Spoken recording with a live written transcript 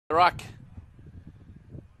ruck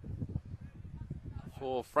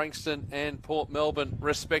for Frankston and Port Melbourne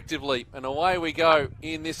respectively. And away we go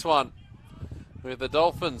in this one with the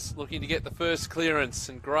Dolphins looking to get the first clearance.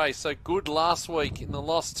 And Gray, so good last week in the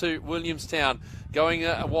loss to Williamstown, going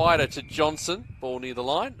wider to Johnson. Ball near the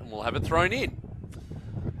line, and we'll have it thrown in.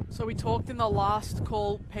 So we talked in the last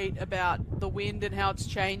call, Pete, about the wind and how it's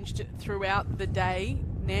changed throughout the day.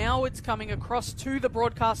 Now it's coming across to the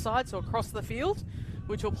broadcast side, so across the field,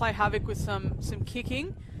 which will play havoc with some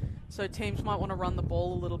kicking. So teams might want to run the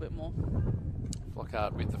ball a little bit more.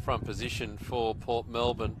 Flockhart with the front position for Port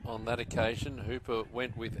Melbourne on that occasion. Hooper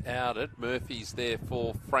went without it. Murphy's there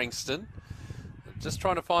for Frankston. Just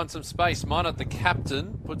trying to find some space. Minot, the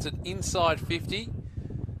captain, puts it inside 50.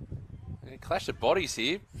 A clash of bodies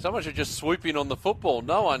here. Someone should just swoop in on the football.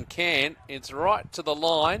 No one can. It's right to the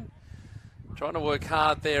line. Trying to work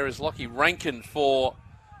hard there is Lockie Rankin for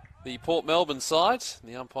the Port Melbourne side.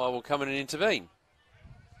 The umpire will come in and intervene.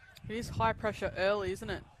 It is high pressure early, isn't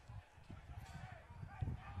it?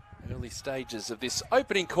 Early stages of this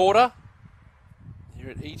opening quarter here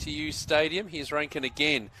at ETU Stadium. Here's Rankin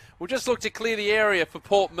again. We'll just look to clear the area for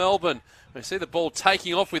Port Melbourne. We see the ball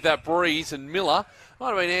taking off with that breeze, and Miller might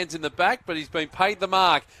have been hands in the back, but he's been paid the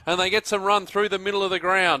mark, and they get some run through the middle of the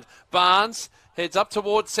ground. Barnes heads up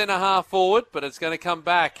towards centre half forward, but it's going to come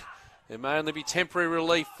back. There may only be temporary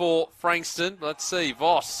relief for Frankston. Let's see,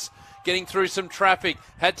 Voss getting through some traffic,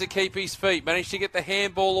 had to keep his feet, managed to get the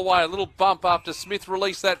handball away. A little bump after Smith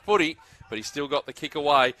released that footy, but he still got the kick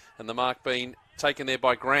away, and the mark being taken there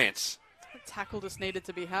by Grant. The tackle just needed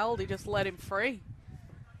to be held. He just let him free.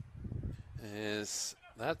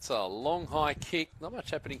 That's a long high kick. Not much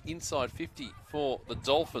happening inside 50 for the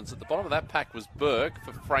Dolphins. At the bottom of that pack was Burke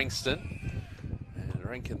for Frankston. And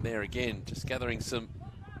Rankin there again, just gathering some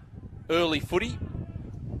early footy.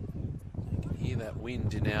 You can hear that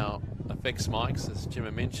wind in our effects mics, as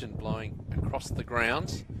Jimmy mentioned, blowing across the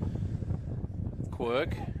grounds.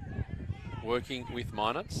 Quirk working with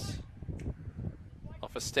Minot's.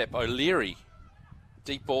 Off a step, O'Leary.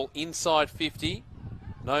 Deep ball inside 50.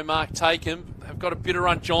 No mark taken. They've got a bit of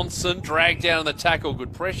run. Johnson dragged down the tackle.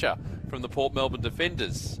 Good pressure from the Port Melbourne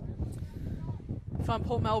defenders. If I'm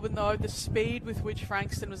Port Melbourne, though, the speed with which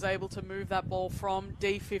Frankston was able to move that ball from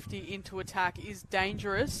D50 into attack is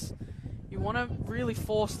dangerous. You want to really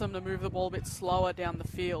force them to move the ball a bit slower down the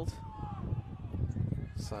field.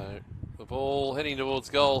 So the ball heading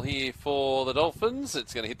towards goal here for the Dolphins.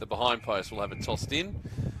 It's going to hit the behind post. We'll have it tossed in.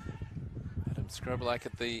 Adam Scrobelak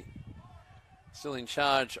at the still in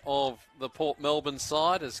charge of the Port Melbourne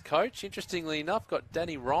side as coach. Interestingly enough, got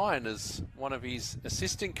Danny Ryan as one of his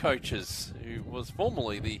assistant coaches, who was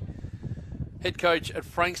formerly the head coach at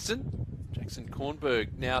Frankston. Jackson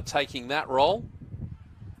Kornberg now taking that role.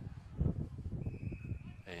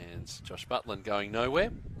 And Josh Butland going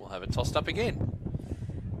nowhere. We'll have it tossed up again.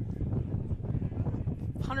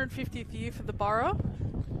 150th year for the borough.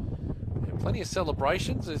 Yeah, plenty of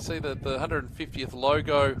celebrations. You see the 150th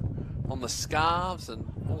logo on the scarves and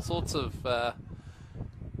all sorts of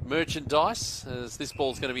merchandise, as this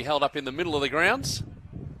ball's going to be held up in the middle of the grounds.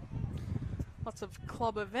 Lots of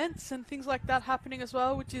club events and things like that happening as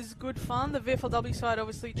well, which is good fun. The VFLW side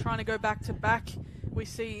obviously trying to go back to back. We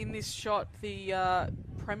see in this shot the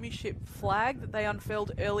premiership flag that they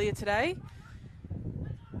unfurled earlier today.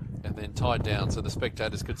 And then tied down so the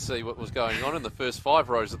spectators could see what was going on in the first 5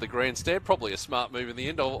 rows of the grandstand. Probably a smart move in the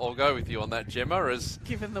end. I'll go with you on that, Gemma. As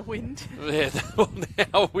given the wind. Yeah,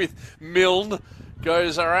 now with Milne,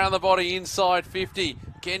 goes around the body inside 50.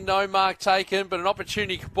 Again, no mark taken, but an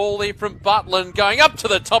opportunity ball there from Butland going up to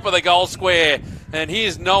the top of the goal square. And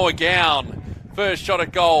here's Noah Gown. First shot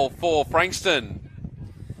at goal for Frankston.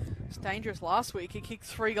 Dangerous last week. He kicked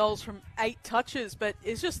 3 goals from 8 touches, but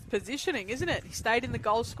it's just positioning, isn't it? He stayed in the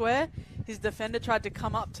goal square. His defender tried to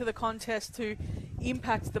come up to the contest to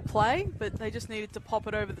impact the play, but they just needed to pop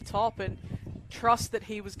it over the top and trust that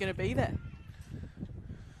he was going to be there.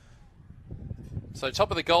 So top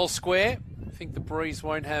of the goal square. I think the breeze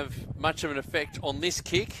won't have much of an effect on this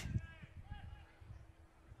kick.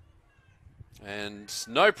 And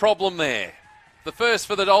no problem there. The first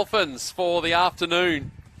for the Dolphins for the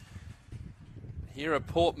afternoon. Here at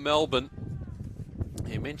Port Melbourne,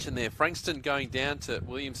 you mentioned there Frankston going down to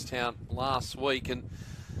Williamstown last week, and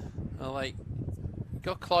they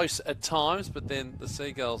got close at times, but then the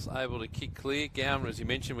Seagulls able to kick clear. Gown, as you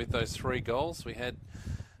mentioned, with those 3 goals. We had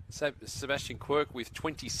Sebastian Quirk with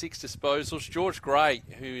 26 disposals. George Gray,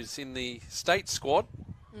 who's in the state squad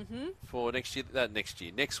for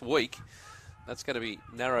next week. That's going to be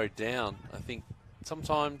narrowed down, I think,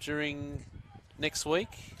 sometime during next week?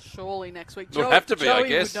 Surely next week. Would have to be, Joey I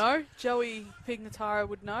guess. Would know. Joey Pignataro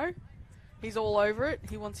would know. He's all over it.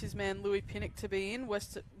 He wants his man Louis Pinnock to be in,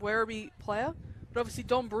 Werribee player. But obviously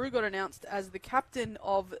Don Brew got announced as the captain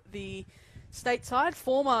of the stateside,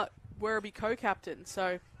 former Werribee co-captain.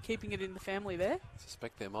 So keeping it in the family there. I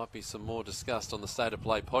suspect there might be some more discussed on the State of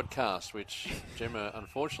Play podcast, which Gemma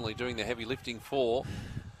unfortunately doing the heavy lifting for.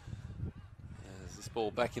 As this ball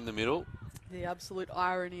back in the middle. The absolute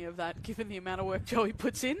irony of that, given the amount of work Joey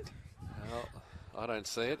puts in. Well, I don't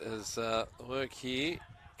see it as work here.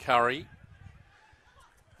 Curry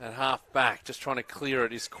at half back, just trying to clear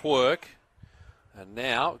it is Quirk. And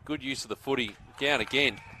now, good use of the footy. Down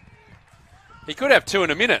again. He could have 2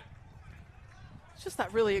 in a minute. It's just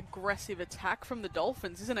that really aggressive attack from the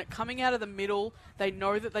Dolphins, isn't it? Coming out of the middle, they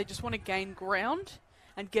know that they just want to gain ground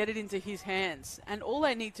and get it into his hands. And all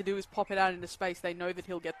they need to do is pop it out into space. They know that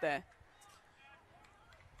he'll get there.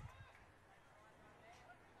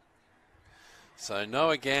 So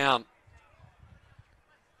Noah Gown,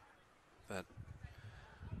 that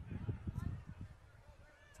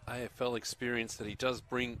AFL experience that he does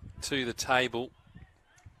bring to the table.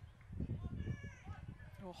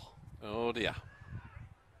 Oh dear.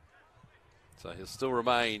 So he'll still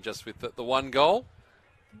remain just with the one goal.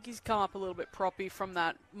 I think he's come up a little bit proppy from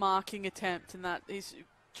that marking attempt, and that he's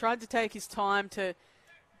tried to take his time to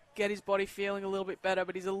get his body feeling a little bit better,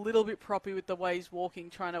 but he's a little bit proppy with the way he's walking,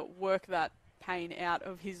 trying to work that pain out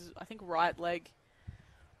of his, I think, right leg.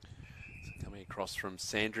 So coming across from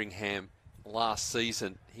Sandringham last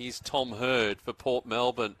season, here's Tom Hurd for Port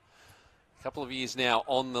Melbourne. A couple of years now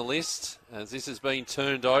on the list as this has been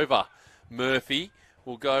turned over. Murphy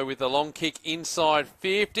will go with the long kick inside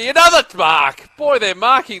 50. Another mark! Boy, they're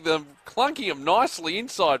marking them, clunking them nicely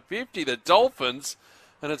inside 50, the Dolphins.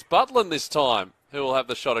 And it's Butland this time who will have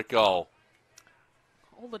the shot at goal.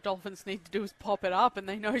 All the Dolphins need to do is pop it up, and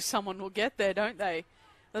they know someone will get there, don't they?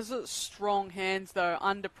 Those are strong hands, though,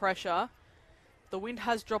 under pressure. The wind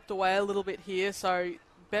has dropped away a little bit here, so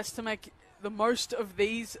best to make the most of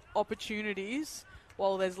these opportunities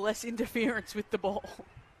while there's less interference with the ball.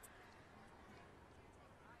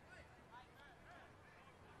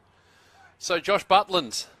 So Josh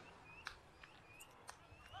Butland,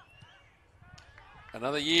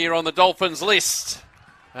 another year on the Dolphins list,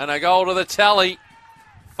 and a goal to the tally.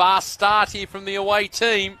 Fast start here from the away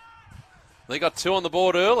team. They got 2 on the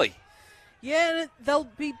board early. Yeah, and they'll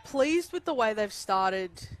be pleased with the way they've started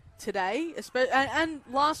today. And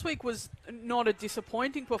last week was not a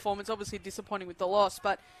disappointing performance, obviously disappointing with the loss,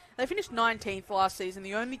 but they finished 19th last season.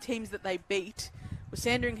 The only teams that they beat were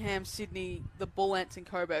Sandringham, Sydney, the Bull Ants and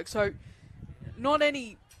Coburg. So not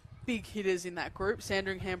any big hitters in that group.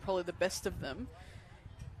 Sandringham probably the best of them.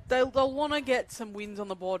 They'll want to get some wins on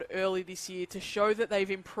the board early this year to show that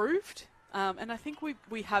they've improved. And I think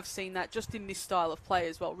we have seen that just in this style of play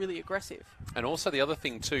as well, really aggressive. And also the other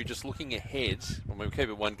thing too, just looking ahead, we'll keep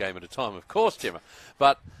it one game at a time, of course, Gemma,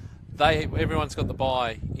 but everyone's got the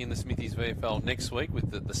bye in the Smithies VFL next week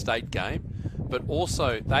with the state game, but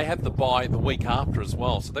also they have the bye the week after as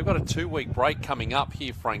well. So they've got a 2-week break coming up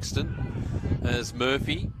here, Frankston, as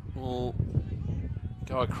Murphy will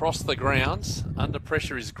go across the grounds. Under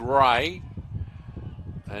pressure is Gray,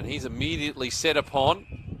 and he's immediately set upon.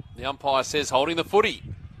 The umpire says holding the footy.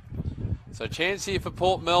 So chance here for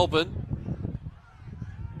Port Melbourne.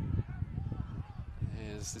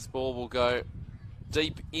 As this ball will go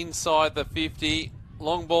deep inside the 50.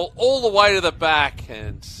 Long ball all the way to the back.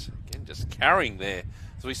 And again, just carrying there.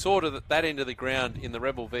 So we saw to that end of the ground in the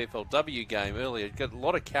Rebel VFLW game earlier. It got a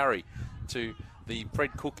lot of carry to the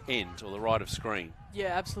Fred Cook end, or the right of screen. Yeah,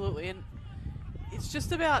 absolutely. And it's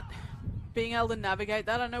just about being able to navigate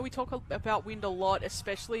that. I know we talk about wind a lot,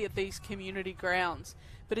 especially at these community grounds,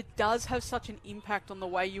 but it does have such an impact on the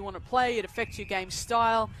way you want to play. It affects your game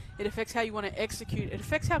style. It affects how you want to execute. It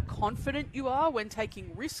affects how confident you are when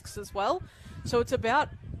taking risks as well. So it's about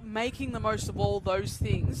making the most of all those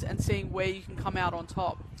things and seeing where you can come out on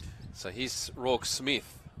top. So here's Rourke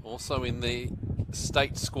Smith, also in the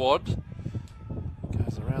state squad.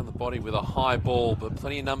 Goes around the body with a high ball, but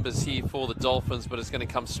plenty of numbers here for the Dolphins, but it's going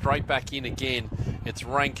to come straight back in again. It's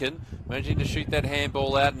Rankin managing to shoot that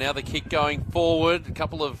handball out. Now the kick going forward. A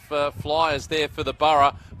couple of flyers there for the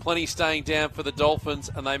Borough. Plenty staying down for the Dolphins,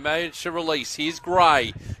 and they managed to release. Here's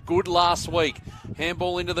Gray. Good last week.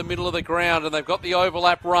 Handball into the middle of the ground, and they've got the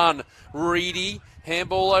overlap run. Reedy.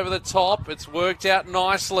 Handball over the top. It's worked out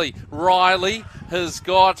nicely. Riley has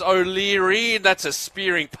got O'Leary, and that's a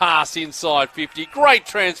spearing pass inside 50. Great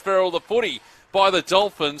transfer of the footy by the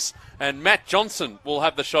Dolphins, and Matt Johnson will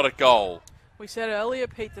have the shot at goal. We said earlier,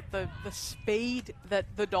 Pete, that the speed that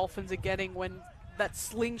the Dolphins are getting when that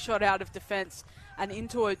slingshot out of defence and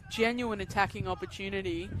into a genuine attacking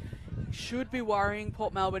opportunity, should be worrying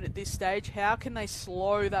Port Melbourne at this stage. How can they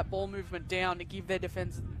slow that ball movement down to give their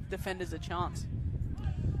defenders a chance?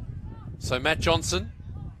 So Matt Johnson,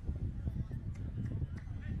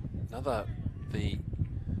 the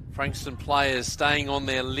Frankston players staying on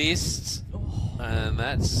their list, and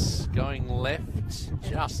that's going left,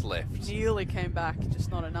 just left. Nearly came back,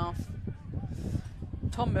 just not enough.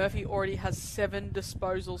 Tom Murphy already has 7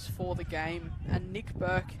 disposals for the game, and Nick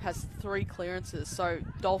Burke has 3 clearances. So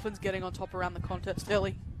Dolphins getting on top around the contest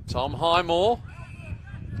early. Tom Highmore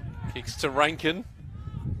kicks to Rankin.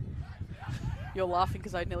 You're laughing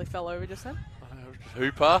because I nearly fell over just then?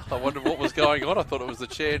 Hooper, I wondered what was going on. I thought it was the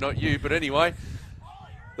chair, not you. But anyway,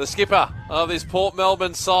 the skipper of this Port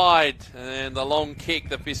Melbourne side, and the long kick,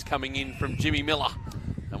 the fist coming in from Jimmy Miller.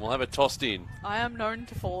 And we'll have it tossed in. I am known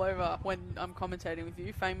to fall over when I'm commentating with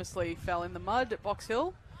you. Famously fell in the mud at Box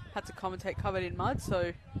Hill. Had to commentate covered in mud,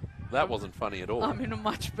 so... That wasn't funny at all. I'm in a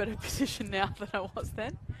much better position now than I was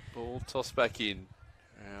then. Ball tossed back in.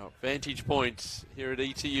 Our vantage point here at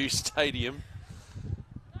ETU Stadium.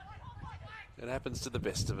 It happens to the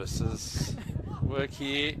best of us. As work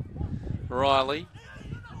here, Riley.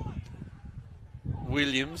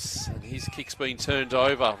 Williams, and his kick's been turned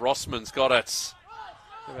over. Rossman's got it.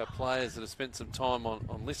 One of our players that have spent some time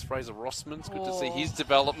on list, Fraser Rossman's good to see his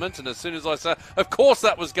development, and as soon as I say, of course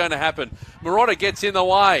that was going to happen. Marotta gets in the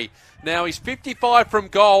way. Now he's 55 from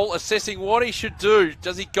goal, assessing what he should do.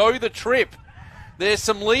 Does he go the trip? There's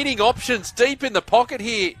some leading options deep in the pocket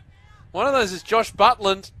here. One of those is Josh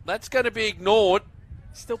Butland. That's going to be ignored.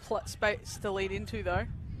 Still space to lead into though.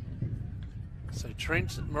 So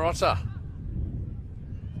Trent Marotta.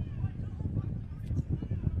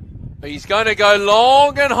 He's going to go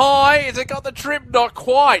long and high. Has it got the trip? Not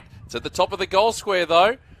quite. It's at the top of the goal square,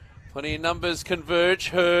 though. Plenty of numbers converge.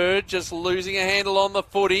 Hurd just losing a handle on the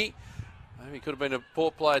footy. Maybe it could have been a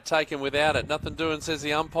Port player taken without it. Nothing doing, says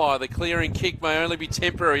the umpire. The clearing kick may only be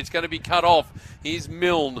temporary. It's going to be cut off. Here's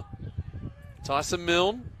Milne. Tyson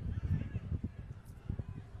Milne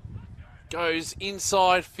goes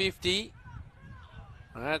inside 50.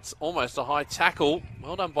 That's almost a high tackle.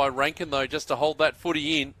 Well done by Rankin, though, just to hold that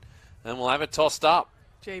footy in. And we'll have it tossed up.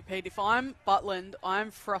 Gee, Pete, if I'm Butland, I'm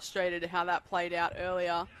frustrated at how that played out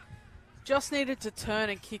earlier. Just needed to turn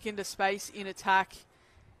and kick into space in attack,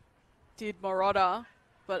 did Marotta,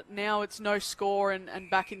 but now it's no score and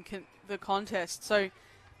back in the contest. So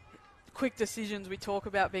quick decisions, we talk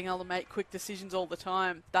about being able to make quick decisions all the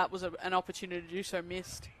time. That was an opportunity to do so,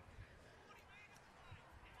 missed.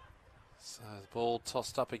 So the ball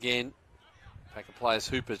tossed up again. Pack of players,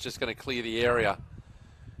 Hooper's just going to clear the area.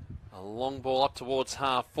 A long ball up towards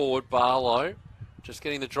half forward. Barlow just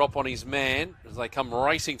getting the drop on his man as they come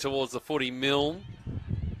racing towards the footy. Milne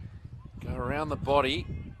go around the body.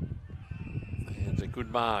 And a good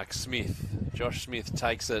mark. Smith. Josh Smith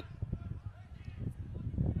takes it.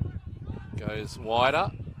 Goes wider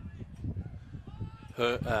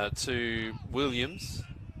to Williams.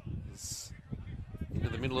 It's into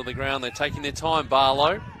the middle of the ground. They're taking their time.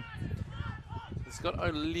 Barlow. He's got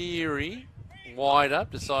O'Leary. Wide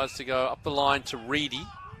up, decides to go up the line to Reedy.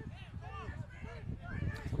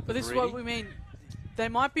 But this is what we mean. They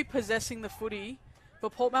might be possessing the footy,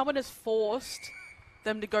 but Port Melbourne has forced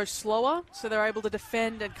them to go slower, so they're able to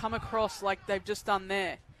defend and come across like they've just done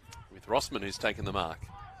there. With Rossman, who's taken the mark.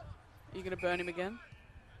 Are you going to burn him again?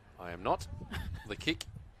 I am not. The kick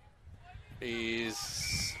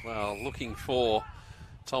is, well, looking for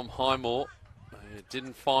Tom Highmore.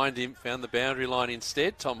 Didn't find him, found the boundary line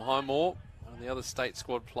instead. Tom Highmore. The other state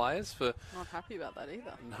squad players for... Not happy about that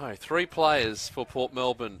either. No, 3 players for Port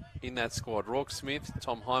Melbourne in that squad. Rourke Smith,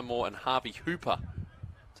 Tom Highmore and Harvey Hooper.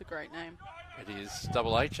 It's a great name. It is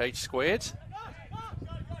double H squared.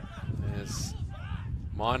 There's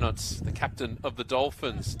Minot, the captain of the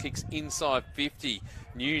Dolphins, kicks inside 50.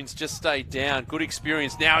 Nunes just stayed down. Good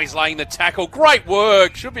experience. Now he's laying the tackle. Great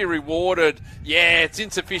work. Should be rewarded. Yeah, it's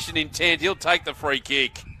insufficient intent. He'll take the free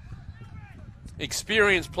kick.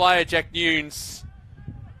 Experienced player, Jack Nunes.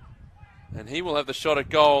 And he will have the shot at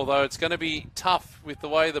goal, though it's going to be tough with the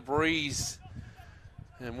way the breeze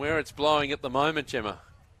and where it's blowing at the moment, Gemma.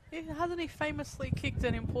 Yeah, hasn't he famously kicked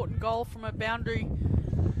an important goal from a boundary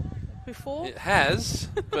before? It has,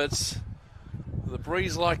 but the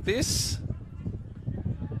breeze like this,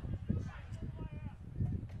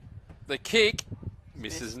 the kick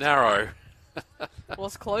misses narrow.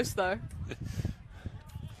 Was close, though.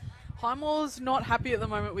 Highmore's not happy at the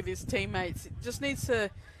moment with his teammates. It just needs to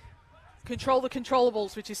control the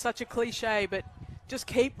controllables, which is such a cliche, but just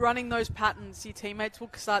keep running those patterns. Your teammates will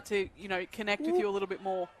start to, connect with you a little bit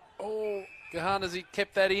more. Oh, Gahan, has he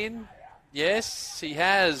kept that in? Yes, he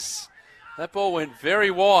has. That ball went very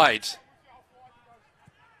wide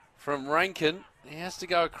from Rankin. He has to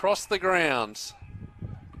go across the ground.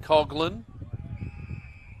 Coughlin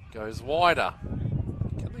goes wider.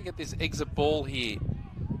 Can they get this exit ball here?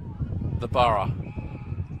 The Borough.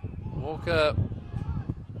 Walker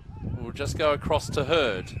will just go across to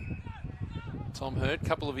Hurd. Tom Hurd,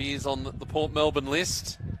 couple of years on the Port Melbourne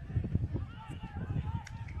list.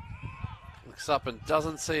 Looks up and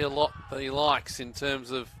doesn't see a lot that he likes in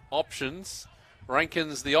terms of options.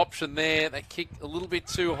 Rankin's the option there. That kick a little bit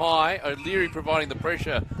too high. O'Leary providing the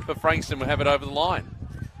pressure for Frankston will have it over the line.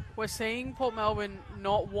 We're seeing Port Melbourne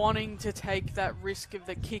not wanting to take that risk of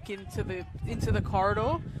the kick into the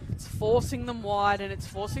corridor. It's forcing them wide and it's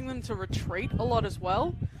forcing them to retreat a lot as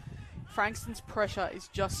well. Frankston's pressure is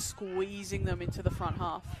just squeezing them into the front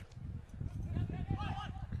half.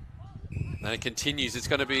 And it continues. It's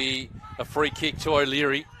going to be a free kick to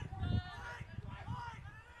O'Leary.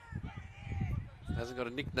 Hasn't got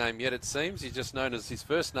a nickname yet, it seems. He's just known as his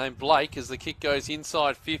first name, Blake, as the kick goes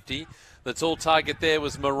inside 50. The tall target there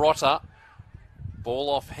was Marotta. Ball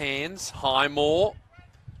off hands. Highmore.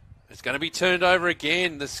 It's going to be turned over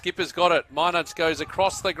again. The skipper's got it. Minards goes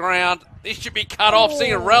across the ground. This should be cut off.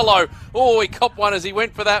 Cingarello. Oh, he copped one as he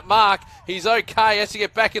went for that mark. He's okay. Has to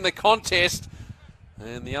get back in the contest.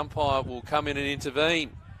 And the umpire will come in and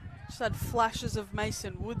intervene. Just had flashes of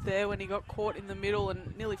Mason Wood there when he got caught in the middle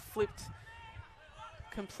and nearly flipped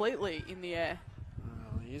completely in the air.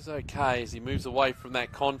 Well, he's okay as he moves away from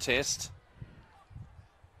that contest.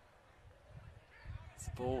 It's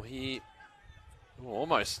the ball here. Oh,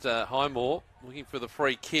 almost Highmore looking for the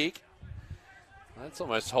free kick. That's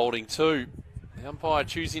almost holding too. The umpire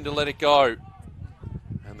choosing to let it go.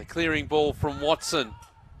 And the clearing ball from Watson.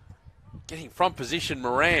 Getting front position,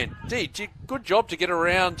 Moran. Good job to get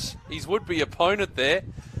around his would-be opponent there.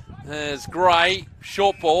 There's Gray,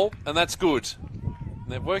 short ball, and that's good. And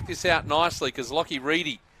they've worked this out nicely because Lockie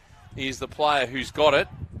Reedy is the player who's got it.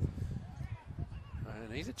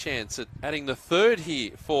 And he's a chance at adding the third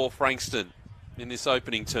here for Frankston in this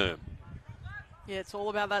opening term. Yeah, it's all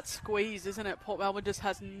about that squeeze, isn't it? Port Melbourne just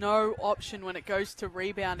has no option when it goes to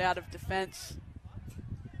rebound out of defence.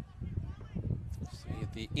 So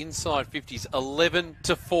the inside 50s,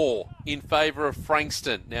 11-4 in favour of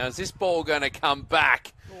Frankston. Now, is this ball going to come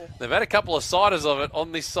back? Oh. They've had a couple of siders of it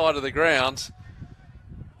on this side of the ground.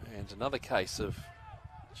 And another case of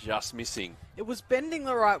just missing. It was bending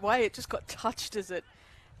the right way. It just got touched as it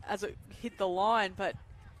hit the line, but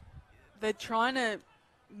they're trying to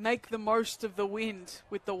make the most of the wind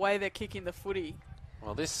with the way they're kicking the footy.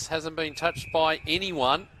 Well, this hasn't been touched by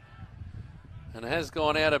anyone, and it has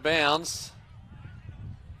gone out of bounds.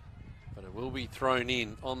 But it will be thrown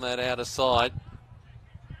in on that outer side.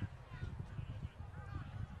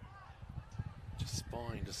 Just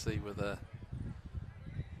spying to see whether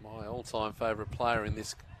my all-time favourite player in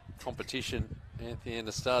this competition, Anthony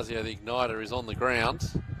Anastasio, the Igniter, is on the ground.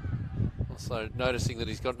 Also noticing that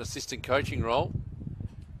he's got an assistant coaching role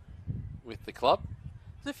with the club.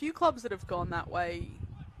 There's a few clubs that have gone that way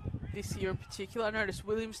this year in particular. I noticed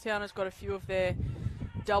Williamstown has got a few of their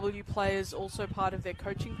W players also part of their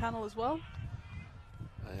coaching panel as well.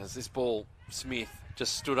 As this ball, Smith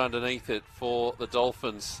just stood underneath it for the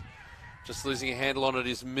Dolphins. Just losing a handle on it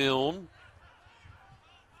is Milne.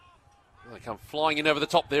 They come flying in over the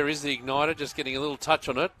top. There is the Igniter, just getting a little touch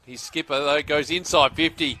on it. His skipper, though, goes inside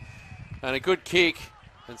 50. And a good kick.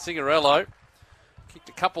 And Cingarello kicked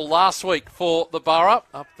a couple last week for the Borough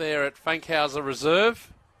up there at Fankhauser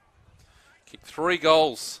Reserve. Kicked 3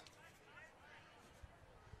 goals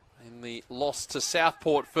in the loss to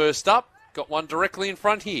Southport first up. Got one directly in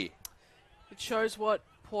front here. It shows what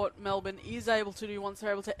Port Melbourne is able to do once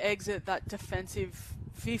they're able to exit that defensive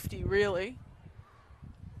 50, really.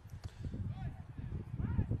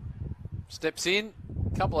 Steps in,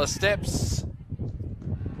 couple of steps,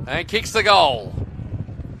 and kicks the goal.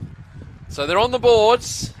 So they're on the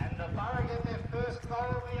boards. And the Borough get their first goal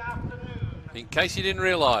of the afternoon. In case you didn't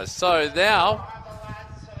realise. So now,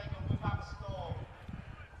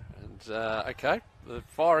 and okay, they're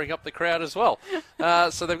firing up the crowd as well.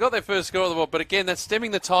 So they've got their first goal of the ball, but again, that's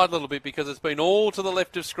stemming the tide a little bit because it's been all to the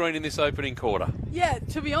left of screen in this opening quarter. Yeah,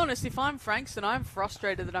 to be honest, if I'm Frankston, I'm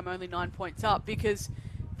frustrated that I'm only 9 points up because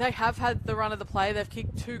they have had the run of the play. They've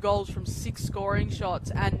kicked 2 goals from 6 scoring shots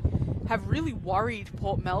and have really worried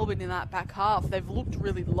Port Melbourne in that back half. They've looked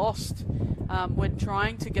really lost when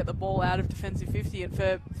trying to get the ball out of defensive 50,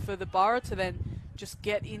 and for the Borough to then just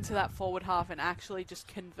get into that forward half and actually just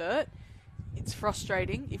convert it's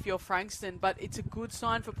frustrating if you're Frankston, but it's a good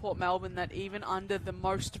sign for Port Melbourne that even under the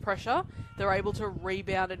most pressure, they're able to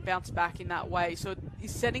rebound and bounce back in that way. So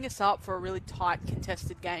it's setting us up for a really tight,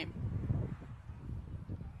 contested game.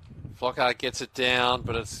 Flockhart gets it down,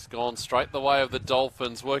 but it's gone straight the way of the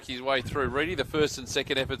Dolphins, working his way through. Really, the first and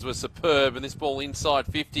second efforts were superb, and this ball inside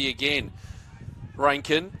 50 again.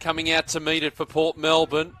 Rankin coming out to meet it for Port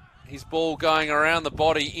Melbourne. His ball going around the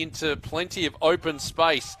body into plenty of open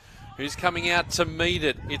space. Who's coming out to meet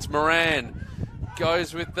it? It's Moran.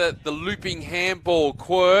 Goes with the looping handball.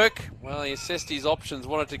 Quirk, well, he assessed his options,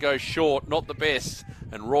 wanted to go short, not the best.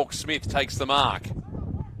 And Rourke Smith takes the mark.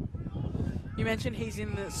 You mentioned he's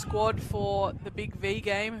in the squad for the Big V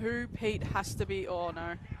game. Who, Pete, has to be... Oh,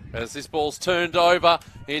 no. As this ball's turned over,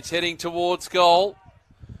 it's heading towards goal.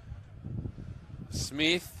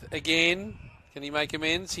 Smith again. Can he make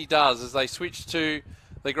amends? He does, as they switch to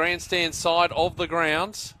the grandstand side of the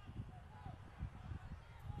grounds.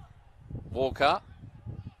 Walker.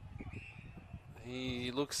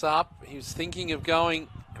 He looks up. He was thinking of going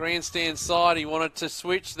grandstand side. He wanted to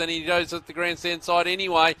switch. Then he goes at the grandstand side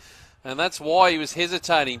anyway. And that's why he was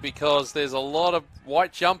hesitating, because there's a lot of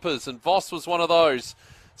white jumpers, and Voss was one of those.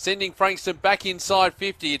 Sending Frankston back inside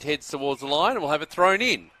 50. It heads towards the line, and we'll have it thrown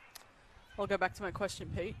in. I'll go back to my question,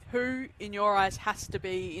 Pete. Who, in your eyes, has to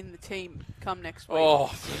be in the team come next week?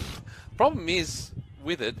 Oh, problem is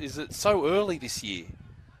with it is it's so early this year.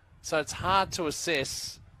 So it's hard to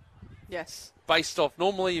assess. Yes. Based off,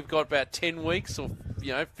 normally you've got about 10 weeks or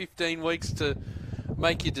 15 weeks to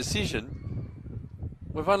make your decision.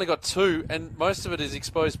 We've only got 2, and most of it is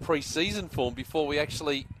exposed pre-season form before we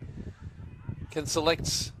actually can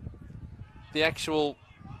select the actual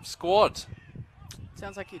squad.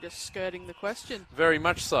 Sounds like you're just skirting the question. Very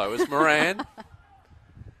much so. As Moran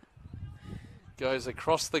goes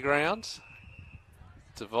across the ground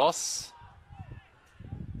to Voss.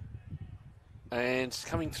 And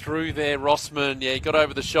coming through there, Rossman, he got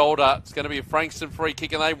over the shoulder. It's going to be a Frankston free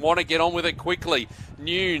kick, and they want to get on with it quickly.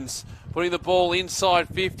 Nunes putting the ball inside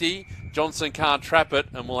 50. Johnson can't trap it,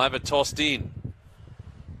 and we'll have it tossed in.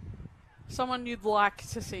 Someone you'd like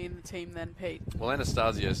to see in the team then, Pete? Well,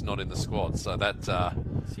 Anastasio's not in the squad, so that... So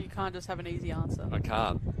you can't just have an easy answer? I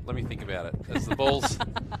can't. Let me think about it. As the ball's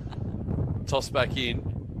tossed back in.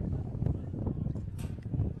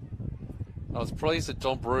 I was pleased that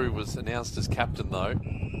Don Brew was announced as captain, though.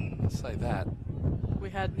 I'll say that. We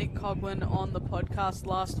had Nick Coughlin on the podcast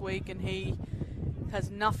last week, and he has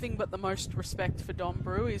nothing but the most respect for Don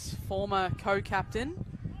Brew, his former co-captain.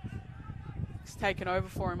 He's taken over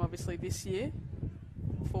for him, obviously, this year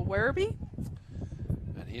for Werribee.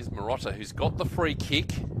 And here's Marotta, who's got the free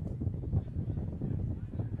kick.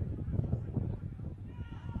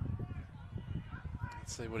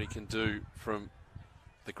 Let's see what he can do from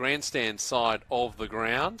the grandstand side of the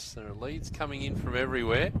ground. There are leads coming in from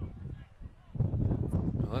everywhere.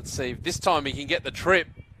 Well, let's see if this time he can get the trip.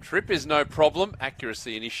 Trip is no problem.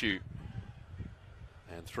 Accuracy an issue.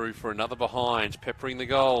 And through for another behind, peppering the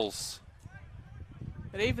goals.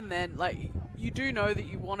 But even then, you do know that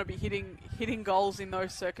you want to be hitting goals in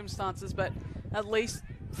those circumstances, but at least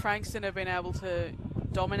Frankston have been able to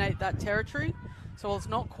dominate that territory. So while it's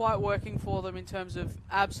not quite working for them in terms of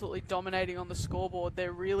absolutely dominating on the scoreboard,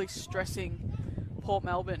 they're really stressing Port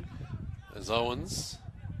Melbourne. As Owens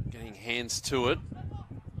getting hands to it.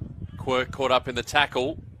 Quirk caught up in the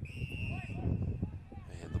tackle.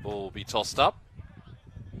 And the ball will be tossed up.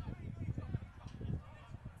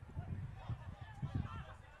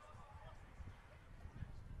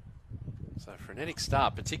 So frenetic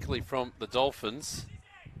start, particularly from the Dolphins.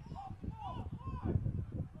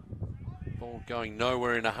 Ball going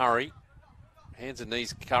nowhere in a hurry. Hands and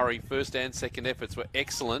knees Curry. First and second efforts were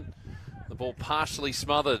excellent. The ball partially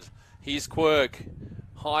smothered. Here's Quirk.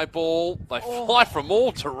 High ball. They fly from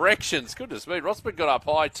all directions. Goodness me. Rossman got up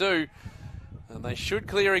high too. And they should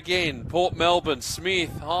clear again. Port Melbourne.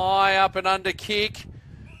 Smith high up and under kick.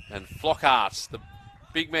 And Flockhart, the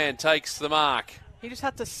big man, takes the mark. He just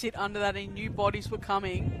had to sit under that. He knew bodies were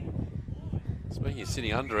coming. Speaking of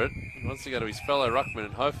sitting under it, he wants to go to his fellow ruckman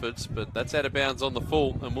in Hofords, but that's out of bounds on the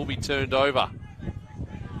full and will be turned over.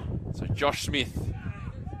 So Josh Smith.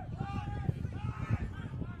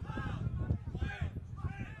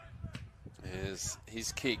 As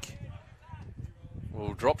his kick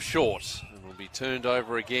will drop short and will be turned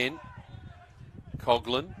over again.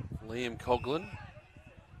 Coughlin, Liam Coughlin.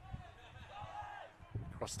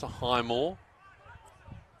 Across to Highmore.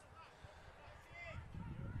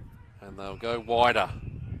 And they'll go wider.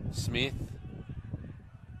 Smith.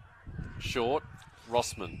 Short.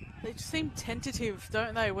 Rossman. They just seem tentative,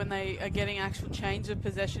 don't they, when they are getting actual change of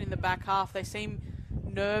possession in the back half. They seem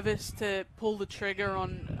nervous to pull the trigger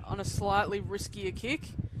on a slightly riskier kick.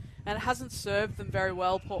 And it hasn't served them very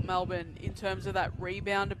well, Port Melbourne, in terms of that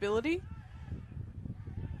rebound ability.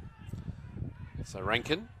 So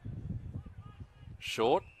Rankin.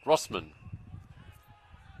 Short. Rossman.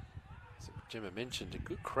 As Gemma mentioned, a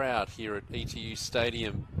good crowd here at ETU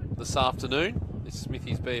Stadium this afternoon. This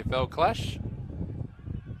Smithies VFL clash.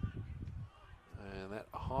 And that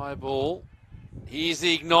high ball. Here's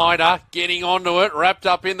the igniter. Getting onto it. Wrapped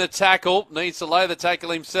up in the tackle. Needs to lay the tackle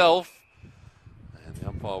himself. And the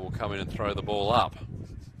umpire will come in and throw the ball up.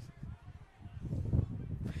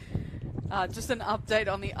 Just an update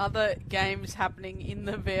on the other games happening in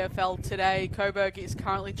the VFL today. Coburg is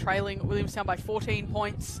currently trailing Williamstown by 14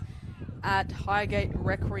 points at Highgate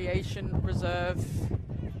Recreation Reserve.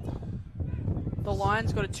 The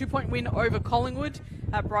Lions got a 2-point win over Collingwood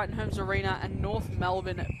at Brighton Homes Arena, and North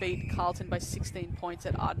Melbourne beat Carlton by 16 points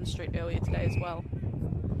at Arden Street earlier today as well.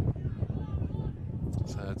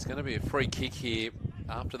 So it's going to be a free kick here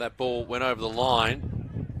after that ball went over the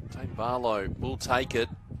line. Tane Barlow will take it.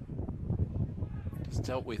 Just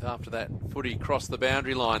dealt with after that footy crossed the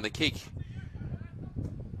boundary line. The kick.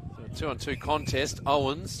 So a 2-on-2 contest.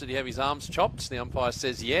 Owens, did he have his arms chopped? The umpire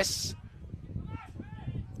says yes.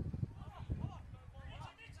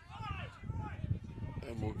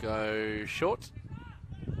 And we'll go short.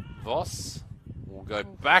 Voss will go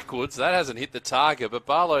backwards. That hasn't hit the target, but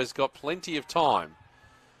Barlow's got plenty of time.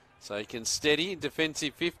 So he can steady in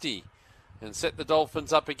defensive 50 and set the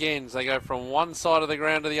Dolphins up again as they go from one side of the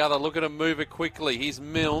ground to the other. Look at him move it quickly. Here's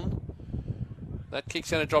Milne. That kick's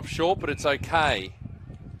going to drop short, but it's okay.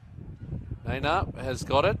 Nana has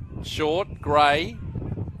got it. Short, Gray.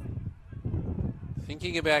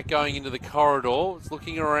 Thinking about going into the corridor. It's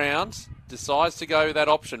looking around. Decides to go with that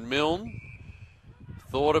option. Milne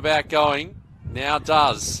thought about going. Now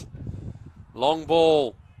does. Long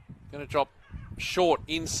ball. Going to drop short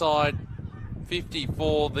inside 50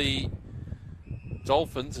 for the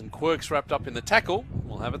Dolphins, and Quirk's wrapped up in the tackle.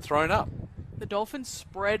 We'll have it thrown up. The Dolphins'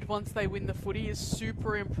 spread once they win the footy is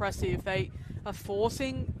super impressive. They are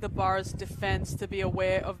forcing the Borough's defence to be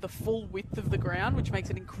aware of the full width of the ground, which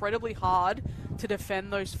makes it incredibly hard to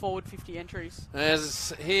defend those forward 50 entries.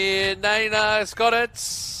 As here, Nana's got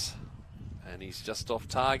it, and he's just off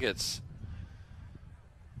target.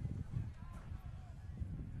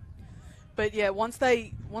 But yeah, once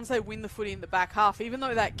they win the footy in the back half, even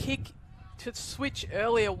though that kick to switch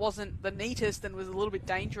earlier wasn't the neatest and was a little bit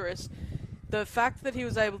dangerous, the fact that he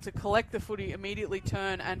was able to collect the footy, immediately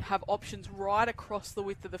turn and have options right across the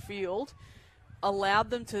width of the field allowed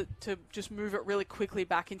them to just move it really quickly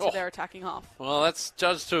back into their attacking half. Well, that's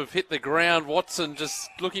judged to have hit the ground. Watson just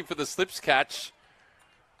looking for the slips catch.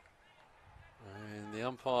 And the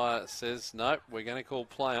umpire says, no, we're going to call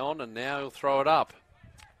play on, and now he'll throw it up.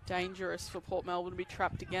 Dangerous for Port Melbourne to be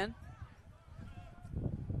trapped again.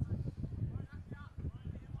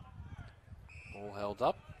 All held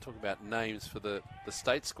up. Talk about names for the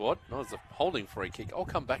state squad. No, it's a holding free kick. I'll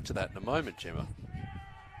come back to that in a moment, Gemma.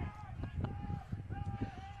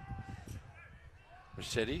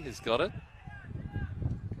 Machete has got it.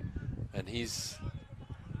 And his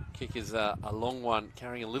kick is a long one,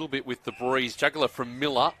 carrying a little bit with the breeze. Juggler from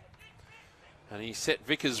Miller. And he set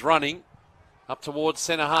Vickers running. Up towards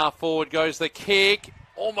centre half forward goes the kick.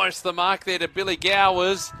 Almost the mark there to Billy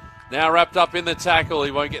Gowers. Now wrapped up in the tackle.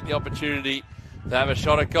 He won't get the opportunity to have a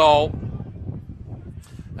shot at goal.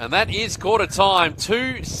 And that is quarter time.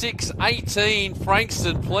 2-6-18.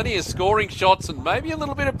 Frankston, plenty of scoring shots and maybe a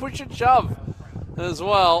little bit of push and shove as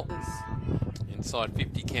well. Inside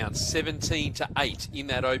 50 count, 17-8 in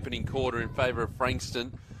that opening quarter in favour of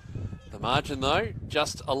Frankston. The margin, though,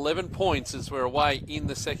 just 11 points as we're away in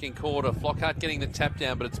the second quarter. Flockhart getting the tap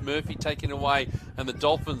down, but it's Murphy taking away, and the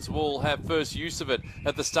Dolphins will have first use of it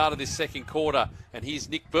at the start of this second quarter. And here's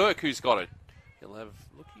Nick Burke who's got it. He'll have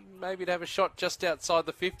looking maybe to have a shot just outside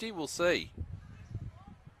the 50. We'll see.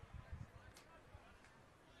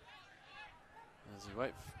 As we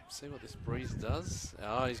wait, see what this breeze does.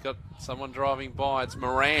 Oh, he's got someone driving by. It's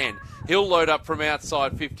Moran. He'll load up from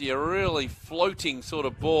outside 50. A really floating sort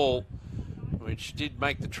of ball, which did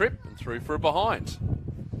make the trip and through for a behind.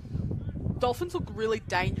 Dolphins look really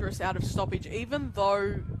dangerous out of stoppage, even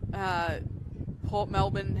though Port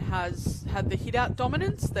Melbourne has had the hit-out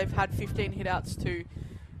dominance. They've had 15 hit-outs to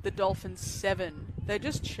the Dolphins 7. They're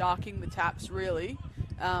just sharking the taps, really,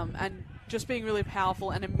 and just being really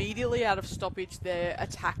powerful. And immediately out of stoppage, they're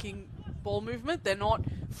attacking ball movement. They're not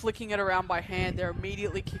flicking it around by hand. They're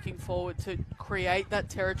immediately kicking forward to create that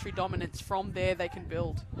territory dominance. From there, they can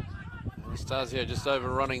build. Anastasio just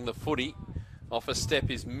overrunning the footy. Off a step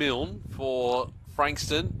is Milne for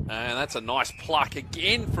Frankston, and that's a nice pluck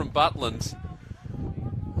again from Butland.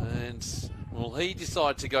 And will he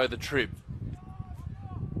decide to go the trip?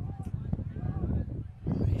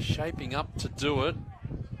 He's shaping up to do it.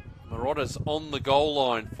 Marotta's on the goal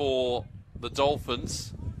line for the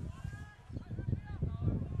Dolphins.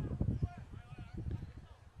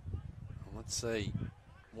 Let's see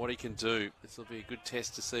what he can do. This will be a good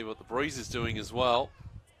test to see what the breeze is doing as well.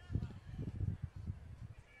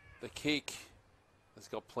 The kick has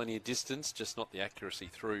got plenty of distance, just not the accuracy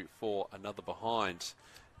through for another behind.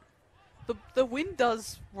 The wind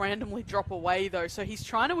does randomly drop away, though, so he's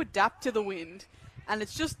trying to adapt to the wind, and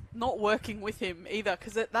it's just not working with him either,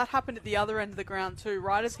 because that happened at the other end of the ground too.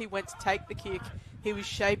 Right as he went to take the kick, he was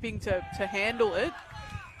shaping to handle it,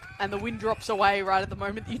 and the wind drops away right at the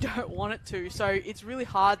moment you don't want it to. So it's really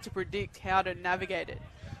hard to predict how to navigate it.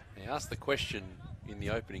 He asked the question in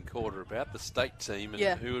the opening quarter about the state team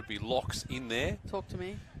and who would be locks in there. Talk to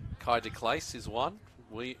me. Kai de Clace is one.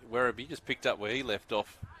 Werribee just picked up where he left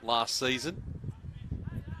off last season.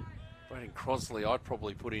 Braden Crosley I'd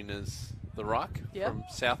probably put in as the ruck from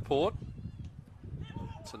Southport,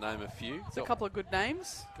 to name a few. It's a couple of good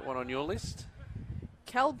names. Got one on your list?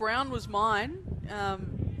 Cal Brown was mine.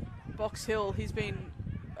 Box Hill, he's been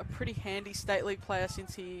a pretty handy state league player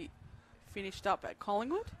since he finished up at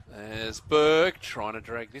Collingwood. There's Berg trying to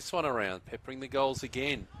drag this one around, peppering the goals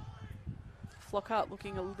again. Flockhart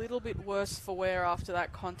looking a little bit worse for wear after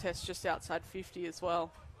that contest just outside 50 as well.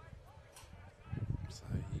 So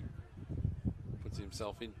he puts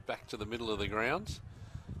himself in back to the middle of the ground.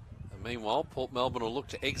 And meanwhile, Port Melbourne will look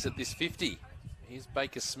to exit this 50. Here's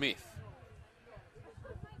Baker Smith.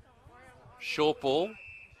 Short ball.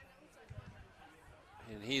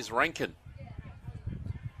 And here's Rankin,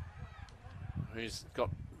 who's got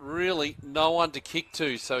really no one to kick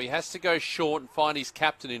to, so he has to go short and find his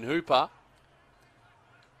captain in Hooper.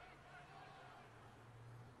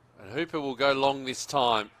 And Hooper will go long this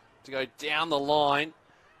time to go down the line.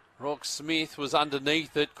 Rock Smith was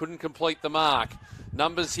underneath it, couldn't complete the mark.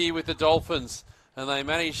 Numbers here with the Dolphins, and they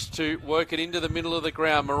managed to work it into the middle of the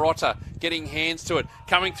ground. Marotta getting hands to it.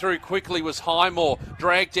 Coming through quickly was Highmore.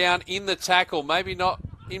 Dragged down in the tackle. Maybe not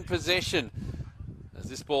in possession. As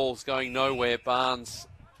this ball's going nowhere, Barnes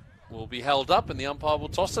will be held up and the umpire will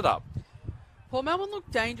toss it up. Port Melbourne look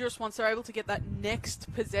dangerous once they're able to get that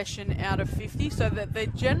next possession out of 50, so that they're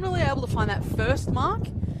generally able to find that first mark,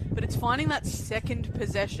 but it's finding that second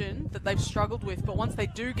possession that they've struggled with. But once they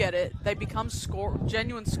do get it, they become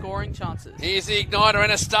genuine scoring chances. Here's the igniter.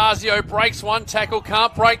 Anastasio breaks one tackle,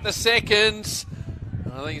 can't break the second.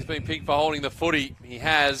 I think he's been picked for holding the footy. He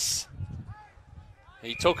has.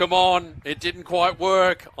 He took him on. It didn't quite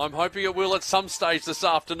work. I'm hoping it will at some stage this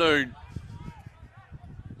afternoon.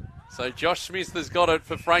 So Josh Smith has got it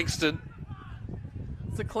for Frankston.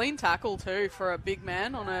 It's a clean tackle too for a big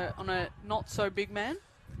man on a not so big man.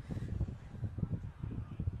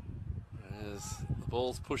 As the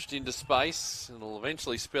ball's pushed into space, and it'll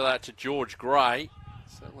eventually spill out to George Gray.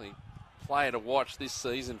 Certainly player to watch this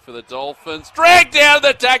season for the Dolphins. Dragged down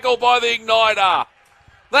the tackle by the igniter.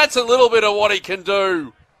 That's a little bit of what he can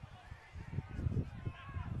do.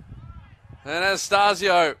 And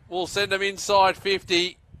Anastasio will send him inside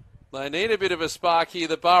 50. They need a bit of a spark here,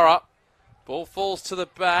 the Borough. Ball falls to the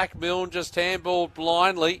back. Milne just handballed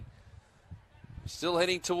blindly. Still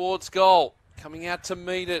heading towards goal. Coming out to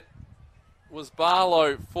meet it was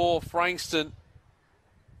Barlow for Frankston.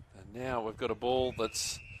 And now we've got a ball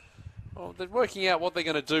that's... Well, they're working out what they're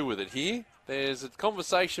going to do with it here. There's a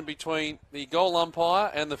conversation between the goal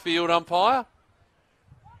umpire and the field umpire.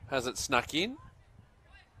 Has it snuck in?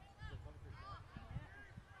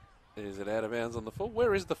 Is it out of bounds on the full?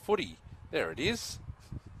 Where is the footy? There it is.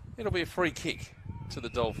 It'll be a free kick to the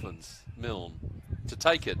Dolphins. Milne to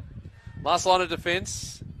take it. Last line of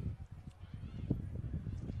defence.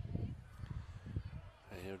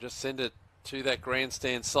 And he'll just send it to that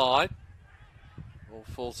grandstand side. Ball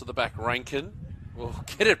falls to the back. Rankin will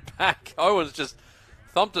get it back. Owens just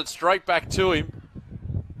thumped it straight back to him.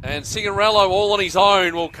 And Cigarello, all on his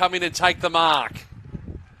own, will come in and take the mark.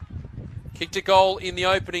 Kicked a goal in the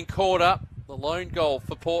opening quarter. The lone goal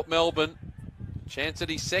for Port Melbourne. Chance at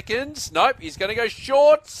his seconds. Nope, he's going to go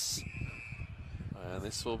shorts. And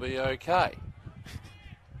this will be okay. I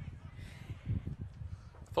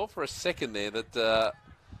thought for a second there that they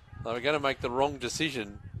were going to make the wrong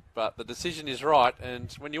decision. But the decision is right.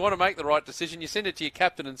 And when you want to make the right decision, you send it to your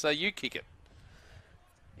captain and say, you kick it.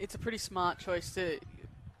 It's a pretty smart choice to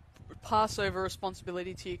pass over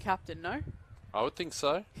responsibility to your captain, no? I would think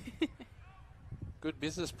so. Good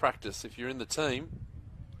business practice if you're in the team.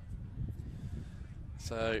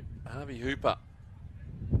 So, Harvey Hooper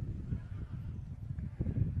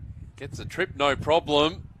gets a trip, no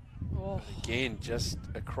problem. Oh. Again, just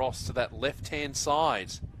across to that left-hand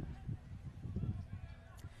side.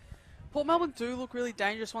 Port Melbourne do look really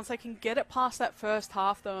dangerous once they can get it past that first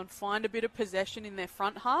half, though, and find a bit of possession in their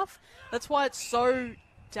front half. That's why it's so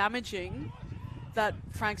damaging that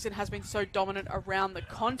Frankston has been so dominant around the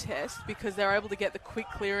contest, because they're able to get the quick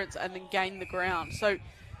clearance and then gain the ground. So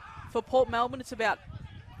for Port Melbourne, it's about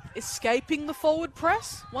escaping the forward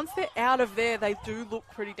press. Once they're out of there, they do look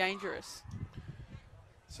pretty dangerous.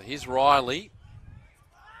 So here's Riley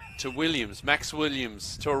to Williams, Max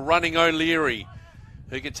Williams to a running O'Leary,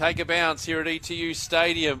 who can take a bounce here at ETU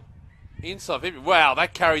Stadium. Inside, wow,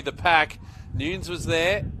 that carried the pack. Nunes was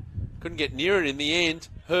there, couldn't get near it in the end.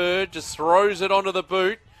 Hurd just throws it onto the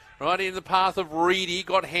boot, right in the path of Reedy,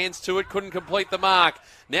 got hands to it, couldn't complete the mark.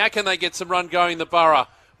 Now can they get some run going, the Borough?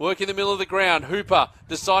 Work in the middle of the ground. Hooper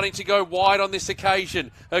deciding to go wide on this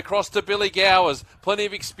occasion. Across to Billy Gowers, plenty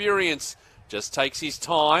of experience. Just takes his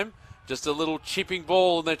time. Just a little chipping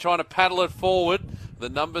ball, and they're trying to paddle it forward. The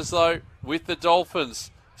numbers, though, with the Dolphins.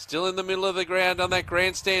 Still in the middle of the ground on that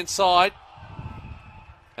grandstand side.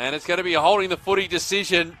 And it's going to be a holding the footy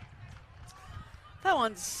decision. That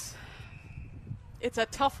one's... It's a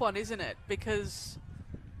tough one, isn't it? Because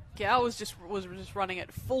Gowers was just running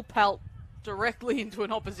at full pelt directly into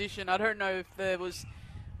an opposition. I don't know if there was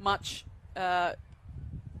much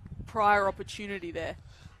prior opportunity there.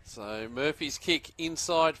 So Murphy's kick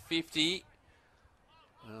inside 50.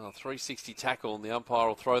 Well, 360 tackle, and the umpire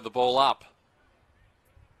will throw the ball up.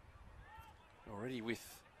 Already with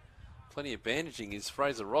plenty of bandaging is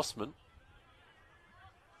Fraser Rossman.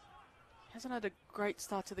 Hasn't had a great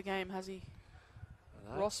start to the game, has he?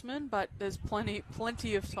 Rossman, but there's plenty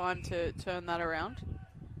of time to turn that around.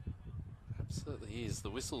 Absolutely is. The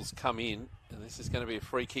whistles come in, and this is going to be a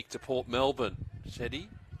free kick to Port Melbourne. Shetty,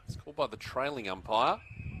 it's called by the trailing umpire.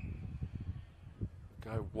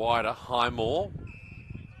 Go wider, Highmore.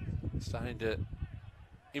 Starting to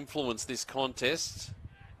influence this contest.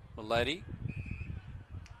 Milady.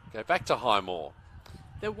 Go back to Highmore.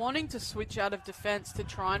 They're wanting to switch out of defence to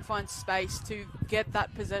try and find space to get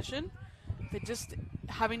that possession. They're just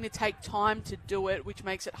having to take time to do it, which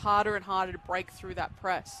makes it harder and harder to break through that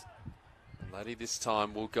press. Milady this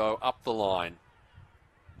time will go up the line.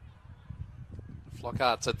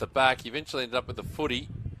 Flockhart's at the back. He eventually ended up with the footy,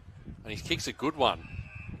 and his kick's a good one.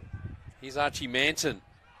 Here's Archie Manton.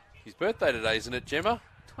 His birthday today, isn't it, Gemma?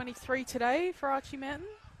 23 today for Archie Manton.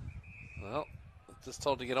 Well, just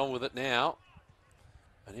told to get on with it now.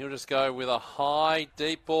 And he'll just go with a high,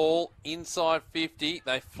 deep ball inside 50.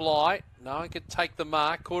 They fly. No one could take the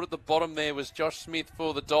mark. Caught at the bottom there was Josh Smith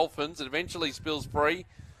for the Dolphins. It eventually spills free.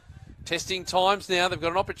 Testing times now. They've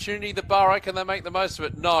got an opportunity, the Borough. Can they make the most of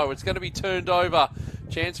it? No, it's going to be turned over.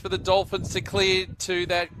 Chance for the Dolphins to clear to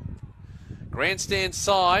that grandstand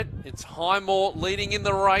side. It's Highmore leading in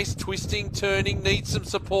the race. Twisting, turning, needs some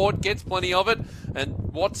support. Gets plenty of it.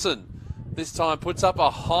 And Watson this time puts up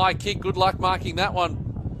a high kick. Good luck marking that one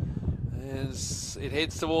as it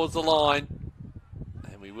heads towards the line.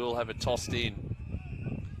 And we will have it tossed in.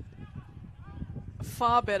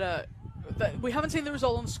 Far better. We haven't seen the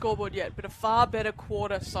result on the scoreboard yet, but a far better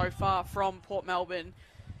quarter so far from Port Melbourne.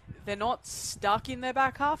 They're not stuck in their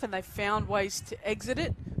back half, and they've found ways to exit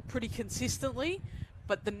it pretty consistently.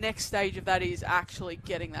 But the next stage of that is actually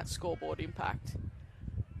getting that scoreboard impact.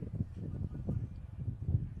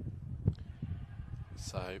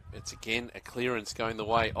 So it's again a clearance going the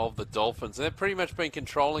way of the Dolphins. They've pretty much been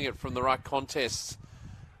controlling it from the ruck contests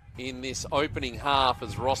in this opening half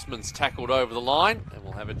as Rossman's tackled over the line, and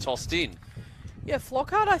we'll have it tossed in. Yeah,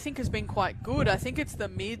 Flockhart I think has been quite good. I think it's the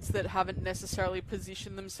mids that haven't necessarily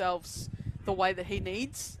positioned themselves the way that he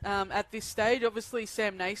needs at this stage. Obviously,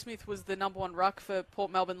 Sam Naismith was the number one ruck for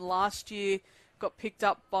Port Melbourne last year, got picked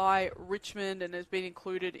up by Richmond and has been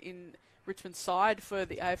included in Richmond's side for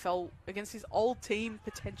the AFL against his old team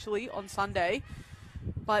potentially on Sunday.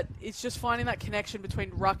 But it's just finding that connection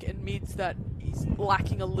between ruck and mids that is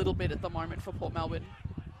lacking a little bit at the moment for Port Melbourne.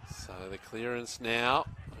 So the clearance now.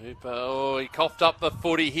 Hooper, oh, he coughed up the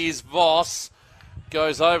footy. Here's Voss.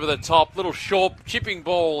 Goes over the top. Little short chipping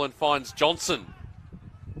ball and finds Johnson.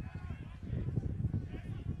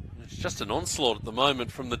 It's just an onslaught at the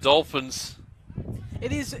moment from the Dolphins.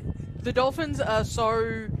 It is. The Dolphins are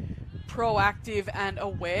so proactive and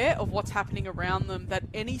aware of what's happening around them that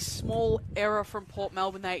any small error from Port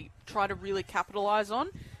Melbourne they try to really capitalise on.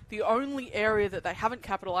 The only area that they haven't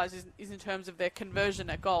capitalised is in terms of their conversion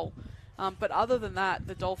at goal. But other than that,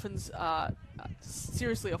 the Dolphins are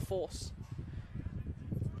seriously a force.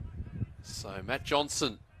 So Matt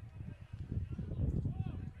Johnson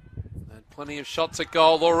had plenty of shots at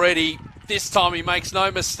goal already. This time he makes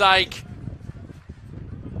no mistake.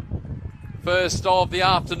 First of the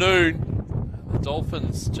afternoon. The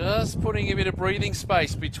Dolphins just putting a bit of breathing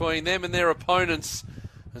space between them and their opponents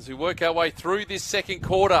as we work our way through this second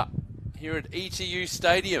quarter here at ETU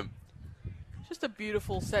Stadium. Just a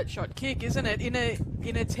beautiful set shot kick, isn't it? In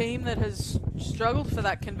a team that has struggled for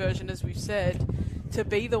that conversion, as we've said, to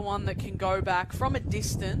be the one that can go back from a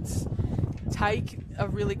distance, take a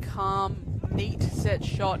really calm, neat set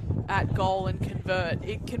shot at goal and convert.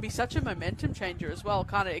 It can be such a momentum changer as well,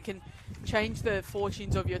 can't it? It can change the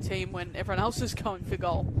fortunes of your team when everyone else is going for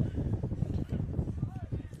goal.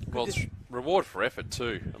 Well, it's reward for effort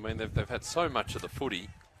too. I mean, they've had so much of the footy.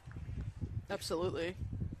 Absolutely.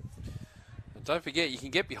 And don't forget, you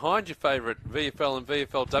can get behind your favourite VFL and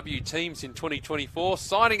VFLW teams in 2024.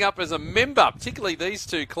 Signing up as a member, particularly these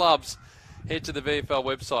two clubs, head to the VFL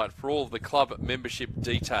website for all of the club membership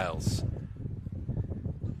details.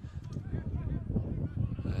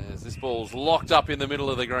 As this ball's locked up in the middle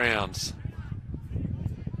of the grounds.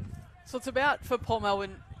 So it's about, for Port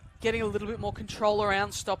Melbourne, getting a little bit more control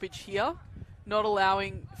around stoppage here, not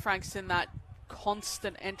allowing Frankston that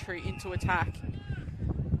constant entry into attack.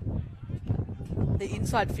 The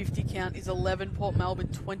inside 50 count is 11 Port Melbourne,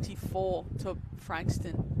 24 to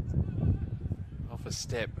Frankston. Off a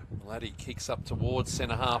step, Laddie kicks up towards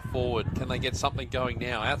centre half forward. Can they get something going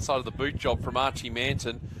now? Outside of the boot job from Archie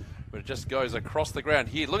Manton, but it just goes across the ground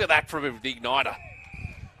here. Look at that from the igniter.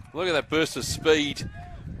 Look at that burst of speed.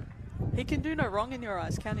 He can do no wrong in your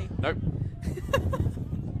eyes, can he? Nope.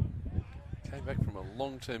 Came back from a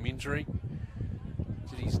long-term injury.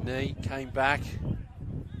 Did his knee, came back.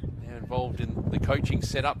 Now involved in the coaching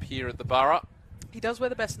setup here at the Borough. He does wear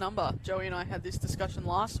the best number. Joey and I had this discussion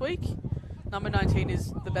last week. Number 19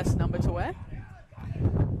 is the best number to wear.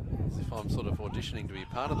 As if I'm sort of auditioning to be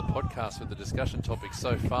part of the podcast with the discussion topics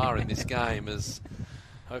so far in this game, as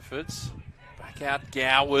Hofert's back out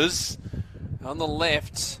Gowers on the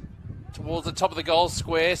left. Towards the top of the goal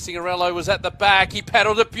square. Cingarello was at the back. He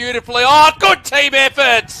paddled it beautifully. Oh, good team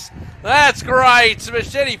effort. That's great.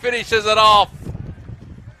 Machete finishes it off.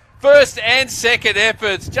 First and second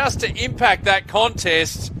efforts just to impact that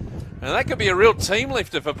contest. And that could be a real team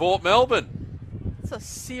lifter for Port Melbourne. It's a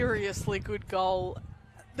seriously good goal.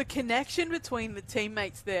 The connection between the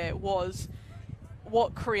teammates there was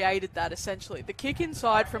what created that, essentially. The kick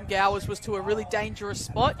inside from Gowers was to a really dangerous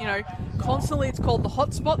spot. You know, constantly it's called the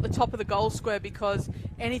hot spot, the top of the goal square, because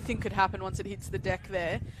anything could happen once it hits the deck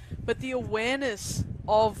there. But the awareness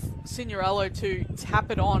of Cingarello to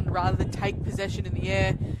tap it on rather than take possession in the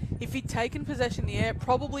air. If he'd taken possession in the air, it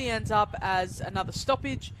probably ends up as another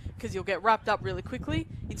stoppage because you'll get wrapped up really quickly.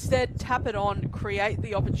 Instead, tap it on, create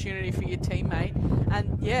the opportunity for your teammate.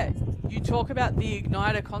 And yeah, you talk about the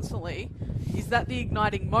igniter constantly. Is that the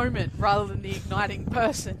igniting moment rather than the igniting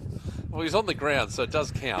person? Well, he's on the ground, so it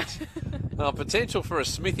does count. Potential for a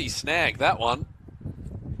Smithy snag, that one.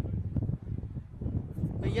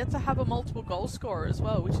 But yet to have a multiple goal scorer as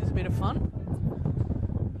well, which is a bit of fun.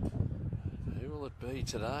 Who will it be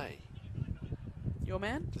today? Your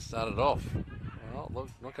man? To start it off. Well, look,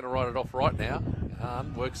 not going to write it off right now.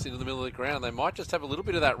 Hahn works into the middle of the ground. They might just have a little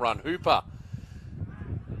bit of that run. Hooper.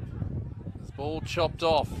 This ball chopped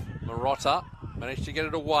off. Marotta managed to get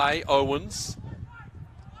it away. Owens.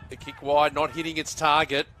 The kick wide, not hitting its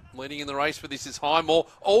target. Leading in the race for this is Highmore.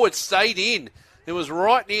 Oh, it stayed in. It was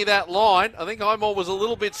right near that line. I think Highmore was a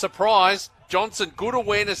little bit surprised. Johnson, good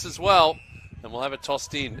awareness as well. And we'll have it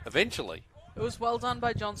tossed in eventually. It was well done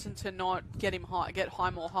by Johnson to not get him high, get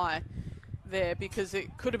Highmore high there, because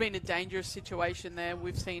it could have been a dangerous situation there.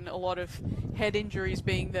 We've seen a lot of head injuries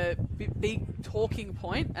being the big talking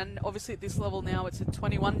point, and obviously at this level now it's a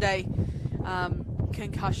 21-day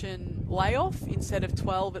concussion layoff instead of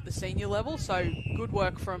 12 at the senior level, so good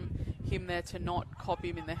work from him there to not cop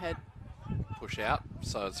him in the head. Push out,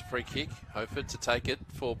 so it's a free kick. Hofer to take it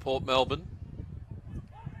for Port Melbourne.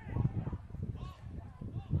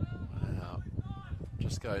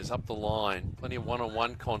 Just goes up the line. Plenty of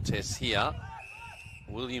one-on-one contests here.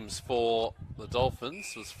 Williams for the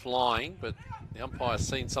Dolphins was flying, but the umpire's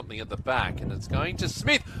seen something at the back, and it's going to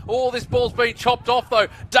Smith. Oh, this ball's been chopped off, though.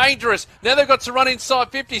 Dangerous. Now they've got to run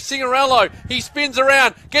inside 50. Cingarello, he spins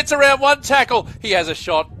around, gets around one tackle. He has a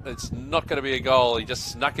shot. It's not going to be a goal. He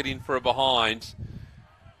just snuck it in for a behind.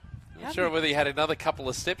 Not sure whether he had another couple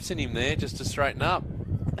of steps in him there just to straighten up.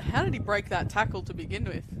 How did he break that tackle to begin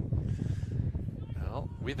with?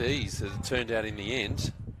 with ease, as it turned out in the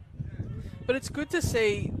end. But it's good to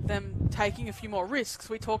see them taking a few more risks.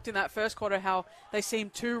 We talked in that first quarter how they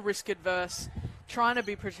seemed too risk adverse, trying to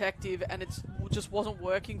be protective, and it just wasn't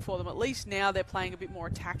working for them. At least now they're playing a bit more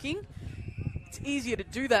attacking. It's easier to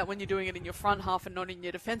do that when you're doing it in your front half and not in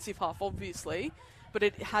your defensive half, obviously, but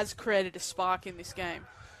it has created a spark in this game.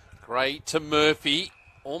 Great to Murphy.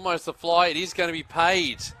 Almost a fly. It is going to be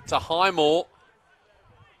paid to Highmore.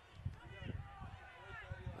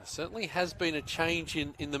 There certainly has been a change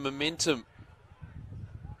in the momentum.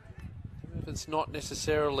 It's not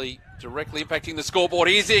necessarily directly impacting the scoreboard.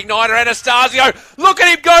 Here's the igniter, Anastasio. Look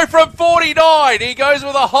at him go from 49. He goes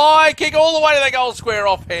with a high kick all the way to the goal square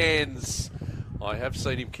off hands. I have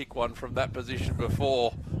seen him kick one from that position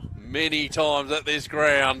before, many times at this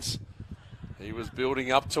ground. He was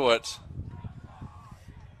building up to it.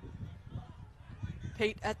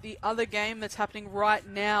 Pete, at the other game that's happening right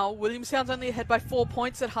now, Williamstown's only ahead by 4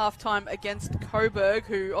 points at halftime against Coburg,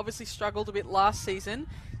 who obviously struggled a bit last season.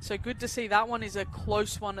 So good to see that one is a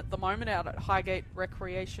close one at the moment out at Highgate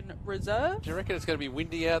Recreation Reserve. Do you reckon it's going to be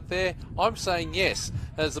windy out there? I'm saying yes.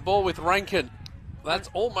 There's the ball with Rankin. That's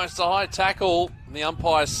almost a high tackle. The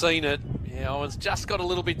umpire's seen it. Yeah, Owen's just got a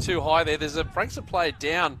little bit too high there. There's a Frankston player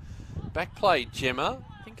down. Back play, Gemma.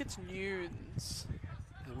 I think it's Nunes.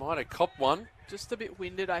 He might have copped one. Just a bit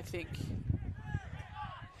winded, I think.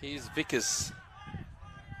 Here's Vickers.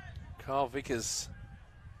 Kyle Vickers.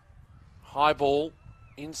 High ball.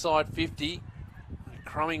 Inside 50. The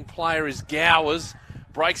crumbing player is Gowers.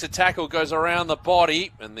 Breaks a tackle, goes around the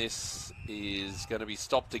body. And this is going to be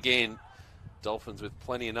stopped again. Dolphins with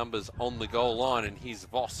plenty of numbers on the goal line. And here's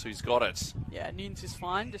Voss who's got it. Yeah, Nunes is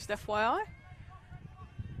fine, just FYI.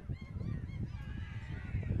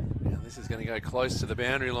 Now this is going to go close to the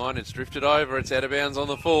boundary line. It's drifted over. It's out of bounds on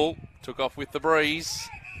the full. Took off with the breeze.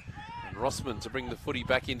 And Rossman to bring the footy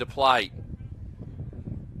back into play.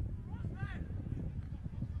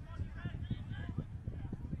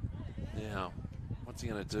 Now, what's he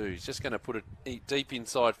going to do? He's just going to put it deep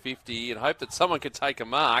inside 50 and hope that someone could take a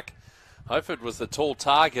mark. Hoford was the tall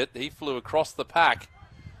target. He flew across the pack.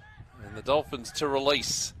 And the Dolphins to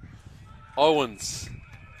release. Owens.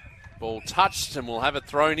 Ball touched and we'll have it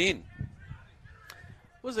thrown in.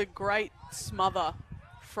 Was a great smother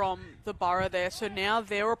from the Borough there. So now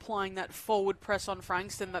they're applying that forward press on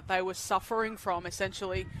Frankston that they were suffering from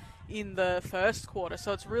essentially in the first quarter.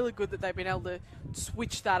 So it's really good that they've been able to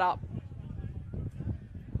switch that up.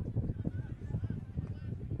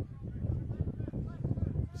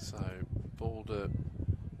 So ball to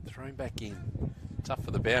thrown back in. Tough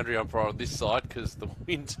for the boundary umpire on this side because the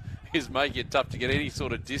wind is making it tough to get any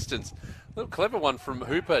sort of distance. A little clever one from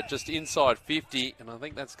Hooper just inside 50, and I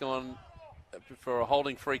think that's gone for a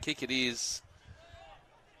holding free kick. It is.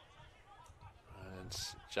 And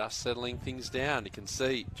just settling things down. You can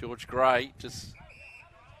see George Gray just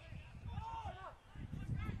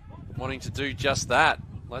wanting to do just that.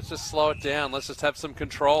 Let's just slow it down. Let's just have some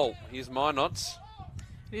control. Here's Mynots.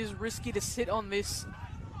 It is risky to sit on this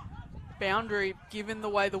boundary given the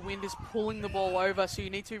way the wind is pulling the ball over, so you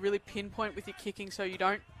need to really pinpoint with your kicking so you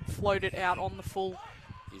don't float it out on the full.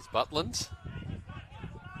 Here's Butland.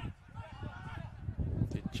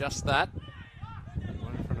 Did just that.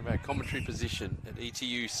 Right in front of our commentary position at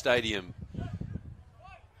ETU Stadium.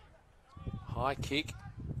 High kick.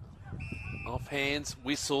 Off hands,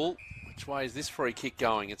 whistle. Which way is this free kick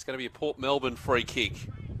going? It's going to be a Port Melbourne free kick.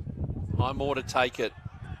 Highmore to take it.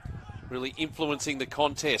 Really influencing the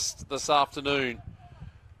contest this afternoon.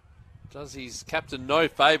 Does his captain no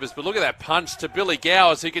favours, but look at that punch to Billy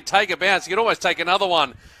Gowers, who could take a bounce. He could almost take another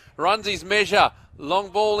one. Runs his measure. Long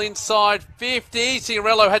ball inside 50.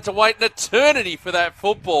 Cigarello had to wait an eternity for that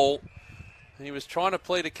football. He was trying to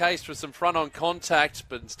plead a case for some front-on contact,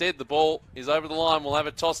 but instead the ball is over the line. We'll have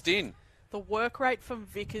it tossed in. The work rate from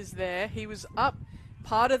Vickers there. He was up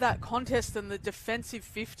part of that contest in the defensive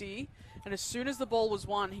 50. And as soon as the ball was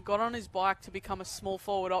won, he got on his bike to become a small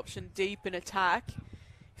forward option deep in attack.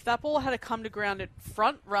 If that ball had to come to ground at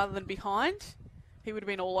front rather than behind, he would have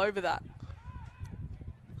been all over that.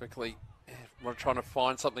 Quickly, we're trying to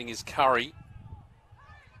find something is Curry.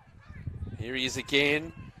 Here he is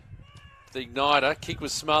again. The igniter, kick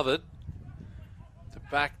was smothered.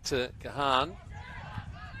 Back to Gahan.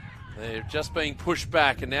 They're just being pushed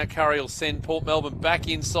back, and now Curry will send Port Melbourne back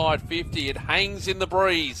inside 50. It hangs in the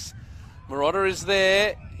breeze. Marotta is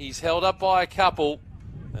there. He's held up by a couple.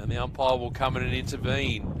 And the umpire will come in and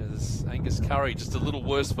intervene. As Angus Curry just a little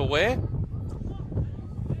worse for wear.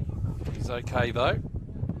 He's okay though.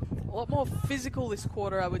 A lot more physical this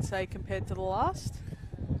quarter, I would say, compared to the last.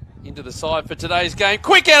 Into the side for today's game.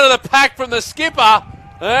 Quick out of the pack from the skipper.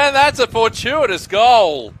 And that's a fortuitous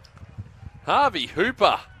goal. Harvey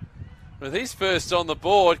Hooper with his first on the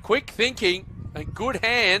board. Quick thinking and good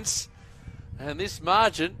hands. And this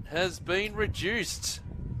margin has been reduced.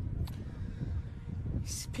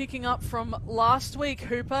 He's picking up from last week,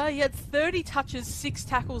 Hooper. He had 30 touches, 6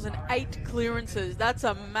 tackles and 8 clearances. That's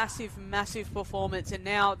a massive, massive performance. And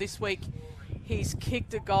now this week he's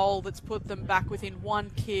kicked a goal that's put them back within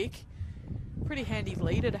 1 kick. Pretty handy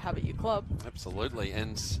leader to have at your club. Absolutely.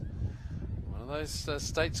 And one of those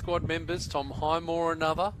state squad members, Tom Highmore,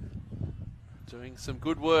 another, doing some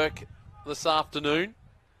good work this afternoon.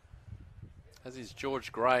 As is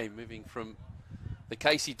George Gray, moving from the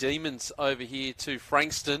Casey Demons over here to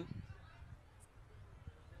Frankston.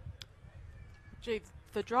 Gee,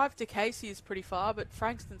 the drive to Casey is pretty far, but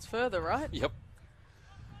Frankston's further, right? Yep.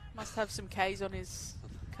 Must have some K's on his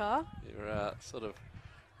car. You're sort of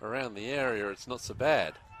around the area, it's not so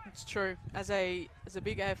bad. It's true. As a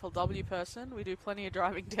big AFLW person, we do plenty of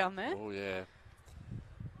driving down there. Oh, yeah.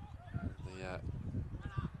 The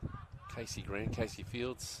Casey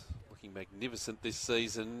Fields, looking magnificent this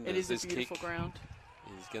season. It is this a beautiful kick ground.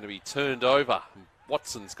 is going to be turned over.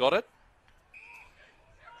 Watson's got it.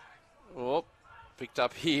 Oh, picked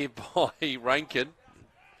up here by Rankin.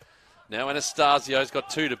 Now Anastasio's got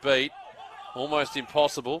 2 to beat. Almost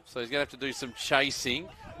impossible, so he's going to have to do some chasing.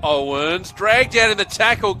 Owens dragged out in the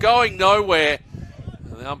tackle, going nowhere.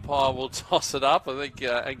 And the umpire will toss it up. I think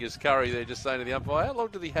Angus Curry there just saying to the umpire, how long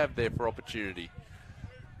did he have there for opportunity?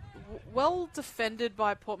 Well defended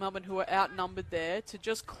by Port Melbourne, who are outnumbered there, to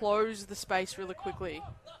just close the space really quickly.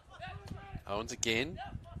 Owens again,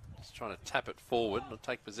 just trying to tap it forward, not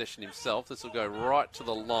take possession himself. This will go right to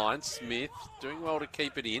the line. Smith doing well to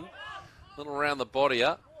keep it in. A little around the body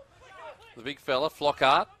up. The big fella,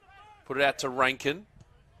 Flockhart, put it out to Rankin,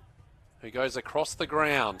 who goes across the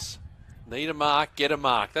ground. Need a mark, get a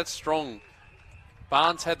mark. That's strong.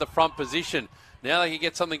 Barnes had the front position. Now they can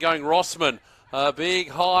get something going. Rossman, a big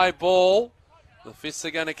high ball. The fists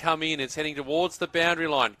are going to come in. It's heading towards the boundary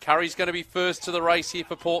line. Curry's going to be first to the race here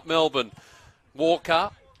for Port Melbourne.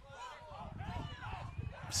 Walker.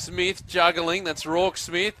 Smith juggling. That's Rourke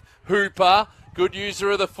Smith. Hooper, good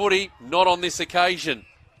user of the footy. Not on this occasion.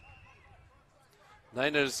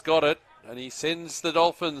 Naina's got it, and he sends the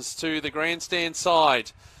Dolphins to the grandstand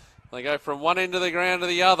side. They go from one end of the ground to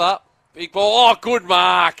the other. Big ball. Oh, good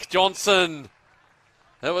mark, Johnson.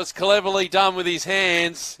 That was cleverly done with his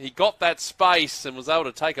hands. He got that space and was able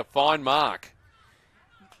to take a fine mark.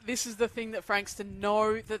 This is the thing that Frankston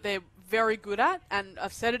know that they're very good at, and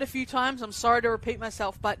I've said it a few times, I'm sorry to repeat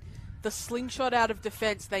myself, but the slingshot out of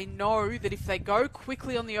defence, they know that if they go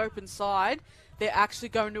quickly on the open side, they're actually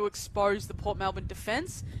going to expose the Port Melbourne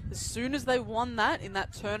defence. As soon as they won that, in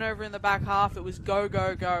that turnover in the back half, it was go,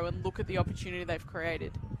 go, go, and look at the opportunity they've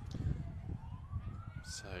created.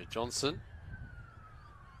 So Johnson.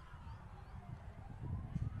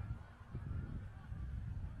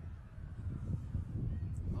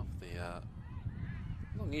 Off the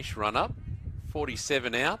longish run up,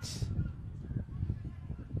 47 out.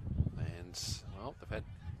 And, well, they've had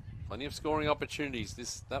plenty of scoring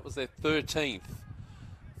opportunities. That was their 13th.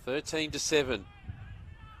 13-7.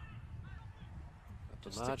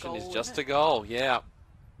 The margin is just a goal, yeah.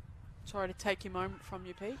 Sorry to take your moment from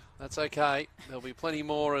you, Pete. That's okay. There'll be plenty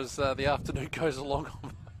more as the afternoon goes along,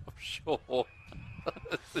 I'm sure.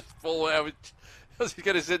 This ball out, he's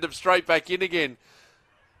going to send them straight back in again.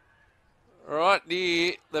 Right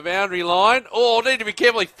near the boundary line. Oh, need to be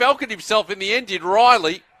careful. He falconed himself in the end, did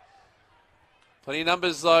Riley. Plenty of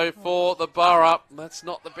numbers, though, for the Borough. That's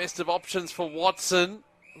not the best of options for Watson.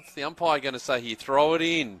 What's the umpire going to say here? Throw it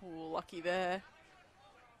in. Ooh, lucky there.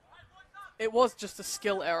 It was just a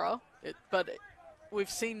skill error, but we've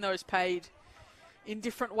seen those paid in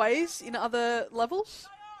different ways in other levels.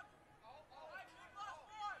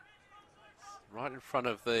 Right in front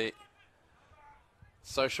of the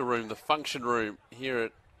social room, the function room here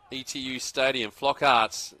at ETU Stadium.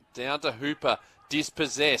 Flockhart's down to Hooper,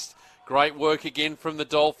 dispossessed. Great work again from the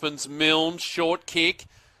Dolphins. Milne, short kick.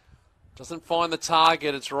 Doesn't find the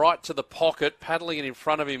target. It's right to the pocket. Paddling it in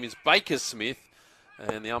front of him is Baker Smith.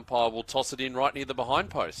 And the umpire will toss it in right near the behind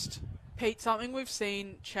post. Pete, something we've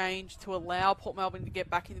seen change to allow Port Melbourne to get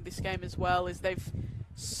back into this game as well is they've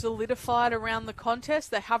solidified around the contest.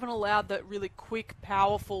 They haven't allowed that really quick,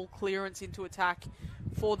 powerful clearance into attack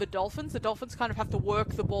for the Dolphins. The Dolphins kind of have to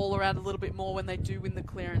work the ball around a little bit more when they do win the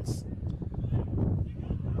clearance.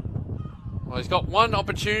 Well, he's got one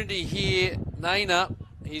opportunity here. Naina,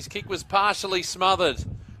 his kick was partially smothered.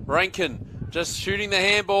 Rankin just shooting the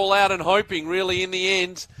handball out and hoping, really, in the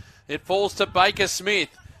end, it falls to Baker Smith.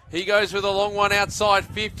 He goes with a long one outside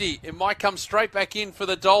 50. It might come straight back in for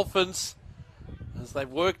the Dolphins as they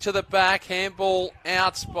work to the back. Handball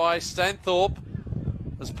out by Stanthorpe.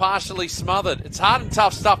 Was partially smothered. It's hard and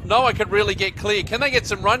tough stuff. No one could really get clear. Can they get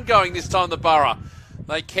some run going this time, the Borough?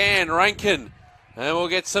 They can. Rankin. And we'll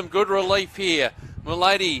get some good relief here.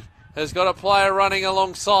 Milady has got a player running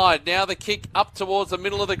alongside. Now the kick up towards the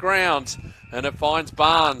middle of the ground. And it finds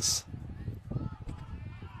Barnes.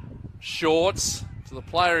 Shorts to the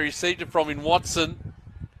player he received it from in Watson.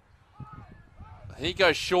 He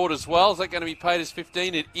goes short as well. Is that going to be paid as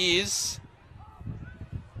 15? It is.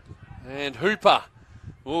 And Hooper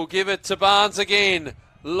will give it to Barnes again.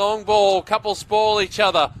 Long ball. Couple spoil each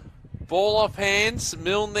other. Ball off hands.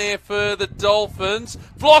 Milne there for the Dolphins.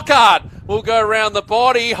 Flockhart will go around the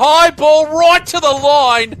body. High ball right to the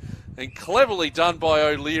line. And cleverly done by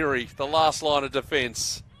O'Leary, the last line of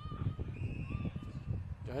defence.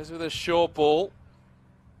 Goes with a short ball.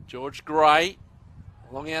 George Gray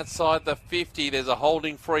along outside the 50. There's a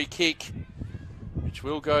holding free kick, which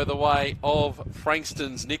will go the way of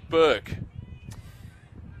Frankston's Nick Burke.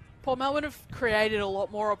 Port Melbourne have created a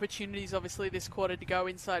lot more opportunities, obviously, this quarter to go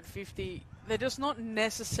inside 50. They're just not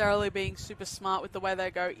necessarily being super smart with the way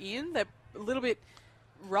they go in. They're a little bit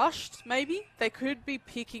rushed, maybe. They could be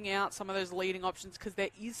picking out some of those leading options because there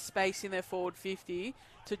is space in their forward 50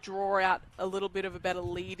 to draw out a little bit of a better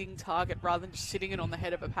leading target rather than just sitting it on the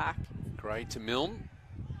head of a pack. Gray to Milne.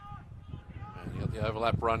 And you got the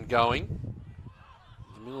overlap run going.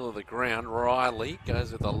 Middle of the ground, Riley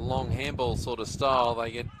goes with a long handball sort of style.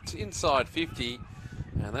 They get inside 50,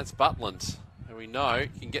 and that's Butland, who we know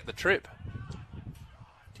can get the trip.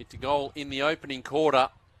 Kicked a goal in the opening quarter.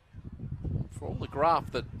 For all the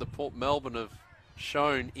graph that the Port Melbourne have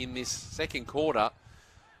shown in this second quarter,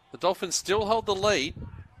 the Dolphins still hold the lead.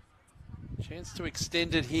 Chance to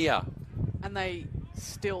extend it here. And they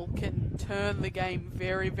still can turn the game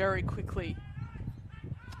very, very quickly.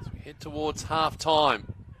 As we head towards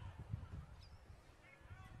half-time.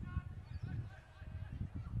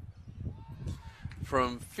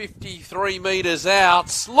 From 53 metres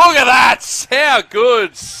out. Look at that! How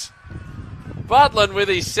good! Butland with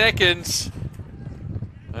his seconds.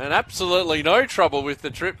 And absolutely no trouble with the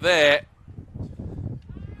trip there.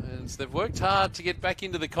 And they've worked hard to get back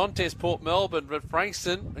into the contest, Port Melbourne, but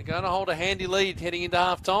Frankston are going to hold a handy lead heading into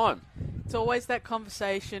half-time. It's always that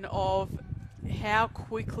conversation of how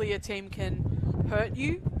quickly a team can hurt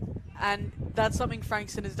you, and that's something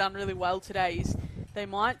Frankston has done really well today. Is it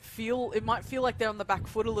might feel like they're on the back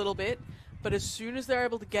foot a little bit, but as soon as they're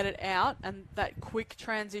able to get it out, and that quick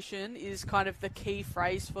transition is kind of the key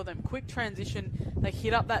phrase for them. Quick transition, they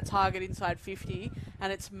hit up that target inside 50,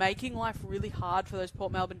 and it's making life really hard for those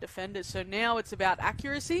Port Melbourne defenders. So now it's about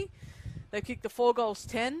accuracy. They've kicked the 4 goals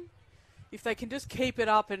 10. If they can just keep it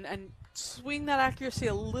up and swing that accuracy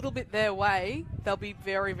a little bit their way, they'll be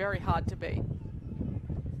very, very hard to beat.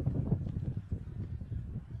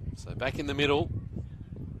 So back in the middle.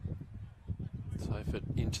 Sofa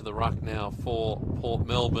into the ruck now for Port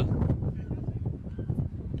Melbourne.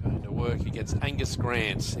 Going to work against Angus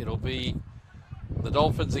Grant. It'll be the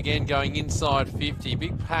Dolphins again going inside 50.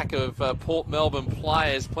 Big pack of Port Melbourne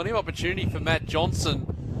players. Plenty of opportunity for Matt Johnson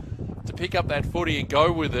to pick up that footy and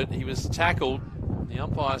go with it. He was tackled. The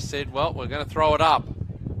umpire said, well, we're going to throw it up.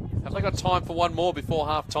 Have they got time for one more before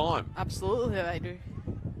half-time? Absolutely they do.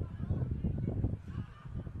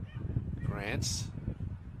 Grants.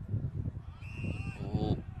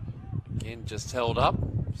 Ball again just held up.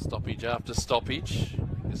 Stoppage after stoppage.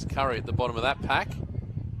 There's Curry at the bottom of that pack.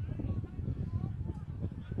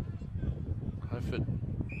 Hofer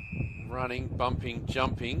running, bumping,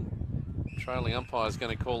 jumping. Trailing umpire is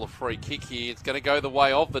going to call a free kick here. It's going to go the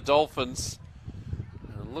way of the Dolphins.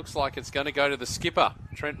 And it looks like it's going to go to the skipper,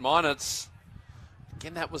 Trent Meinitz.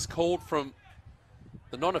 Again, that was called from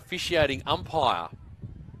the non-officiating umpire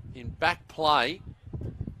in back play.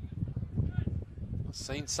 I've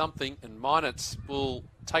seen something, and Meinitz will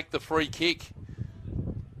take the free kick.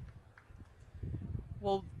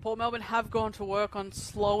 Well, Port Melbourne have gone to work on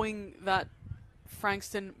slowing that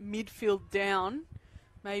Frankston midfield down.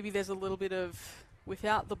 Maybe there's a little bit of,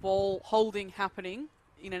 without the ball, holding happening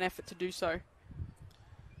in an effort to do so.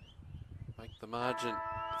 Make the margin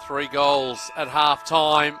 3 goals at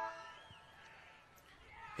half-time.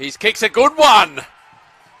 His kick's a good one.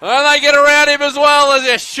 And they get around him as well, as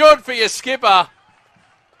you should for your skipper.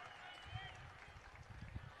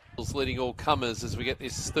 Leading all comers as we get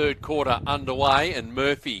this third quarter underway, and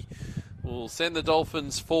Murphy will send the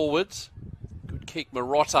Dolphins forwards. Good kick,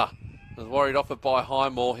 Marotta was worried off it by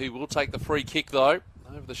Highmore. He will take the free kick though,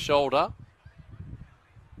 over the shoulder.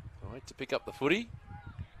 Wait to pick up the footy.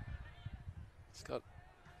 He's got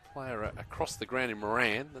a player across the ground in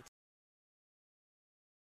Moran.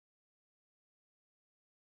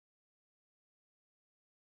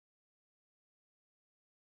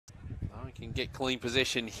 He can get clean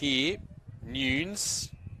possession here. Nunes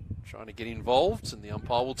trying to get involved, and the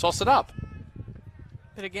umpire will toss it up.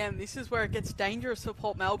 But again, this is where it gets dangerous for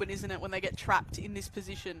Port Melbourne, isn't it, when they get trapped in this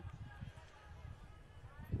position?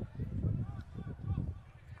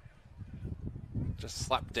 Just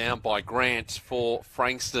slapped down by Grant for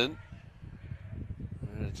Frankston.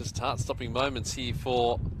 And just heart-stopping moments here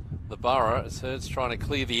for the Borough as Hurd's trying to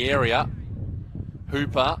clear the area.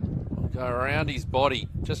 Hooper will go around his body,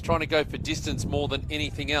 just trying to go for distance more than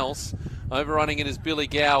anything else. Overrunning it is Billy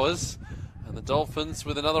Gowers. And the Dolphins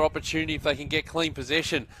with another opportunity if they can get clean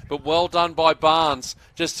possession. But well done by Barnes,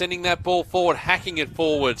 just sending that ball forward, hacking it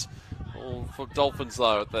forward. All for Dolphins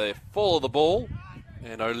though at the fall of the ball.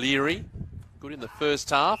 And O'Leary, good in the first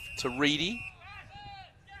half to Reedy.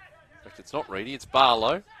 In fact, it's not Reedy, it's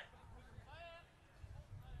Barlow.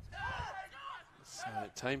 So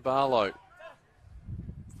Tame Barlow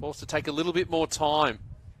forced to take a little bit more time.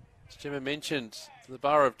 As Gemma mentioned, the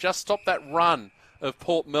Borough have just stopped that run of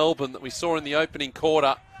Port Melbourne that we saw in the opening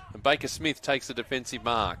quarter, and Baker Smith takes a defensive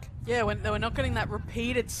mark. Yeah, when they were not getting that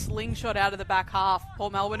repeated slingshot out of the back half,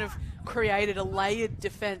 Port Melbourne have created a layered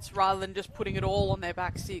defence rather than just putting it all on their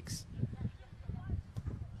back six.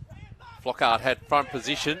 Flockhart had front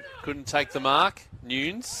position, couldn't take the mark.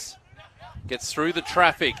 Nunes gets through the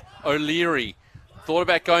traffic. O'Leary thought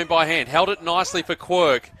about going by hand, held it nicely for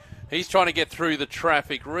Quirk. He's trying to get through the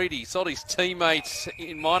traffic. Reedy sold his teammates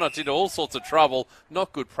in Minot into all sorts of trouble.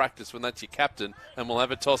 Not good practice when that's your captain, and we'll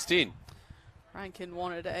have it tossed in. Rankin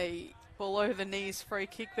wanted a below-the-knees free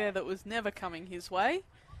kick there that was never coming his way.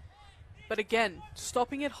 But again,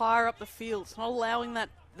 stopping it higher up the field. It's not allowing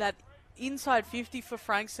that inside 50 for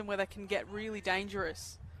Frankston where they can get really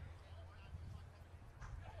dangerous.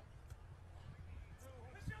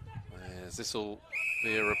 As this will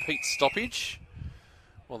be a repeat stoppage.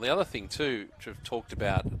 Well, the other thing too, which we've talked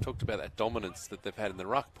about that dominance that they've had in the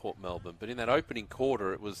ruck, Port Melbourne, but in that opening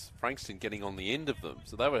quarter it was Frankston getting on the end of them,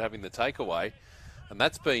 so they were having the takeaway, and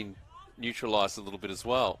that's been neutralised a little bit as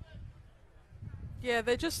well. Yeah,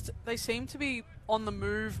 they seem to be on the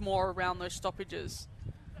move more around those stoppages.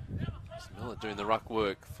 Miller doing the ruck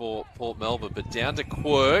work for Port Melbourne, but down to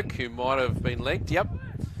Quirk, who might have been legged. Yep.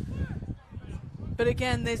 But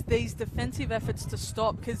again, there's these defensive efforts to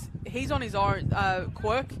stop because he's on his own.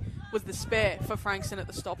 Quirk was the spare for Frankston at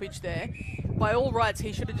the stoppage there. By all rights,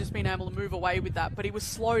 he should have just been able to move away with that, but he was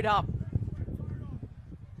slowed up.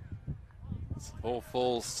 Ball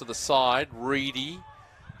falls to the side. Reedy.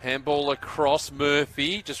 Handball across.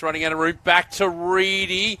 Murphy just running out of room. Back to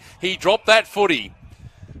Reedy. He dropped that footy.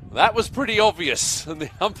 That was pretty obvious, and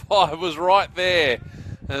the umpire was right there.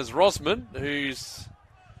 As Rosman, who's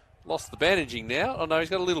lost the bandaging now. Oh no, he's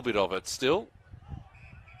got a little bit of it still.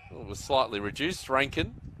 It was slightly reduced.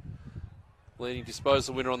 Rankin, leading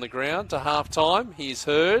disposal winner on the ground to half-time. Here's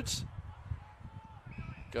Hurd.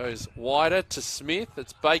 Goes wider to Smith.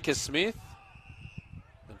 It's Baker Smith.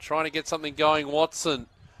 And trying to get something going, Watson.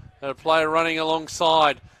 And a player running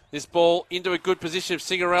alongside. This ball into a good position. If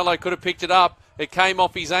Cingarello could have picked it up, it came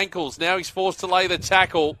off his ankles. Now he's forced to lay the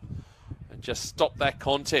tackle and just stop that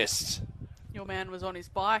contest. Your man was on his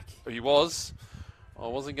bike. He was. I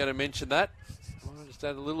wasn't going to mention that. I just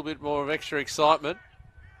add a little bit more of extra excitement.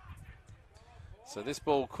 So this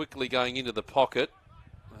ball quickly going into the pocket.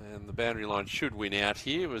 And the boundary line should win out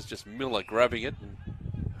here. It was just Miller grabbing it and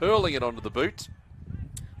hurling it onto the boot.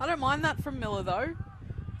 I don't mind that from Miller, though.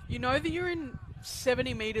 You know that you're in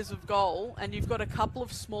 70 metres of goal and you've got a couple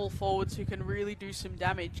of small forwards who can really do some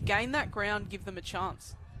damage. Gain that ground, give them a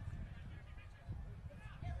chance.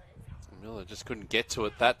 Miller just couldn't get to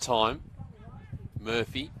it that time.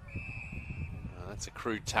 Murphy. That's a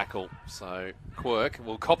crude tackle. So Quirk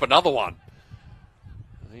will cop another one.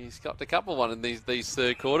 He's got a couple of one in these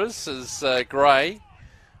third quarters as Gray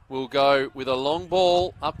will go with a long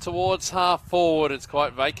ball up towards half forward. It's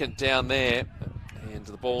quite vacant down there. And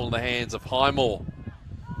the ball in the hands of Highmore.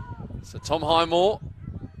 So Tom Highmore,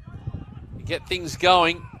 you get things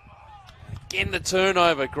going. Again the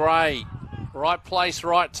turnover. Gray. Right place,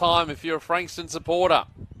 right time if you're a Frankston supporter.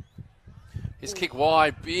 His kick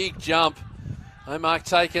wide, big jump. No mark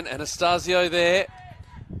taken. Anastasio there.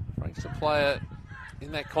 Frankston player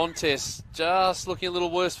in that contest just looking a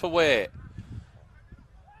little worse for wear.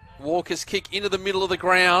 Walker's kick into the middle of the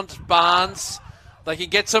ground. Barnes They can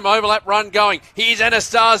get some overlap run going. Here's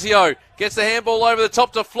Anastasio. Gets the handball over the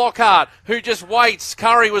top to Flockhart, who just waits.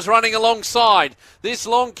 Curry was running alongside. This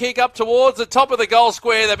long kick up towards the top of the goal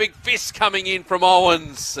square. The big fist coming in from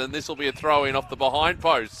Owens. And this will be a throw-in off the behind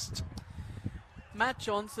post. Matt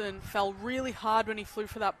Johnson fell really hard when he flew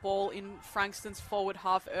for that ball in Frankston's forward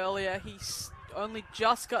half earlier. He's only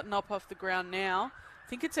just gotten up off the ground now. I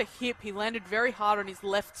think it's a hip. He landed very hard on his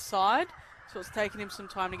left side, so it's taken him some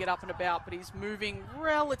time to get up and about, but he's moving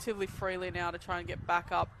relatively freely now to try and get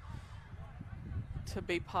back up to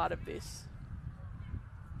be part of this.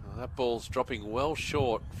 Well, that ball's dropping well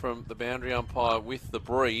short from the boundary umpire with the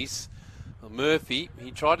breeze. Well, Murphy,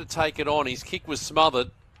 he tried to take it on. His kick was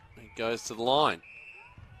smothered. He goes to the line.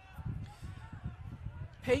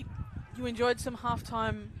 Pete, you enjoyed some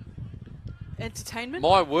halftime entertainment?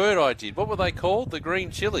 My word, I did. What were they called? The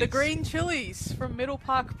Green Chilies. The Green Chilies from Middle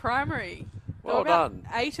Park Primary. Well done.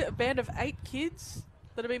 A band of 8 kids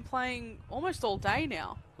that have been playing almost all day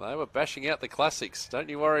now. They were bashing out the classics. Don't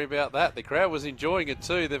you worry about that. The crowd was enjoying it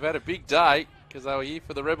too. They've had a big day because they were here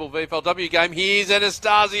for the Rebel VFLW game. Here's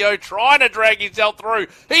Anastasio trying to drag himself through.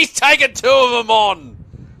 He's taken 2 of them on.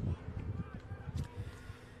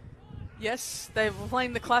 Yes, they were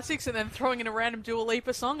playing the classics and then throwing in a random Dua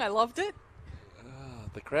Lipa song. I loved it.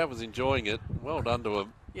 The crowd was enjoying it. Well done to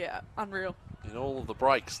them. Yeah, unreal. In all of the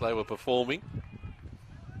breaks they were performing.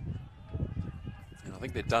 And I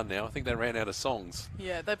think they're done now. I think they ran out of songs.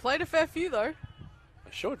 Yeah, they played a fair few though.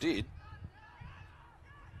 They sure did.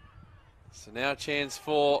 So now a chance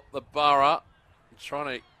for the Borough.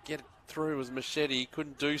 Trying to get it through was Machete.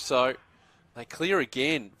 Couldn't do so. They clear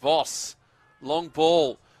again. Voss. Long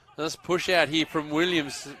ball. Let's push out here from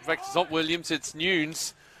Williams. In fact, it's not Williams, it's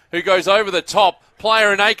Nunes, who goes over the top.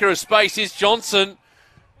 Player an acre of space is Johnson.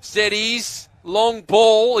 Steadies. Long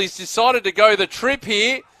ball. He's decided to go the trip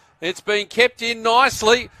here. It's been kept in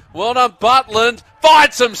nicely. Well done, Butland.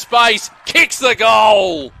 Finds some space. Kicks the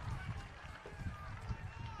goal.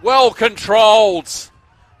 Well controlled.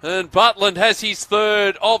 And Butland has his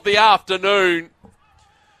 3rd of the afternoon.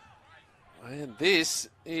 And this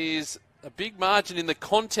is a big margin in the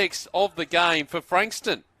context of the game for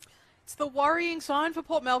Frankston. It's the worrying sign for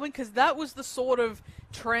Port Melbourne because that was the sort of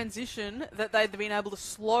transition that they'd been able to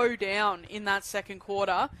slow down in that second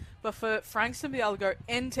quarter. But for Frankston to be able to go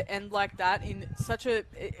end to end like that in such a...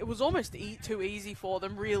 It was almost too easy for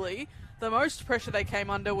them, really. The most pressure they came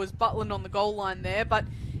under was Butland on the goal line there. But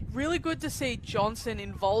really good to see Johnson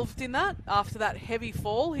involved in that after that heavy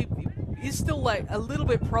fall. He is still like a little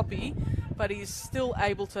bit proppy, but he's still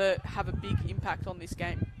able to have a big impact on this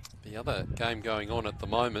game. The other game going on at the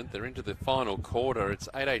moment, they're into the final quarter. It's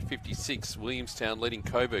 8:56. Williamstown leading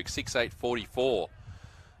Coburg 6:8:44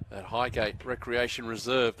 at Highgate Recreation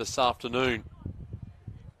Reserve this afternoon.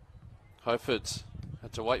 Hofert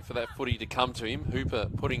had to wait for that footy to come to him. Hooper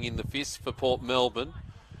putting in the fist for Port Melbourne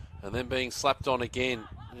and then being slapped on again.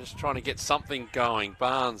 Just trying to get something going.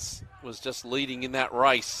 Barnes was just leading in that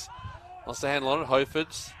race. Lost the handle on it.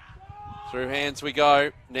 Hofert. Through hands we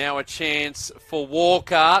go. Now a chance for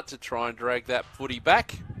Walker to try and drag that footy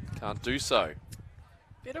back. Can't do so.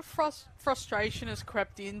 Bit of frustration has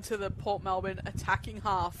crept into the Port Melbourne attacking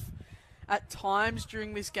half at times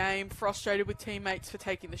during this game. Frustrated with teammates for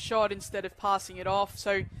taking the shot instead of passing it off.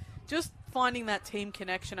 So just finding that team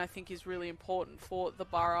connection, I think, is really important for the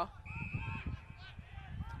Borough.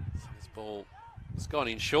 So this ball has gone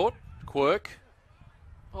in short. Quirk.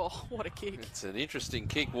 Oh, what a kick. It's an interesting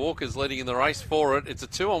kick. Walker's leading in the race for it. It's a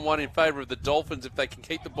 2-on-1 in favour of the Dolphins if they can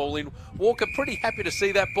keep the ball in. Walker pretty happy to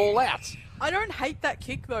see that ball out. I don't hate that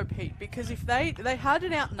kick though, Pete, because if they had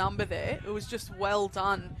an outnumber there, it was just well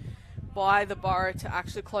done by the Borough to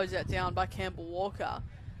actually close that down by Campbell Walker.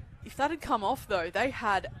 If that had come off though, they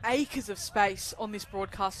had acres of space on this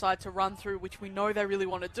broadcast side to run through, which we know they really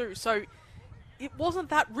want to do. So it wasn't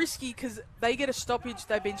that risky because they get a stoppage.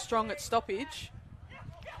 They've been strong at stoppage.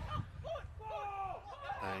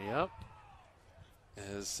 Yep.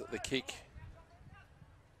 As the kick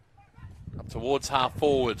up towards half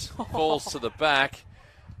forward. Falls to the back.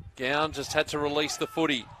 Gown just had to release the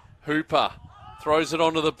footy. Hooper throws it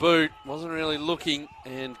onto the boot. Wasn't really looking.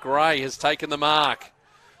 And Gray has taken the mark.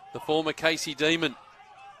 The former Casey Demon.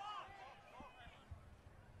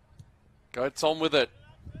 Goats on with it.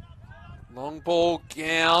 Long ball,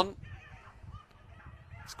 Gown.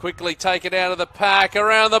 It's quickly taken out of the pack.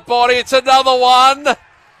 Around the body. It's another one.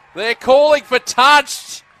 They're calling for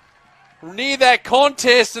touch near that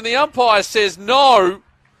contest, and the umpire says no.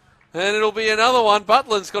 And it'll be another one.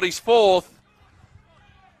 Butland's got his 4th.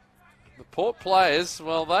 The Port players,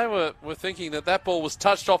 well, they were thinking that ball was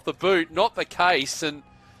touched off the boot. Not the case. And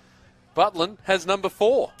Butland has number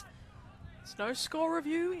 4. There's no score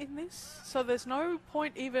review in this, so there's no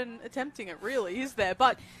point even attempting it, really, is there?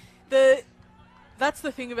 But that's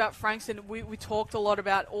the thing about Frankston. We talked a lot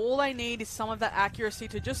about all they need is some of that accuracy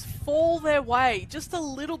to just fall their way just a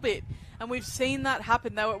little bit. And we've seen that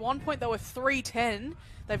happen. At one point they were 3-10.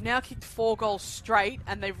 They've now kicked 4 goals straight,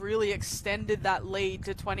 and they've really extended that lead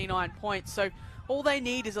to 29 points. So all they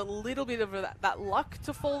need is a little bit of that luck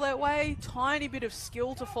to fall their way, tiny bit of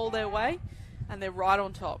skill to fall their way, and they're right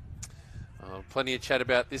on top. Plenty of chat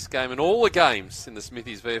about this game and all the games in the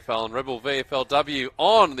Smithies VFL and Rebel VFLW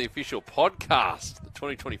on the official podcast, the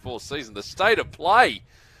 2024 season, the State of Play.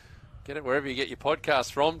 Get it wherever you get your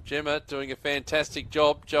podcast from. Gemma doing a fantastic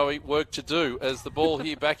job. Joey, work to do as the ball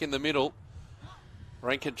here back in the middle.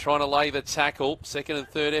 Rankin trying to lay the tackle. Second and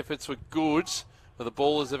third efforts were good, but the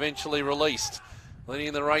ball is eventually released. Leading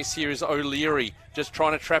in the race here is O'Leary, just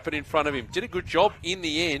trying to trap it in front of him. Did a good job in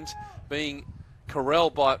the end, being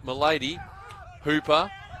corralled by Milady. Hooper,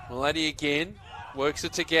 Milady again, works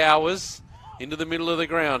it to Gowers, into the middle of the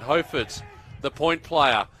ground. Hofert, the point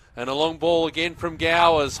player, and a long ball again from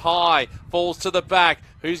Gowers, high, falls to the back.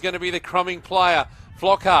 Who's going to be the crumbing player?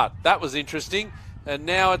 Flockhart, that was interesting. And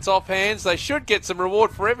now it's off hands. They should get some reward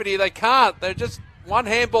for everybody. They can't. They're just one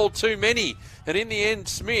handball too many. And in the end,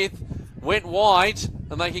 Smith went wide,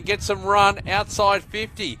 and they can get some run outside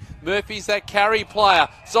 50. Murphy's that carry player.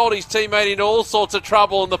 Sold his teammate into all sorts of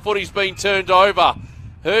trouble, and the footy's been turned over.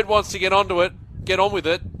 Hurd wants to get on with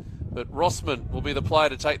it, but Rossman will be the player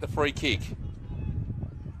to take the free kick.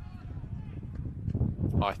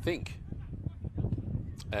 I think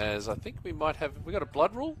we might have... we got a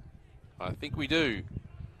blood rule? I think we do.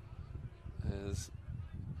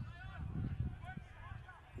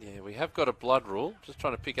 Yeah, we have got a blood rule. Just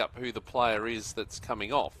trying to pick up who the player is that's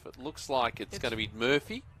coming off. It looks like it's going to be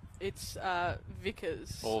Murphy. It's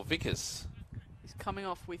Vickers. Or Vickers. He's coming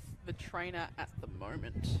off with the trainer at the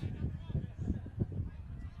moment.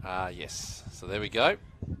 Yes. So there we go.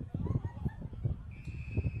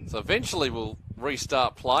 So eventually we'll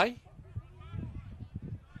restart play.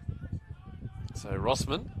 So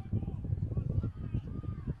Rossman.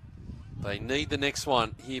 They need the next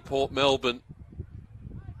one here, Port Melbourne.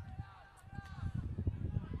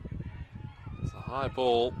 It's a high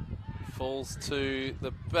ball. Falls to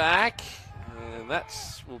the back. And that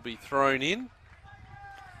will be thrown in.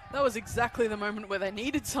 That was exactly the moment where they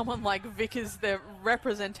needed someone like Vickers, their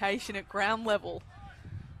representation at ground level.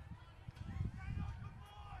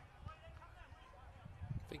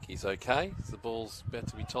 I think he's okay. The ball's about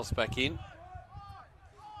to be tossed back in.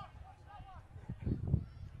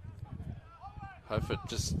 Hofert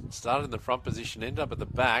just started in the front position, ended up at the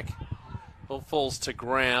back. Ball falls to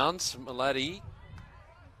ground. Milady,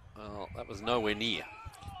 well, that was nowhere near.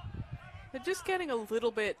 They're just getting a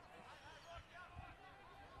little bit,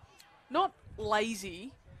 not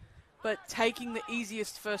lazy, but taking the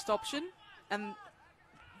easiest first option. And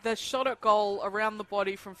the shot at goal around the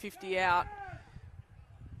body from 50 out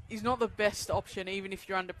is not the best option, even if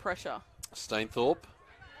you're under pressure. Stainthorpe.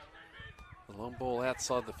 The long ball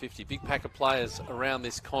outside the 50. Big pack of players around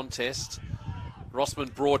this contest.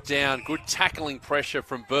 Rossman brought down. Good tackling pressure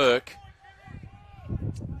from Burke.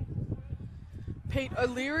 Pete,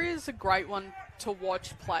 O'Leary is a great one to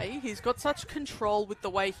watch play. He's got such control with the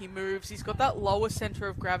way he moves. He's got that lower centre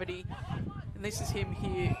of gravity. And this is him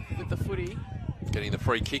here with the footy. Getting the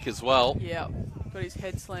free kick as well. Yeah, got his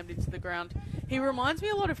head slammed into the ground. He reminds me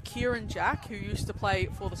a lot of Kieran Jack, who used to play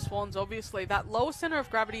for the Swans, obviously. That lower centre of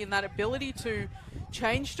gravity and that ability to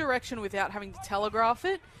change direction without having to telegraph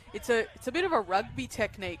it. It's a bit of a rugby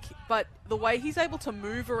technique, but the way he's able to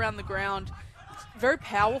move around the ground, very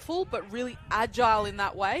powerful, but really agile in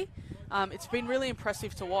that way. It's been really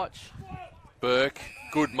impressive to watch. Burke,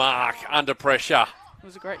 good mark, under pressure. It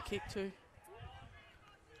was a great kick too.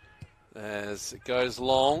 As it goes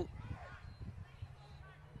long.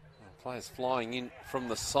 Players flying in from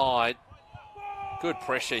the side. Good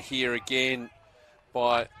pressure here again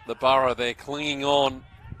by the Borough. They're clinging on.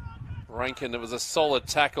 Rankin, it was a solid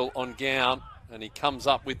tackle on Gown, and he comes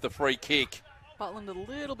up with the free kick. Butland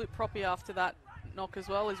a little bit proppy after that knock as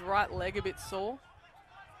well. His right leg a bit sore.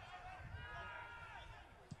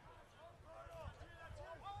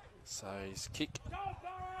 So his kick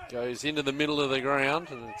goes into the middle of the ground,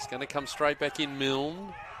 and it's going to come straight back in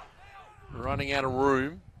Milne. Running out of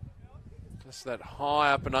room. Just that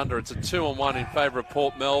high up and under. It's a 2-on-1 in favour of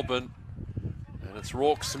Port Melbourne. And it's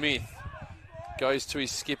Rourke Smith. Goes to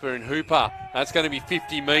his skipper and Hooper. That's going to be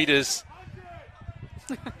 50 metres.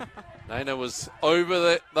 Nana was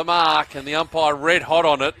over the mark and the umpire red hot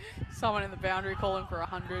on it. Someone in the boundary calling for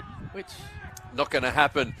 100, which Not going to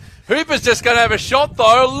happen. Hooper's just going to have a shot,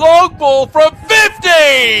 though. Long ball from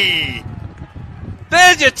 50!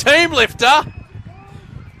 There's your team lifter.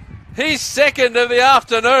 He's second of the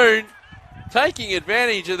afternoon, taking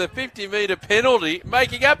advantage of the 50-metre penalty,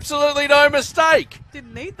 making absolutely no mistake.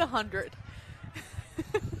 Didn't need the 100.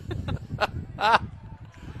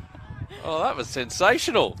 Oh, that was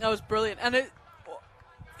sensational. That was brilliant. And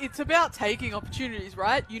it's about taking opportunities,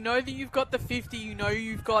 right? You know that you've got the 50, you know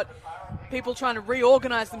you've got people trying to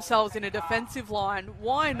reorganise themselves in a defensive line.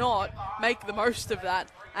 Why not make the most of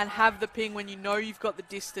that and have the ping when you know you've got the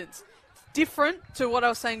distance? Different to what I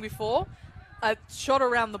was saying before, a shot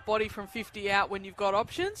around the body from 50 out when you've got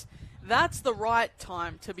options. That's the right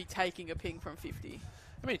time to be taking a ping from 50.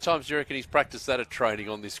 How many times do you reckon he's practiced that at training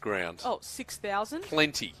on this ground? Oh, 6,000?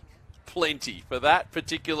 Plenty for that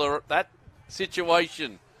particular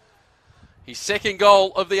situation. His second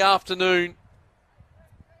goal of the afternoon.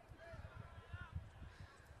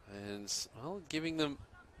 And, well, giving them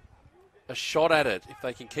a shot at it. If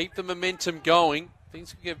they can keep the momentum going,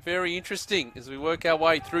 things could get very interesting as we work our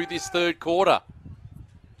way through this third quarter.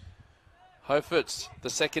 Hofert's the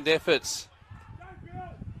second efforts.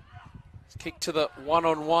 Kick to the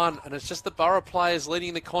one-on-one, and it's just the Borough players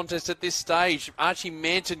leading the contest at this stage. Archie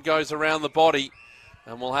Manton goes around the body,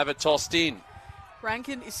 and we'll have it tossed in.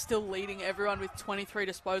 Rankin is still leading everyone with 23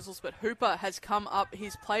 disposals, but Hooper has come up.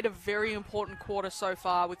 He's played a very important quarter so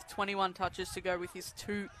far with 21 touches to go with his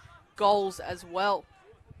 2 goals as well.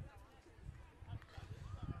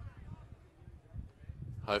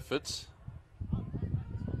 Hofert's.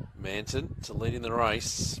 Manton to lead in the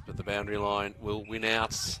race, but the boundary line will win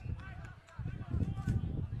out.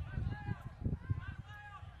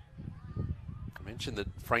 I mentioned that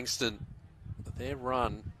Frankston, their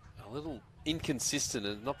run, a little inconsistent,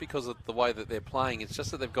 and not because of the way that they're playing, it's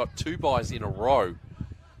just that they've got 2 byes in a row.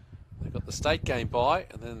 They've got the state game bye,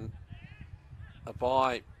 and then a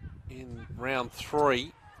bye in round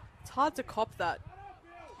 3. It's hard to cop that.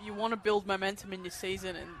 You want to build momentum in your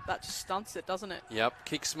season, and that just stunts it, doesn't it? Yep,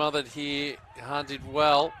 kick smothered here. Hahn did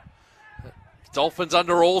well. Dolphins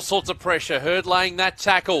under all sorts of pressure. Hurd laying that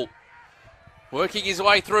tackle. Working his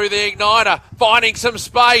way through the igniter. Finding some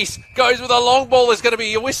space. Goes with a long ball. There's going to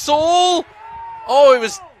be a whistle. Oh, it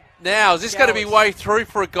was... Now, is this going to be way through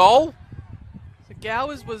for a goal? So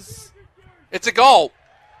Gowers was... It's a goal.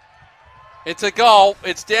 It's a goal.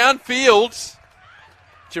 It's downfield.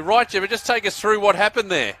 You're right, Jimmy. Just take us through what happened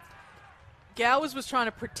there. Gowers was trying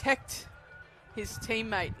to protect his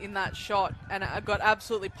teammate in that shot, and got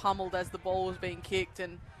absolutely pummeled as the ball was being kicked,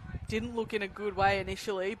 and didn't look in a good way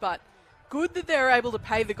initially, but good that they were able to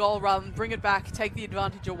pay the goal rather than bring it back, take the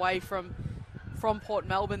advantage away from Port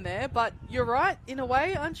Melbourne there. But you're right, in a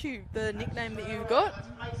way, aren't you? The nickname that you've got.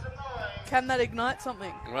 Can that ignite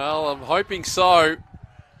something? Well, I'm hoping so.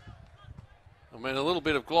 I mean, a little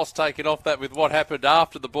bit of gloss taken off that with what happened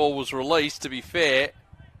after the ball was released, to be fair.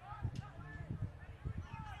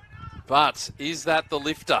 But is that the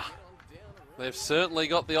lifter? They've certainly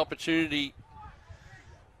got the opportunity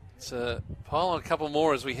to pile on a couple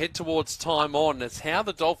more as we head towards time on. It's how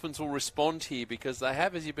the Dolphins will respond here, because they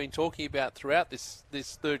have, as you've been talking about throughout this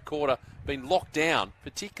third quarter, been locked down,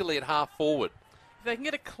 particularly at half forward. If they can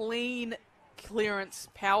get a clean clearance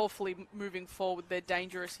powerfully moving forward, they're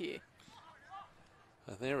dangerous here.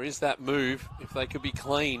 There is that move, if they could be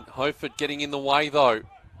clean. Hofert getting in the way, though.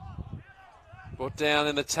 Brought down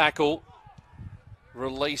in the tackle.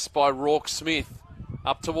 Released by Rourke Smith.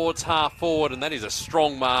 Up towards half forward, and that is a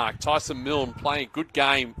strong mark. Tyson Milne playing a good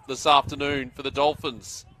game this afternoon for the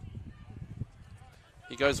Dolphins.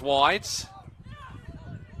 He goes wide.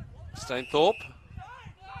 Stainthorpe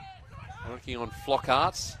working on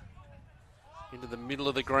Flockhart. Into the middle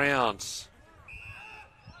of the ground.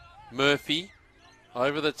 Murphy.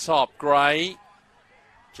 Over the top, Gray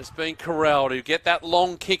just being corralled. He'll get that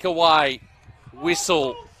long kick away.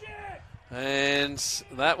 Whistle. And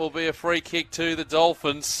that will be a free kick to the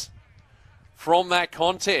Dolphins from that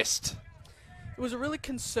contest. It was a really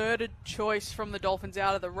concerted choice from the Dolphins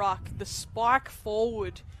out of the ruck. The spike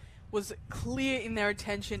forward was clear in their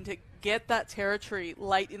intention to get that territory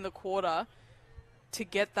late in the quarter to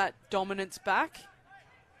get that dominance back.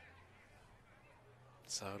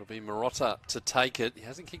 So it'll be Marotta to take it. He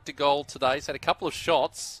hasn't kicked a goal today. He's had a couple of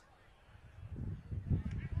shots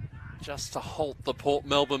just to halt the Port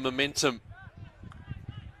Melbourne momentum.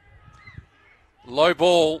 Low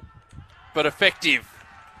ball, but effective.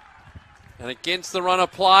 And against the run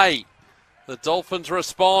of play, the Dolphins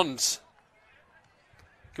respond.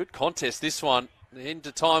 Good contest, this one. The end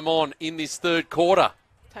of time on in this third quarter.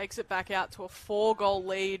 Takes it back out to a 4-goal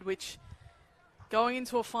lead, which Going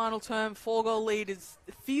into a final term, 4-goal lead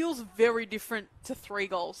feels very different to 3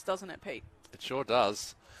 goals, doesn't it, Pete? It sure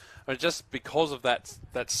does. I mean, just because of that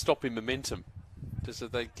stop in momentum. Just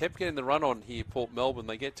if they kept getting the run on here, Port Melbourne,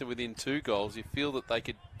 they get to within 2 goals. You feel that they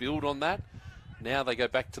could build on that. Now they go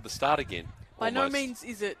back to the start again. By no means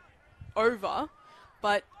is it over,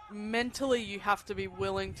 but mentally you have to be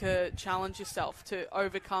willing to challenge yourself to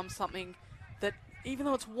overcome something that, even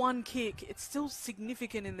though it's 1 kick, it's still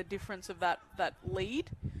significant in the difference of that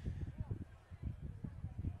lead.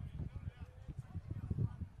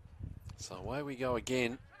 So away we go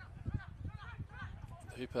again.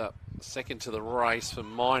 Hooper second to the race for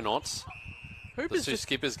Minot. The 2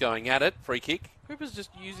 skippers going at it. Free kick. Hooper's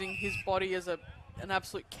just using his body as an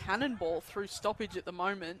absolute cannonball through stoppage at the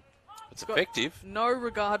moment. It's effective. No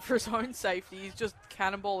regard for his own safety. He's just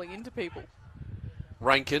cannonballing into people.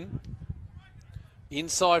 Rankin.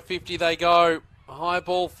 Inside 50 they go. High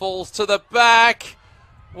ball falls to the back.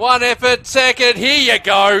 1 effort, second. Here you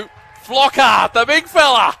go. Flockhart, the big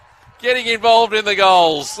fella, getting involved in the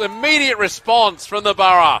goals. Immediate response from the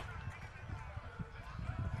Borough.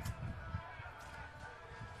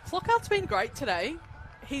 Flockhart's been great today.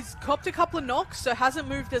 He's copped a couple of knocks, so hasn't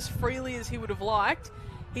moved as freely as he would have liked.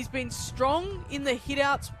 He's been strong in the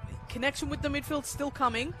hit-outs. Connection with the midfield still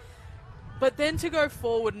coming. But then to go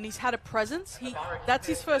forward, and he's had a presence. That's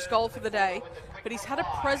his first goal for the day. But he's had a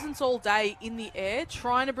presence all day in the air,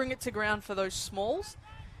 trying to bring it to ground for those smalls.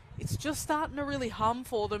 It's just starting to really hum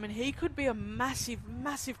for them, and he could be a massive,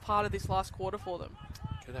 massive part of this last quarter for them.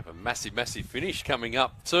 Could have a massive, massive finish coming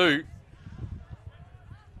up too.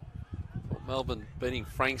 Port Melbourne beating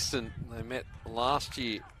Frankston. They met last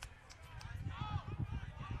year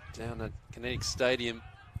down at ETU Stadium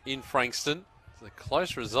in Frankston. It's a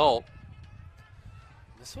close result.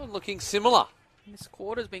 This one looking similar. And this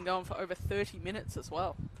quarter's been going for over 30 minutes as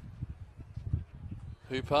well.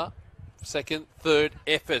 Hooper, second, third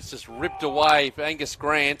efforts just ripped away for Angus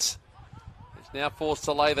Grant. He's now forced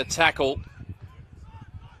to lay the tackle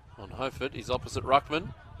on Hofert, his opposite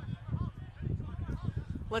ruckman.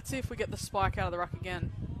 Let's see if we get the spike out of the ruck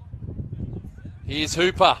again. Here's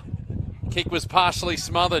Hooper. Kick was partially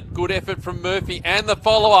smothered. Good effort from Murphy and the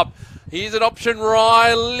follow-up. Here's an option,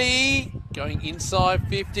 Riley. Going inside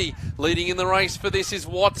 50. Leading in the race for this is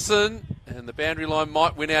Watson. And the boundary line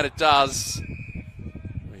might win out. It does.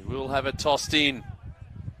 We will have it tossed in.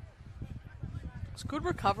 It's good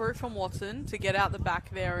recovery from Watson to get out the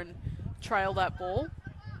back there and trail that ball.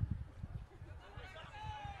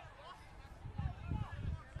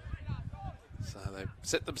 So they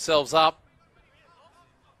set themselves up.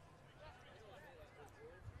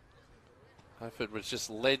 Hofert was just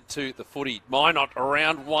led to the footy. Minot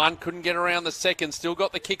around 1, couldn't get around the second. Still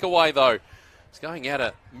got the kick away though. It's going out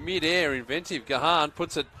of mid-air. Inventive Gahan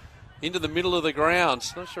puts it into the middle of the ground.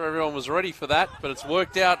 Not sure everyone was ready for that, but it's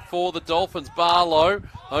worked out for the Dolphins. Barlow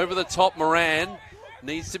over the top. Moran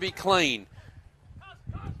needs to be clean.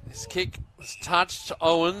 This kick was touched.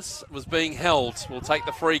 Owens was being held. We'll take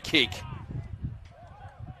the free kick.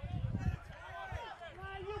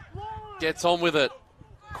 Gets on with it.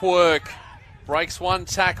 Quirk breaks 1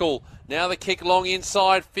 tackle. Now the kick long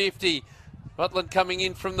inside 50. Rutland coming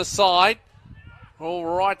in from the side. All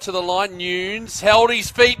right to the line. Nunes held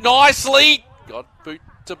his feet nicely. Got boot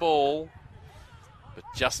to ball. But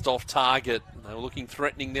just off target. They were looking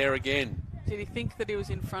threatening there again. Did he think that he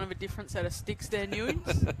was in front of a different set of sticks there,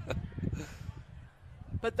 Nunes?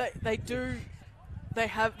 But they're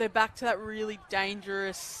back to that really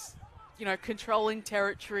dangerous, controlling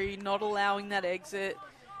territory, not allowing that exit.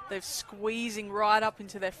 They're squeezing right up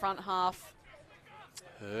into their front half.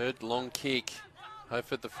 Hurd, long kick.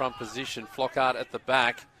 Hofert the front position. Flockhart at the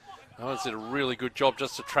back. Owens did a really good job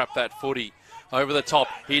just to trap that footy. Over the top.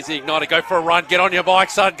 Here's the igniter. Go for a run. Get on your bike,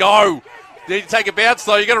 son. Go. You need to take a bounce,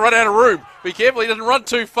 though. You're going to run out of room. Be careful. He doesn't run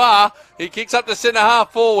too far. He kicks up to centre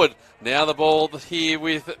half forward. Now the ball here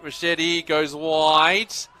with Ricchetti. Goes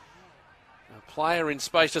wide. A player in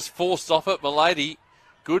space just forced off it. Milady.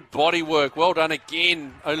 Good body work. Well done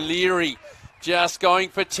again. O'Leary just going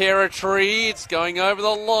for territory. It's going over the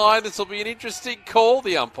line. This will be an interesting call.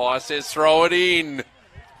 The umpire says throw it in.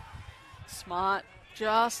 Smart.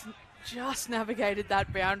 Just navigated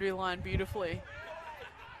that boundary line beautifully.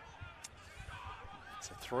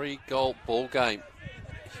 It's a 3-goal ball game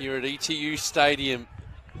here at ETU Stadium.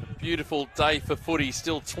 Beautiful day for footy.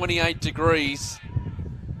 Still 28 degrees.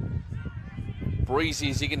 Breezy,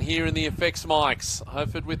 as you can hear in the effects mics.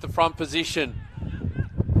 Hofert with the front position.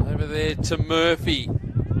 Over there to Murphy.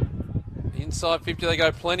 Inside 50 they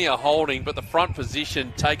go, plenty of holding, but the front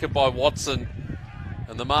position taken by Watson.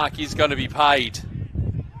 And the mark is going to be paid.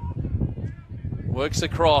 Works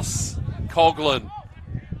across. Coughlin.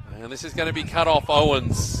 And this is going to be cut off.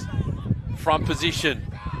 Owens. Front position.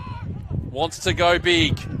 Wants to go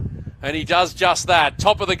big. And he does just that.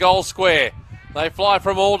 Top of the goal square. They fly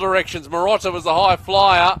from all directions. Marotta was the high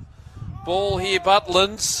flyer. Ball here,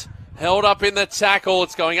 Butlands. Held up in the tackle.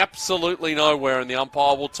 It's going absolutely nowhere, and the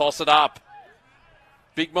umpire will toss it up.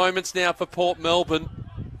 Big moments now for Port Melbourne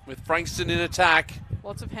with Frankston in attack.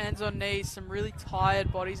 Lots of hands on knees. Some really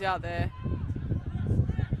tired bodies out there.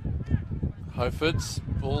 Hofords.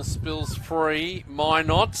 Ball spills free.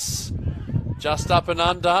 Minot's just up and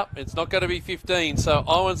under. It's not going to be 15, so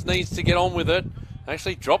Owens needs to get on with it.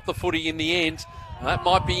 Actually dropped the footy in the end. That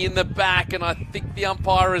might be in the back, and I think the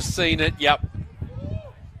umpire has seen it. Yep.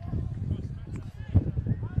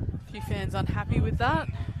 A few fans unhappy with that.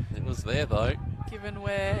 It was there, though. Given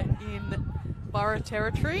we're in Borough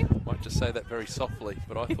territory. Might just say that very softly,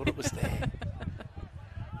 but I thought it was there.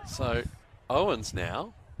 So, Owens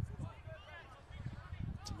now.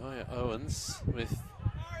 Tamoya Owens with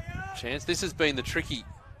chance. This has been the tricky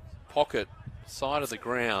pocket side of the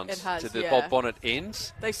ground to the Bob Bonnet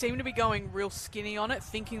ends. They seem to be going real skinny on it,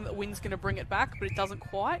 thinking that wind's going to bring it back, but it doesn't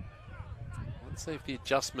quite. Let's see if the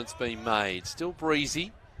adjustment's been made. Still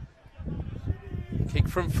breezy. Kick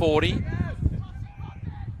from 40.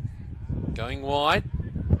 Going wide.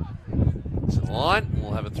 To the line.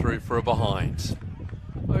 We'll have it through for a behind.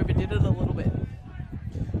 Overdid it a little bit.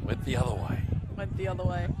 Went the other way. Went the other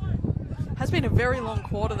way. Has been a very long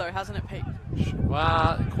quarter though, hasn't it, Pete?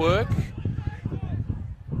 Quirk.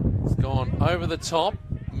 It's gone over the top.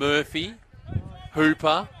 Murphy.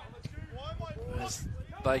 Hooper. As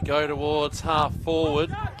they go towards half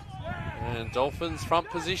forward. And Dolphins front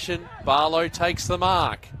position. Barlow takes the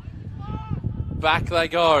mark. Back they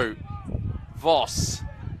go. Voss.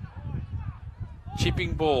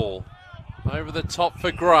 Chipping ball. Over the top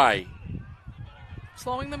for Gray.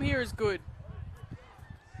 Slowing them here is good.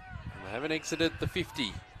 And they haven't exited the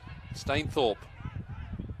 50. Stainthorpe.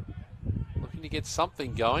 Looking to get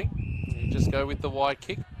something going. You just go with the wide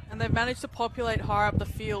kick. And they've managed to populate higher up the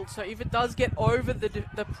field. So if it does get over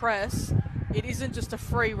the press, it isn't just a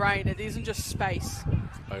free rein. It isn't just space.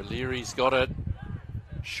 O'Leary's got it.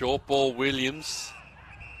 Short ball, Williams.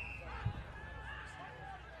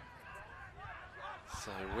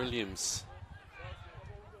 So Williams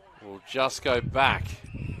will just go back.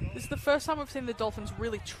 This is the first time we've seen the Dolphins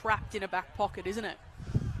really trapped in a back pocket, isn't it?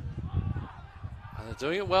 And they're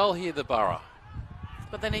doing it well here, the Borough.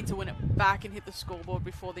 But they need to win it back and hit the scoreboard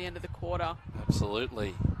before the end of the quarter.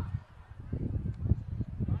 Absolutely.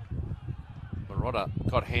 Marotta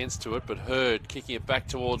got hands to it, but Hurd kicking it back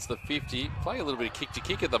towards the 50. Playing a little bit of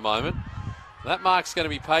kick-to-kick at the moment. That mark's going to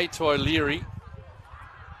be paid to O'Leary.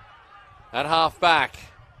 At half-back.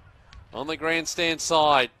 On the grandstand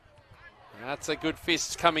side. That's a good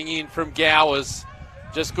fist coming in from Gowers.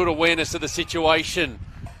 Just good awareness of the situation.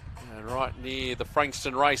 And right near the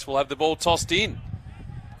Frankston race, we'll have the ball tossed in.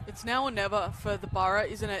 It's now or never for the Borough,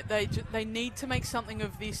 isn't it? They need to make something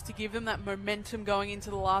of this to give them that momentum going into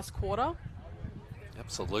the last quarter.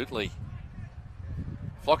 Absolutely.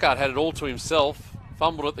 Flockhart had it all to himself.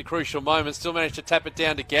 Fumbled at the crucial moment. Still managed to tap it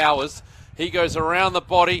down to Gowers. He goes around the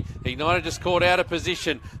body. Ignited just caught out of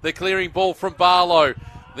position. The clearing ball from Barlow.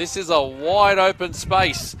 This is a wide open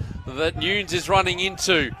space that Nunes is running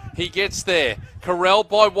into. He gets there. Corralled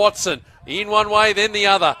by Watson. In one way, then the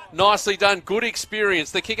other. Nicely done. Good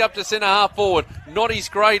experience. The kick up to centre half forward. Not his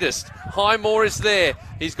greatest. Highmore is there.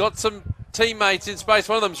 He's got some teammates in space.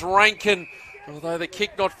 One of them's Rankin. Although the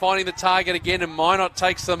kick not finding the target again, and Minot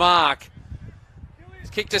takes the mark.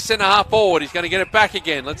 Kick to centre half forward. He's going to get it back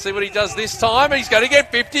again. Let's see what he does this time. He's going to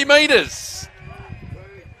get 50 metres.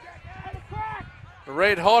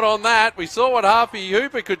 Red hot on that. We saw what Harvey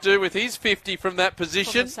Hooper could do with his 50 from that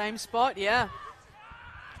position. From the same spot, yeah.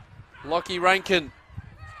 Lockie Rankin.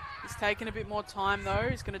 He's taking a bit more time though.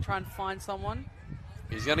 He's going to try and find someone.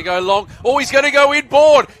 He's going to go long. Oh, he's going to go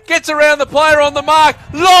inboard. Gets around the player on the mark.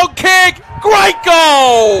 Long kick. Great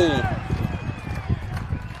goal.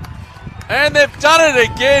 And they've done it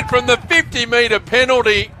again from the 50-metre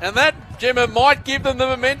penalty. And that, Gemma, might give them the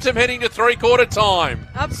momentum heading to three-quarter time.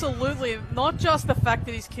 Absolutely. Not just the fact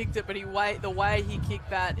that he's kicked it, but the way he kicked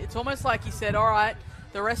that. It's almost like he said, all right,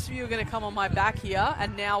 the rest of you are going to come on my back here,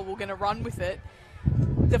 and now we're going to run with it.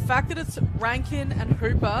 The fact that it's Rankin and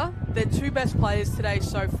Hooper, their two best players today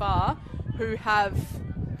so far, who have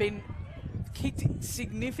been kicked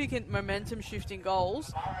significant momentum-shifting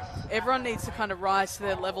goals, everyone needs to kind of rise to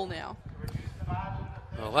their level now.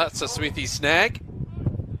 Well, that's a Smithy snag.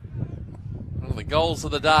 One of the goals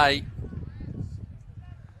of the day.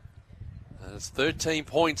 And it's 13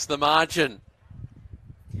 points the margin.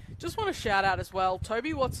 Just want to shout out as well,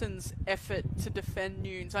 Toby Watson's effort to defend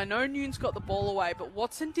Nunes. I know Nunes got the ball away, but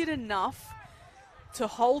Watson did enough to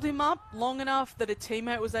hold him up long enough that a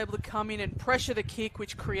teammate was able to come in and pressure the kick,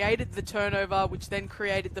 which created the turnover, which then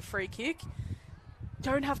created the free kick.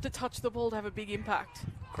 Don't have to touch the ball to have a big impact.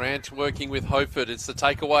 Grant working with Hofer. It's the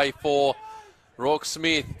takeaway for Rourke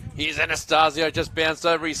Smith. Here's Anastasio, just bounced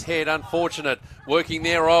over his head. Unfortunate. Working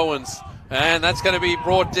there, Owens. And that's going to be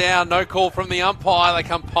brought down. No call from the umpire. They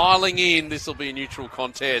come piling in. This will be a neutral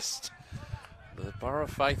contest. The Borough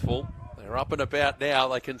faithful, they're up and about now.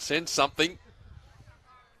 They can sense something.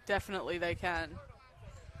 Definitely they can.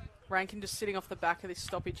 Rankin just sitting off the back of this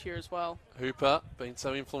stoppage here as well. Hooper been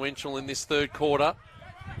so influential in this third quarter.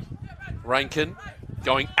 Rankin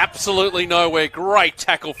going absolutely nowhere. Great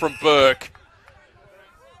tackle from Burke.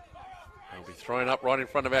 They'll be thrown up right in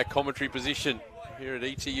front of our commentary position here at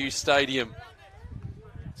ETU Stadium.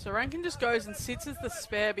 So Rankin just goes and sits as the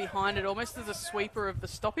spare behind it, almost as a sweeper of the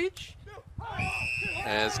stoppage.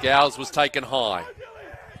 As Gowes was taken high.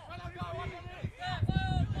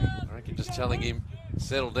 Rankin just telling him,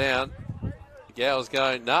 settle down. Gowes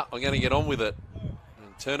going, nah, I'm going to get on with it.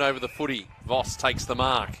 And turn over the footy. Voss takes the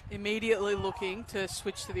mark. Immediately looking to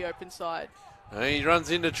switch to the open side. And he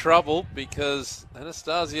runs into trouble because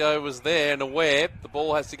Anastasio was there and aware. The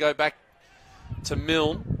ball has to go back to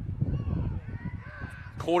Milne.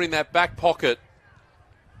 Caught in that back pocket.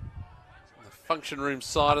 The function room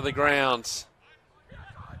side of the grounds.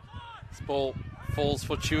 This ball falls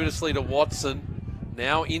fortuitously to Watson.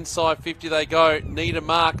 Now inside 50 they go. Need a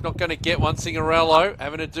mark. Not going to get one. Signorello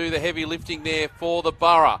having to do the heavy lifting there for the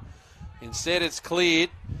Borough. Instead it's cleared.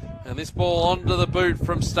 And this ball onto the boot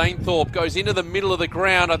from Stainthorpe. Goes into the middle of the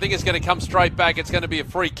ground. I think it's going to come straight back. It's going to be a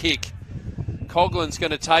free kick. Coughlin's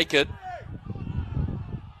going to take it.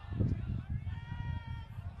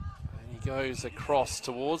 And he goes across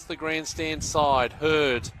towards the grandstand side.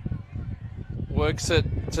 Hurd works it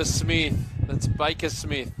to Smith. That's Baker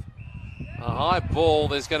Smith. A high ball.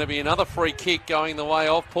 There's going to be another free kick going the way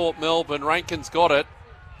of Port Melbourne. Rankin's got it.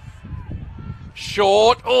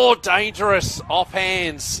 Short. Oh, dangerous. Off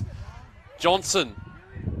hands. Johnson.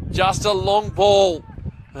 Just a long ball.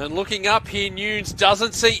 And looking up here, Nunes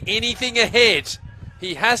doesn't see anything ahead.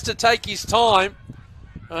 He has to take his time.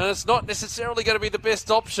 And it's not necessarily going to be the best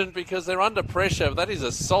option because they're under pressure. That is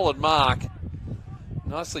a solid mark.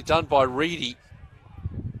 Nicely done by Reedy.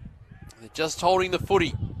 They're just holding the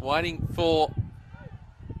footy, waiting for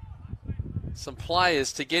some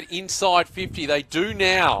players to get inside 50. They do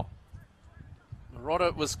now.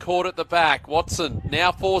 Rodder was caught at the back. Watson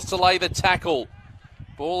now forced to lay the tackle.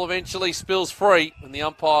 Ball eventually spills free and the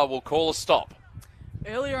umpire will call a stop.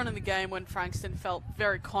 Earlier on in the game when Frankston felt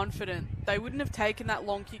very confident, they wouldn't have taken that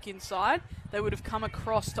long kick inside. They would have come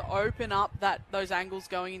across to open up those angles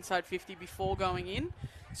going inside 50 before going in.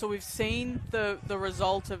 So we've seen the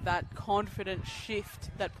result of that confident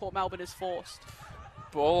shift that Port Melbourne has forced.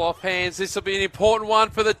 Ball off hands. This will be an important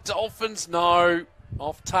one for the Dolphins. No.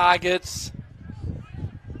 Off targets.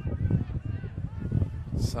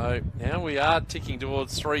 So now we are ticking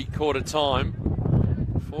towards three-quarter time.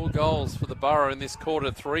 4 goals for the Borough in this quarter.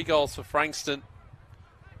 3 goals for Frankston.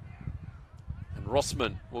 And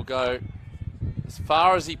Rossman will go as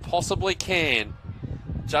far as he possibly can.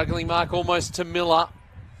 Juggling mark almost to Miller.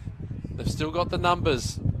 They've still got the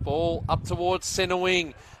numbers. Ball up towards centre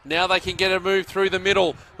wing. Now they can get a move through the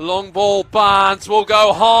middle. Long ball. Barnes will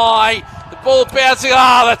go high. The ball bouncing.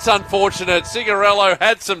 That's unfortunate. Cigarello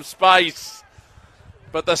had some space.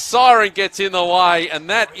 But the siren gets in the way, and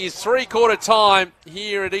that is three-quarter time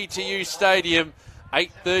here at ETU Stadium.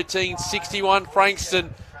 8:13:61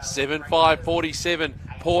 Frankston, 7:5:47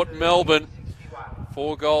 Port Melbourne.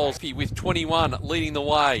 4 goals with 21 leading the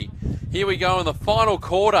way. Here we go in the final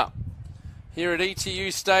quarter here at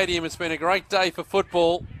ETU Stadium. It's been a great day for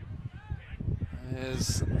football.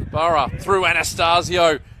 As the Borough through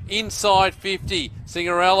Anastasio, inside 50.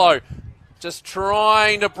 Signorello just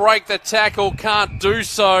trying to break the tackle, can't do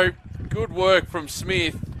so. Good work from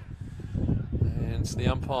Smith. And the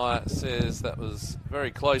umpire says that was very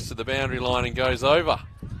close to the boundary line and goes over.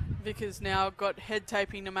 Vickers now got head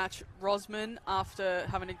taping to match Rosman after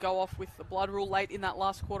having to go off with the blood rule late in that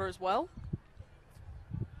last quarter as well.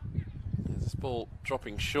 This ball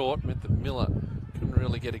dropping short meant that Miller couldn't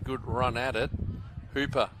really get a good run at it.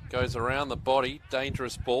 Hooper goes around the body,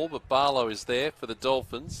 dangerous ball, but Barlow is there for the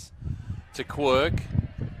Dolphins. To Quirk,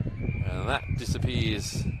 and that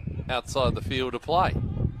disappears outside the field of play.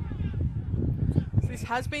 So this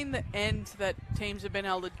has been the end that teams have been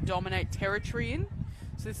able to dominate territory in.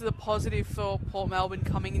 So this is a positive for Port Melbourne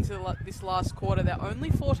coming into this last quarter. They're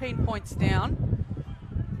only 14 points down.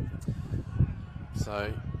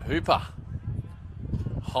 So Hooper,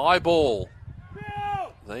 high ball,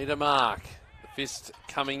 need a mark. The fist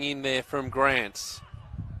coming in there from Grant.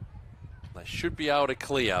 They should be able to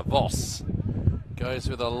clear. Voss goes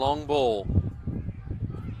with a long ball.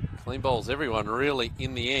 Clean bowls everyone really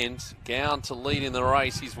in the end. Gown to lead in the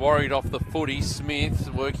race. He's worried off the footy.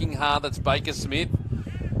 Smith working hard. That's Baker Smith.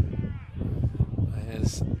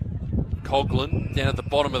 There's Coughlin down at the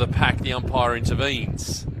bottom of the pack. The umpire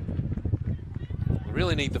intervenes. We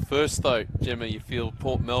really need the first though, Gemma, you feel,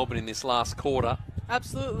 Port Melbourne in this last quarter.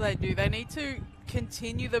 Absolutely they do. They need to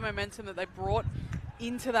continue the momentum that they brought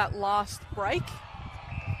into that last break.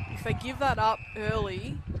 If they give that up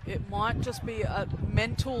early, it might just be a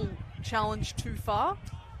mental challenge too far.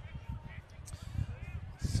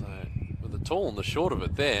 So, with the tall and the short of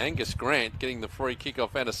it there, Angus Grant getting the free kick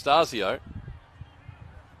off Anastasio.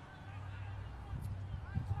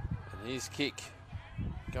 And his kick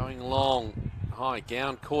going long. High,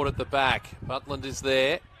 Gown caught at the back. Butland is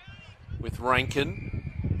there with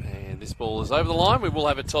Rankin. And this ball is over the line. We will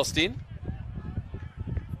have it tossed in.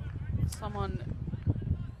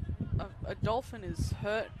 A Dolphin is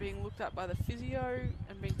hurt, being looked at by the physio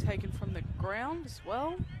and being taken from the ground as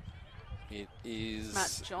well. It is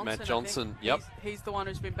Matt Johnson. Yep. He's the one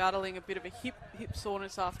who's been battling a bit of a hip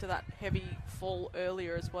soreness after that heavy fall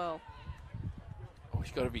earlier as well. Oh,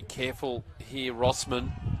 he's got to be careful here,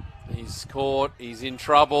 Rossman. He's caught. He's in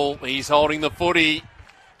trouble. He's holding the footy.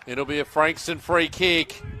 It'll be a Frankston free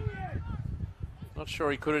kick. Not sure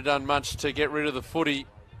he could have done much to get rid of the footy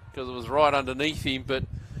because it was right underneath him, but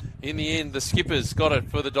in the end, the skipper's got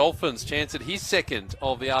it for the Dolphins. Chance at his second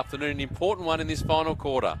of the afternoon. An important one in this final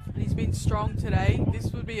quarter. And he's been strong today.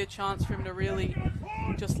 This would be a chance for him to really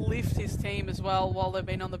just lift his team as well while they've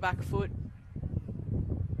been on the back foot.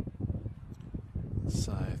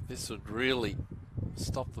 So this would really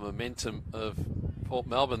stop the momentum of Port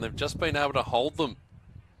Melbourne. They've just been able to hold them,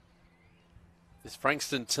 this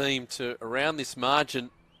Frankston team, to around this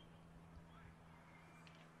margin.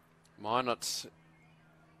 Minot's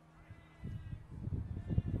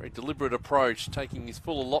very deliberate approach, taking his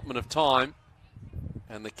full allotment of time,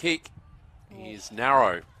 and the kick is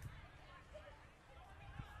narrow.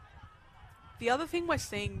 The other thing we're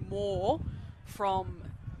seeing more from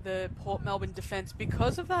the Port Melbourne defence,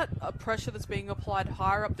 because of that pressure that's being applied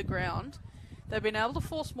higher up the ground, they've been able to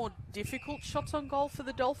force more difficult shots on goal for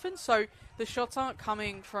the Dolphins. So the shots aren't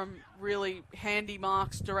coming from really handy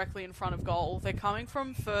marks directly in front of goal. They're coming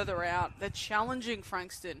from further out. They're challenging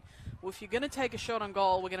Frankston. Well, if you're going to take a shot on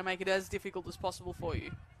goal, we're going to make it as difficult as possible for you.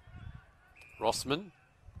 Rossman.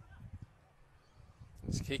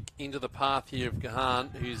 Let's kick into the path here of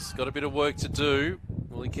Gahan, who's got a bit of work to do.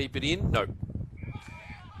 Will he keep it in? No.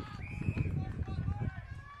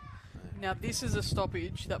 Now, this is a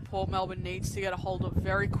stoppage that Port Melbourne needs to get a hold of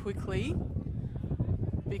very quickly,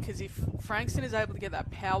 because if Frankston is able to get that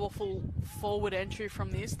powerful forward entry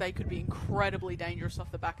from this, they could be incredibly dangerous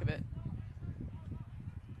off the back of it.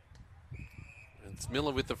 It's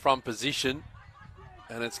Miller with the front position,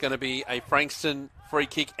 and it's going to be a Frankston free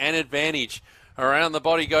kick and advantage. Around the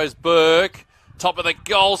body goes Burke, top of the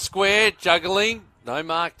goal square, juggling, no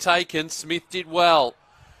mark taken. Smith did well.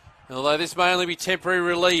 Although this may only be temporary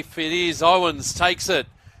relief, it is. Owens takes it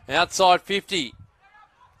outside 50.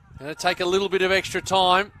 Going to take a little bit of extra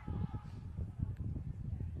time.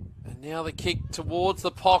 And now the kick towards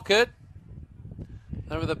the pocket.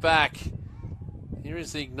 Over the back. Here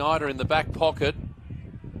is the igniter in the back pocket.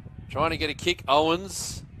 Trying to get a kick.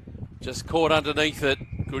 Owens just caught underneath it.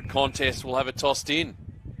 Good contest. We'll have it tossed in.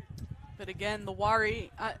 But again, the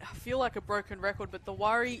worry, I feel like a broken record, but the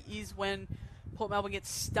worry is when Port Melbourne gets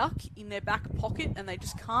stuck in their back pocket and they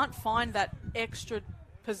just can't find that extra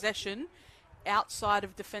possession outside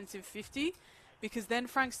of defensive 50, because then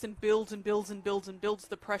Frankston builds and builds and builds and builds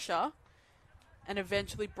the pressure and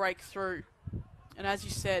eventually break through. And as you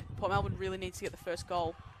said, Port Melbourne really needs to get the first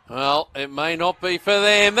goal. Well, it may not be for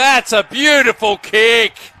them. That's a beautiful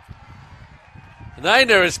kick.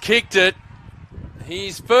 Naina has kicked it.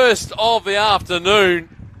 His first of the afternoon.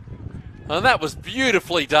 And that was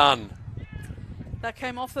beautifully done. That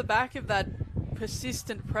came off the back of that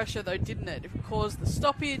persistent pressure, though, didn't it? It caused the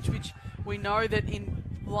stoppage, which we know that in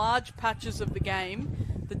large patches of the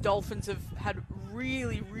game, the Dolphins have had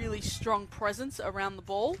really, really strong presence around the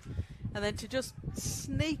ball. And then to just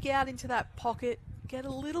sneak out into that pocket, get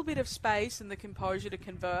a little bit of space and the composure to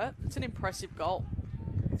convert, it's an impressive goal.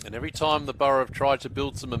 And every time the Borough have tried to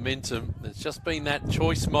build some momentum, there's just been that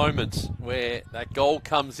choice moment where that goal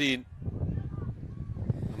comes in.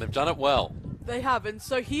 And they've done it well. They have, and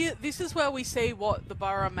so here, this is where we see what the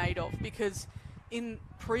Borough are made of, because in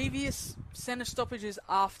previous centre stoppages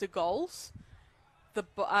after goals, the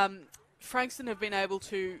Frankston have been able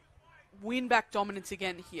to win back dominance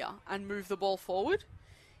again here and move the ball forward.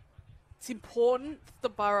 It's important the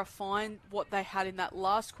Borough find what they had in that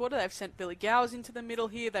last quarter. They've sent Billy Gowers into the middle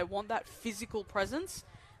here. They want that physical presence.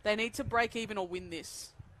 They need to break even or win this.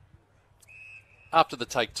 After the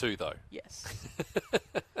take 2, though. Yes.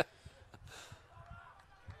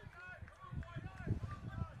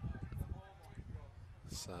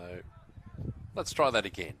 So, let's try that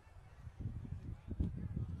again.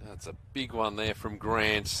 That's a big one there from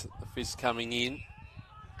Grant. The fist coming in.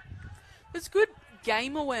 It's good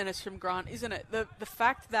game awareness from Grant, isn't it? The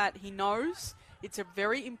fact that he knows it's a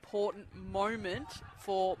very important moment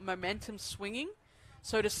for momentum swinging.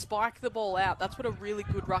 So to spike the ball out, that's what a really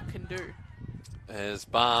good ruck can do. As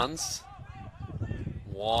Barnes,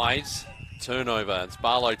 wide, turnover. It's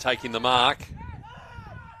Barlow taking the mark.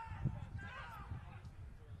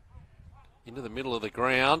 Into the middle of the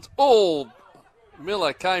ground. Oh,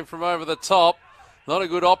 Miller came from over the top. Not a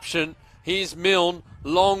good option. Here's Milne.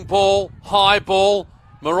 Long ball, high ball.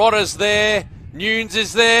 Marotta's there. Nunes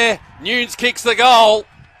is there. Nunes kicks the goal.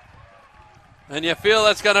 And you feel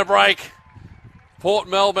that's going to break Port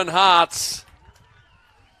Melbourne hearts.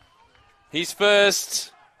 He's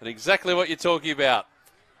first. And exactly what you're talking about.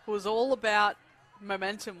 It was all about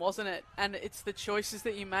momentum, wasn't it? And it's the choices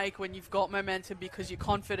that you make when you've got momentum because you're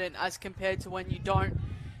confident as compared to when you don't.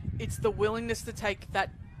 It's the willingness to take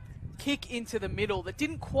that kick into the middle that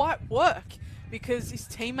didn't quite work because his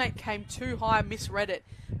teammate came too high, misread it.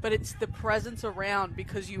 But it's the presence around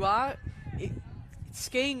because it's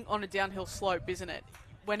skiing on a downhill slope, isn't it?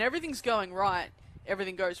 When everything's going right,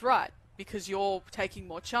 everything goes right because you're taking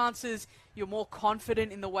more chances, you're more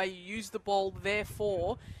confident in the way you use the ball,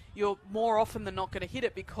 therefore you're more often than not going to hit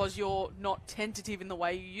it because you're not tentative in the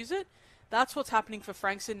way you use it. That's what's happening for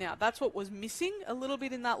Frankston now. That's what was missing a little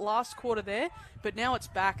bit in that last quarter there, but now it's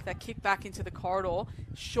back, that kick back into the corridor,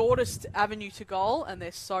 shortest avenue to goal, and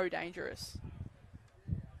they're so dangerous.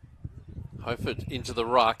 Hoford into the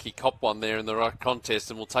ruck. He copped one there in the ruck contest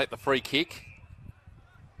and will take the free kick.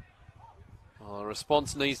 Well, the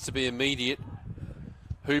response needs to be immediate.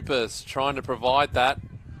 Hooper's trying to provide that.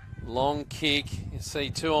 Long kick. You see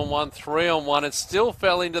 2-on-1, 3-on-1. It still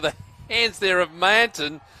fell into the hands there of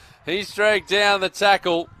Manton. He's dragged down the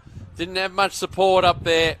tackle. Didn't have much support up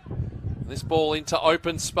there. This ball into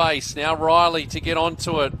open space. Now Riley to get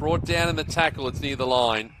onto it. Brought down in the tackle. It's near the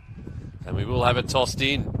line. And we will have it tossed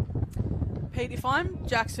in. Pete, if I'm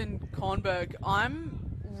Jackson Kornberg,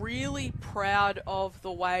 I'm really proud of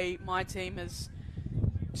the way my team has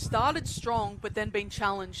started strong but then been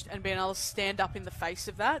challenged and been able to stand up in the face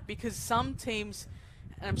of that, because some teams,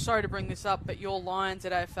 and I'm sorry to bring this up, but your Lions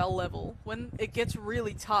at AFL level, when it gets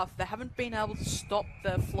really tough, they haven't been able to stop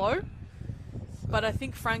the flow, but I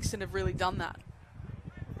think Frankston have really done that.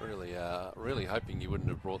 Really hoping you wouldn't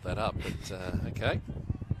have brought that up, but okay.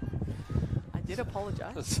 I did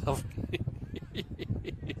apologise.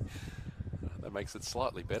 That makes it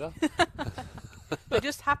slightly better. They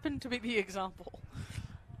just happened to be the example.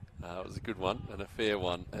 It was a good one and a fair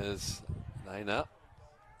one as Naina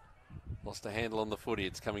lost a handle on the footy.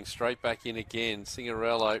 It's coming straight back in again.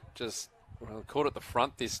 Cingarello just caught at the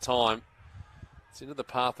front this time. It's into the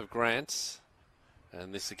path of Grant.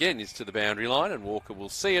 And this again is to the boundary line and Walker will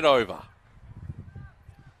see it over.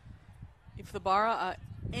 If the Borough are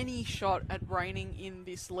any shot at reining in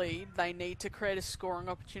this lead, they need to create a scoring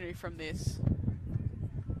opportunity from this.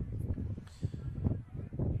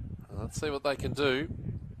 Let's see what they can do.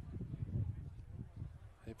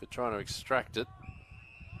 Hooper trying to extract it.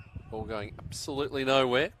 Ball going absolutely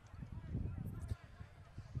nowhere.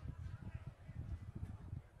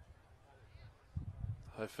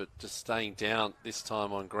 Hoford just staying down this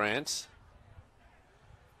time on Grant.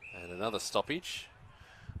 And another stoppage.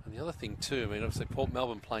 And the other thing too, I mean, obviously Port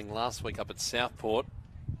Melbourne playing last week up at Southport.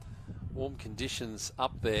 Warm conditions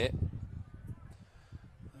up there.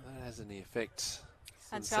 That has any effect.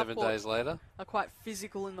 And 7 days later. Are quite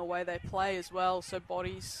physical in the way they play as well, so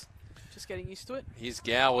bodies just getting used to it. Here's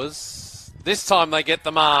Gowers. This time they get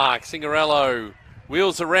the mark. Cingarello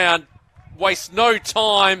wheels around, wastes no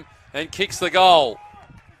time and kicks the goal.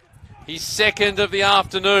 He's second of the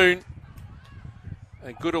afternoon.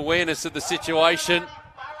 And good awareness of the situation.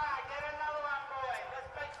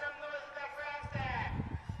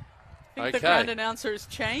 I think the ground announcer has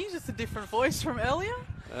changed. It's a different voice from earlier.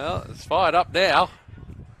 Well, it's fired up now.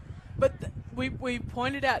 But we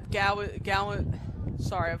pointed out Gower.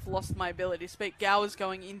 Sorry, I've lost my ability to speak. Gower's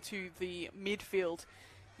going into the midfield.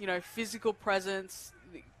 You know, physical presence,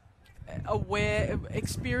 aware,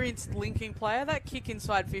 experienced linking player. That kick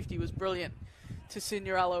inside 50 was brilliant to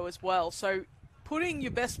Signorello as well. So putting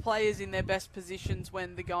your best players in their best positions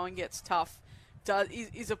when the going gets tough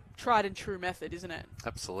is a tried and true method, isn't it?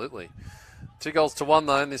 Absolutely. 2-1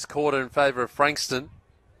 though in this quarter in favour of Frankston.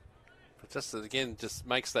 But just again, just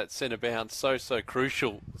makes that centre bounce so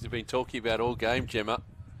crucial, as you've been talking about all game, Gemma.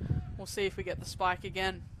 We'll see if we get the spike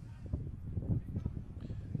again.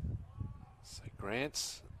 So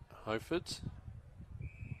Grant, Hoford.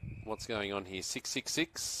 What's going on here?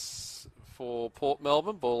 6-6-6 for Port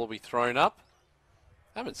Melbourne. Ball will be thrown up.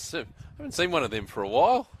 Haven't seen one of them for a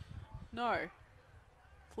while. No. At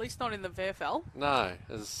least not in the VFL. No.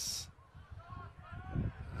 As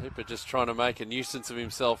Hooper just trying to make a nuisance of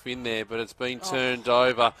himself in there, but it's been turned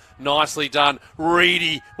over. Nicely done.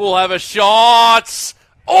 Reedy will have a shot.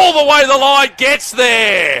 All the way the line gets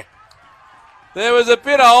there. There was a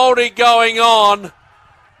bit of holding going on,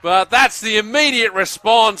 but that's the immediate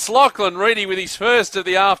response. Lachlan Reedy with his first of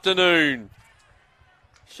the afternoon.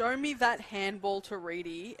 Show me that handball to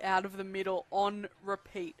Reedy out of the middle on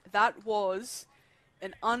repeat. That was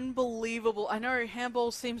an unbelievable... I know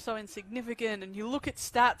handballs seem so insignificant, and you look at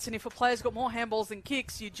stats, and if a player's got more handballs than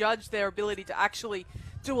kicks, you judge their ability to actually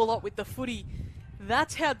do a lot with the footy.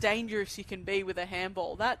 That's how dangerous you can be with a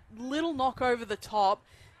handball. That little knock over the top,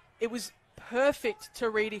 it was perfect to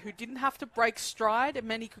Reedy, who didn't have to break stride, and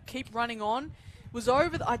then he could keep running on. It was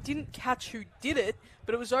over... I didn't catch who did it,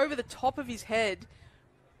 but it was over the top of his head.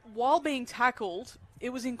 While being tackled, it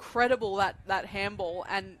was incredible, that handball,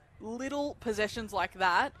 and little possessions like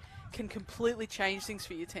that can completely change things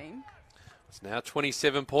for your team. It's now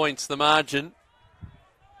 27 points, the margin.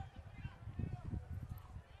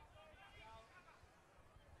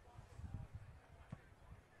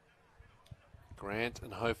 Grant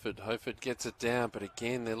and Hoford. Hoford gets it down, but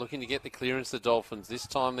again, they're looking to get the clearance, the Dolphins. This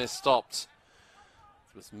time they're stopped.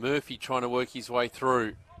 It was Murphy trying to work his way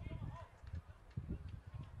through.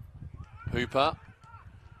 Hooper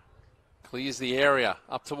clears the area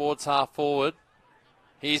up towards half forward.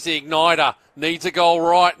 Here's the igniter. Needs a goal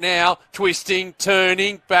right now. Twisting,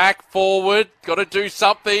 turning, back, forward. Got to do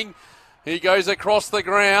something. He goes across the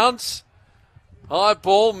grounds. High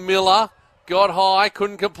ball. Miller got high.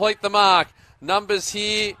 Couldn't complete the mark. Numbers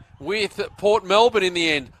here with Port Melbourne in the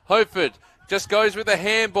end. Hoford just goes with a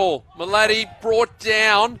handball. Malady brought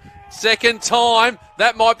down. Second time.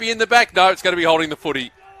 That might be in the back. No, it's going to be holding the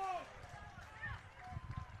footy.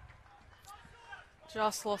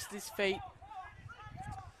 Just lost his feet.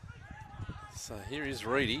 So here is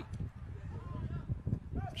Reedy.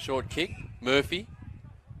 Short kick. Murphy.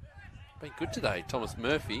 Been good today, Thomas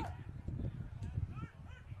Murphy.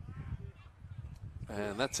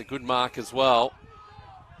 And that's a good mark as well.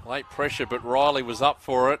 Late pressure, but Riley was up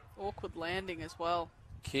for it. Awkward landing as well.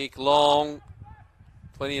 Kick long.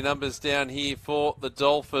 Plenty of numbers down here for the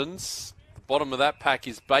Dolphins. The bottom of that pack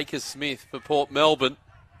is Baker Smith for Port Melbourne.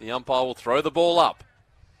 The umpire will throw the ball up.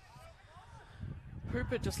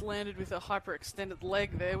 Hooper just landed with a hyperextended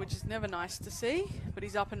leg there, which is never nice to see, but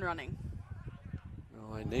he's up and running.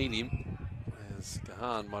 Well, they need him, as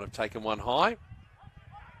Gahan might have taken one high.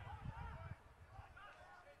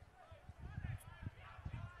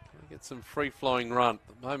 Get some free-flowing run.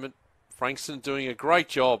 At the moment, Frankston doing a great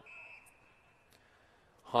job.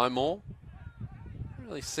 Highmore. Haven't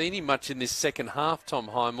really seen him much in this second half, Tom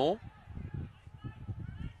Highmore.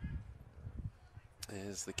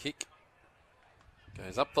 There's the kick.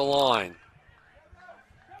 Goes up the line.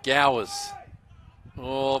 Gowers.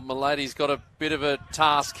 Oh, Malady's got a bit of a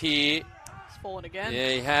task here. He's fallen again. Yeah,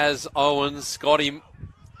 he has. Owens got him.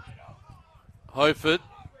 Hoford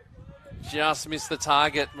just missed the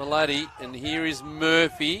target, Malady. And here is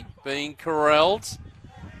Murphy being corralled.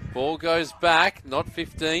 Ball goes back. Not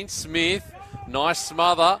 15. Smith. Nice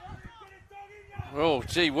smother. Oh,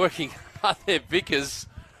 gee, working hard there. Vickers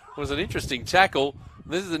was an interesting tackle.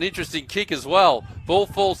 This is an interesting kick as well. Ball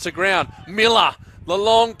falls to ground. Miller, the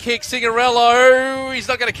long kick. Signorello, he's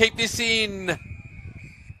not going to keep this in.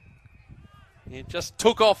 It just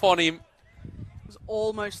took off on him. It was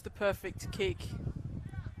almost the perfect kick.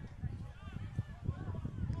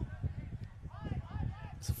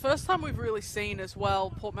 It's the first time we've really seen as well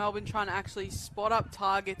Port Melbourne trying to actually spot up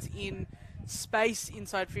targets in space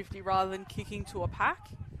inside 50 rather than kicking to a pack.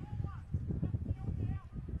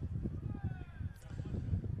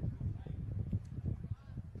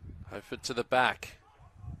 Hoford to the back.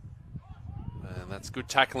 And that's good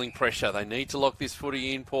tackling pressure. They need to lock this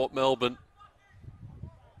footy in, Port Melbourne.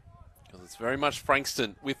 Because it's very much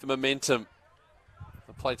Frankston with the momentum.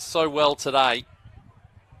 They played so well today.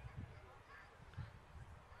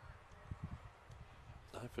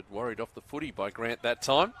 Hoford worried off the footy by Grant that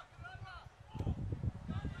time.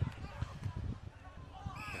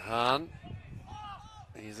 Gahan.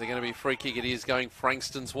 Is there going to be a free kick? It is going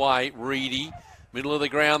Frankston's way. Reedy. Middle of the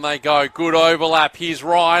ground they go. Good overlap. Here's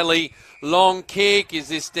Riley. Long kick. Is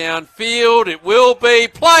this downfield? It will be.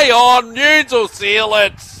 Play on. Nunes will seal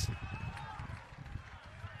it.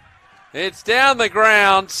 It's down the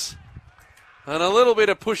ground. And a little bit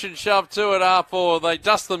of push and shove to it after they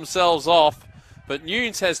dust themselves off. But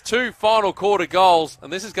Nunes has 2 final quarter goals.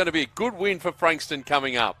 And this is going to be a good win for Frankston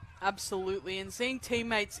coming up. Absolutely. And seeing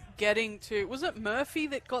teammates getting to... Was it Murphy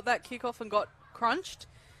that got that kickoff and got crunched?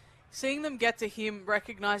 Seeing them get to him,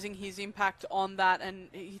 recognising his impact on that, and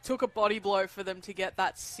he took a body blow for them to get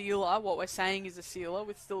that sealer, what we're saying is a sealer,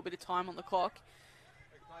 with still a bit of time on the clock.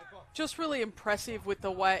 Just really impressive with the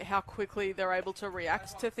way, how quickly they're able to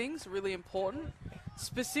react to things, really important.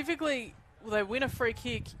 Specifically, they win a free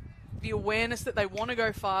kick, the awareness that they want to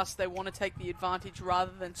go fast, they want to take the advantage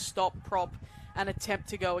rather than stop, prop, and attempt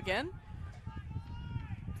to go again.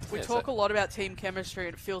 We talk a lot about team chemistry,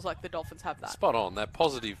 and it feels like the Dolphins have that. Spot on, that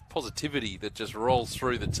positivity that just rolls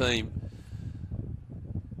through the team.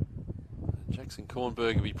 Jackson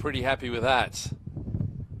Kornberg will be pretty happy with that.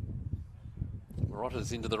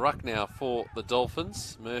 Marotta's into the ruck now for the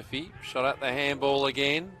Dolphins. Murphy shot at the handball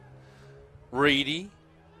again. Reedy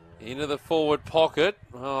into the forward pocket.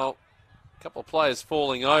 Well, a couple of players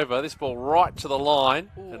falling over. This ball right to the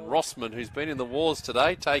line. Ooh. And Rossman, who's been in the wars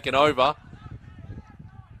today, taken over.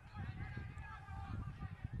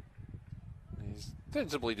 He's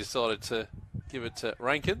sensibly decided to give it to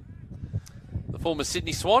Rankin, the former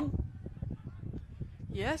Sydney Swan.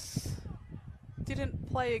 Yes.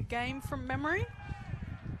 Didn't play a game from memory.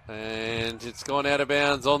 And it's gone out of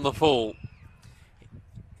bounds on the full.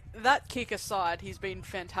 That kick aside, he's been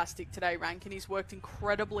fantastic today, Rankin. He's worked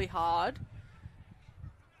incredibly hard.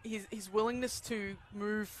 His willingness to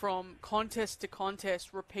move from contest to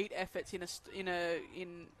contest, repeat efforts in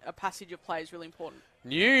a passage of play is really important.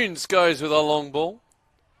 Nunes goes with a long ball.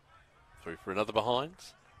 Through for another behind.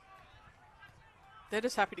 They're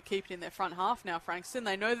just happy to keep it in their front half now, Frankston.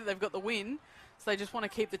 They know that they've got the win, so they just want to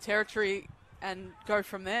keep the territory and go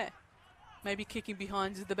from there. Maybe kicking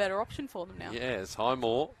behind is the better option for them now. Yes,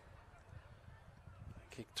 Highmore.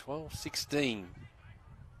 Kick 12-16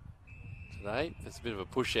 today. There's a bit of a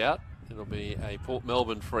push out. It'll be a Port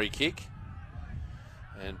Melbourne free kick.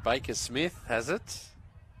 And Baker Smith has it.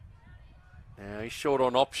 Now he's short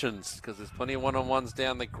on options because there's plenty of one-on-ones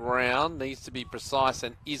down the ground. Needs to be precise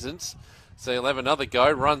and isn't. So he'll have another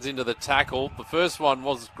go. Runs into the tackle. The first one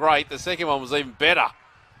was great. The second one was even better.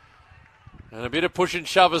 And a bit of push and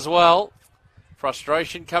shove as well.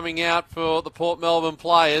 Frustration coming out for the Port Melbourne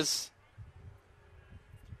players.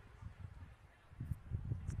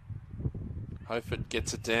 Hofer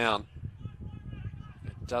gets it down.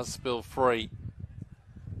 It does spill free.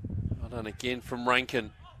 Well done again from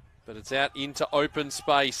Rankin. But it's out into open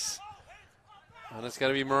space. And it's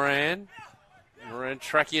going to be Moran. Moran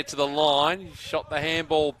tracking it to the line. He shot the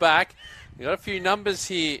handball back. We've got a few numbers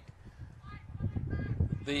here.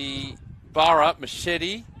 The Burra,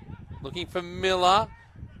 Machete, looking for Miller.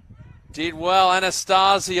 Did well,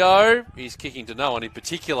 Anastasio. He's kicking to no one in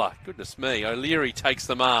particular. Goodness me, O'Leary takes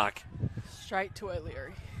the mark. Straight to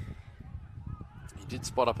O'Leary. He did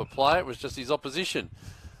spot up a play. It was just his opposition.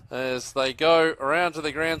 As they go around to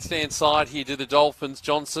the grandstand side here to the Dolphins.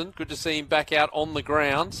 Johnson, good to see him back out on the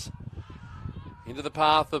grounds. Into the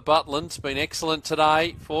path of Butland's been excellent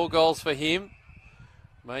today. 4 goals for him.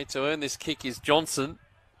 Made to earn this kick is Johnson.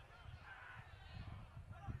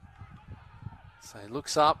 So he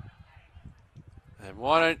looks up. And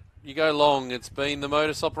why don't you go long? It's been the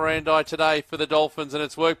modus operandi today for the Dolphins, and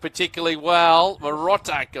it's worked particularly well.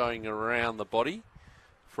 Marotta going around the body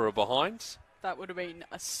for a behind. That would have been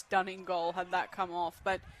a stunning goal had that come off.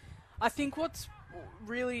 But I think what's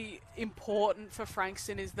really important for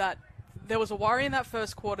Frankston is that there was a worry in that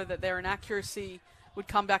first quarter that their inaccuracy would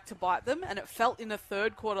come back to bite them, and it felt in the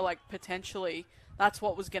third quarter like potentially that's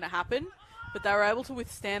what was going to happen. But they were able to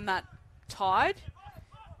withstand that tide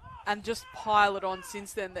and just pile it on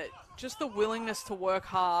since then. That just the willingness to work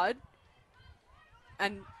hard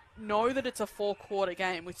and know that it's a 4-quarter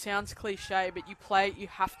game, which sounds cliche, but you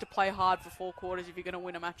have to play hard for 4 quarters if you're going to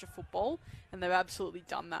win a match of football, and they've absolutely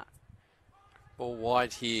done that. Ball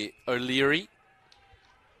wide here, O'Leary.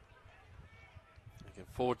 Looking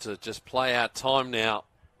forward to just play out time now.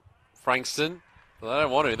 Frankston, but they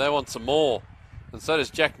don't want to. They want some more, and so does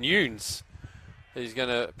Jack Nunes. He's going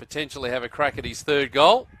to potentially have a crack at his 3rd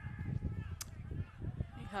goal.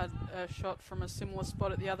 He had a shot from a similar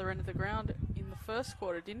spot at the other end of the ground in the first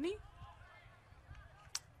quarter, didn't he?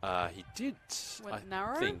 He did, Went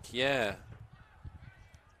narrow? think, yeah.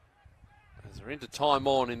 As we're into time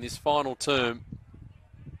on in this final term,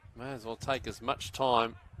 may as well take as much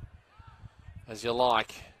time as you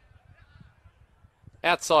like.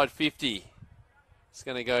 Outside 50. It's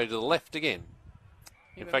going to go to the left again.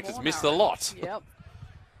 In fact, it's missed a lot. Yep.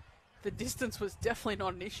 The distance was definitely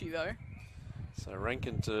not an issue, though. So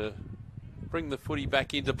Rankin to bring the footy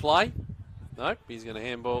back into play. Nope, he's going to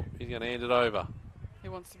handball. He's going to hand it over. He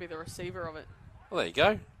wants to be the receiver of it. Well, there you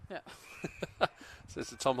go. Yeah. Says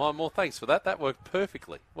to Tom Highmore, thanks for that. That worked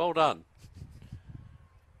perfectly. Well done.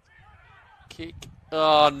 Kick.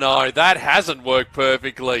 Oh, no, that hasn't worked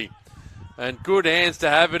perfectly. And good hands to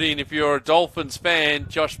have it in if you're a Dolphins fan.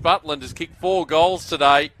 Josh Butland has kicked 4 goals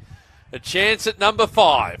today. A chance at number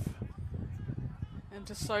 5. And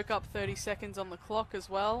to soak up 30 seconds on the clock as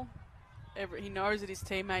well. He knows that his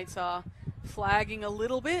teammates are flagging a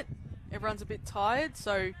little bit. Everyone's a bit tired,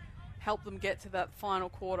 so help them get to that final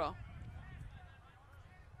quarter.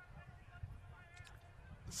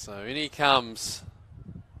 So in he comes.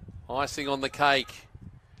 Icing on the cake.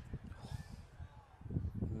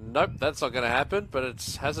 Nope, that's not going to happen, but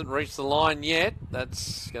it hasn't reached the line yet.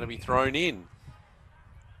 That's going to be thrown in.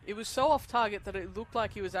 It was so off target that it looked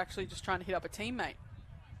like he was actually just trying to hit up a teammate.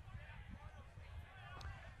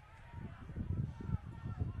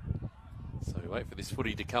 So we wait for this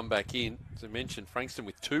footy to come back in. As I mentioned, Frankston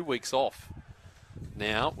with 2 weeks off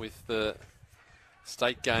now with the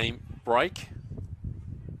state game break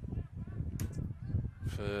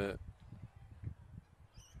for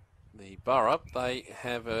the Borough. They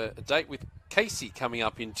have a date with Casey coming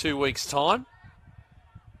up in 2 weeks' time.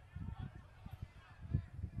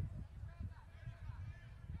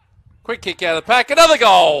 Quick kick out of the pack, another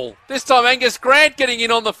goal. This time Angus Grant getting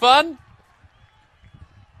in on the fun.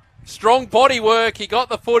 Strong body work, he got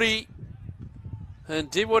the footy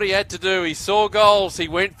and did what he had to do. He saw goals, he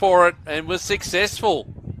went for it and was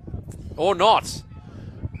successful. Or not.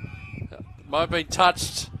 Might have been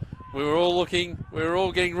touched. We were all looking, we were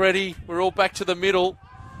all getting ready, we're all back to the middle.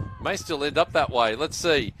 May still end up that way, let's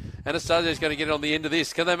see. Anastasio's going to get on the end of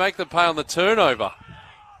this. Can they make the pay on the turnover?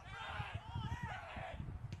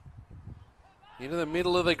 Into the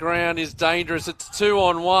middle of the ground is dangerous. It's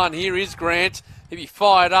 2-on-1. Here is Grant. If he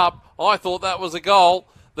fired up, I thought that was a goal.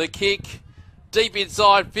 The kick deep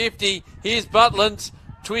inside 50. Here's Butland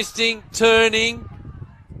twisting, turning,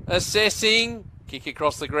 assessing. Kick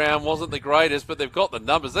across the ground wasn't the greatest, but they've got the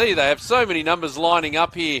numbers. They have so many numbers lining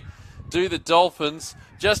up here. Do the Dolphins.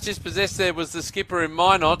 Just dispossessed there was the skipper in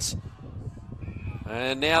Minot.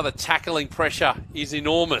 And now the tackling pressure is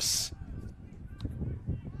enormous.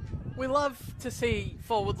 We love to see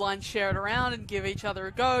forward line share it around and give each other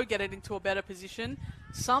a go, get it into a better position.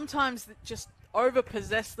 Sometimes just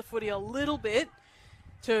overpossess the footy a little bit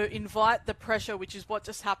to invite the pressure, which is what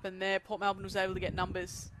just happened there. Port Melbourne was able to get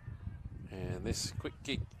numbers. And this quick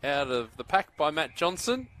kick out of the pack by Matt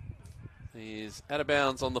Johnson is out of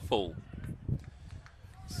bounds on the full.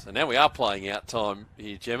 So now we are playing out time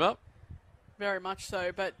here, Gemma. Very much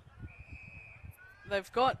so, but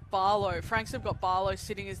they've got Barlow. Frankston have got Barlow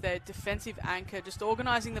sitting as their defensive anchor, just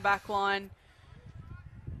organising the back line.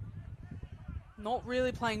 Not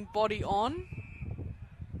really playing body on.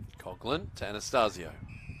 Coughlin to Anastasio.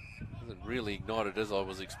 Hasn't really ignited as I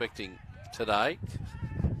was expecting today.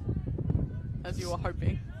 As you were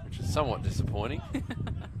hoping. Which is somewhat disappointing.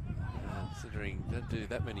 Considering I don't do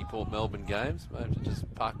that many Port Melbourne games. I have to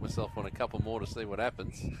just park myself on a couple more to see what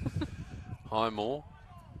happens. Highmore.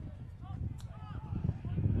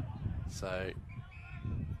 So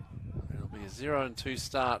it'll be a 0-2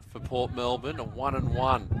 start for Port Melbourne, a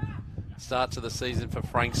 1-1 start to the season for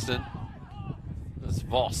Frankston. As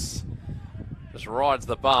Voss just rides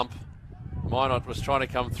the bump. Minot was trying to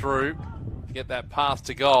come through to get that path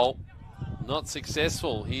to goal. Not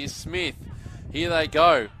successful. Here's Smith. Here they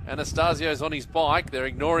go. Anastasio's on his bike. They're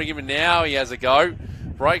ignoring him and now he has a go.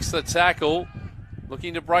 Breaks the tackle.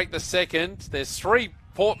 Looking to break the second. There's 3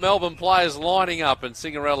 Port Melbourne players lining up and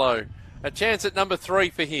Cingarello. A chance at number 3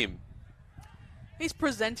 for him. He's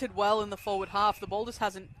presented well in the forward half. The ball just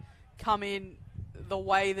hasn't come in the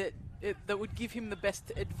way that would give him the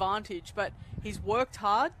best advantage. But he's worked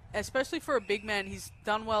hard, especially for a big man. He's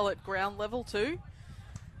done well at ground level too.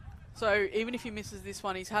 So even if he misses this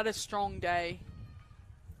one, he's had a strong day.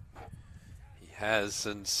 He has,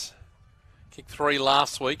 and kicked 3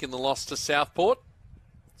 last week in the loss to Southport.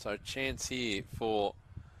 So a chance here for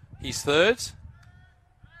his 3rd.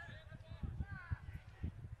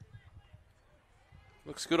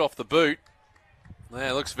 Looks good off the boot.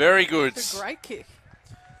 Yeah, looks very good. It's a great kick.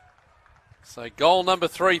 So goal number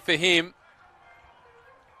 3 for him.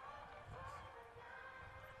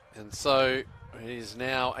 And so it is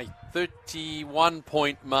now a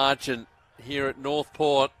 31-point margin here at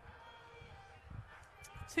Northport.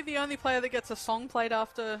 Is he the only player that gets a song played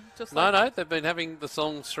after just No, they've been having the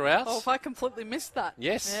songs throughout. Oh, if I completely missed that.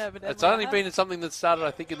 Yes. Yeah, but it's only been something that started,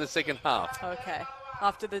 I think, in the second half. Okay.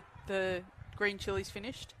 After the green chili's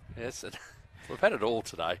finished? Yes. We've had it all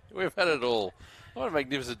today. We've had it all. What a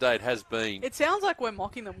magnificent day it has been. It sounds like we're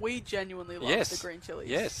mocking them. We genuinely love the green chili's.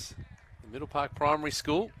 Yes. The Middle Park Primary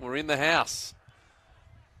School, we're in the house.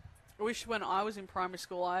 I wish when I was in primary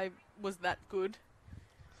school I was that good.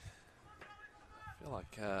 I feel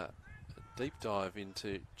like a deep dive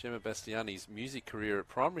into Gemma Bastiani's music career at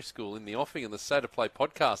primary school in the offing and the State of Play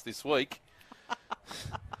podcast this week.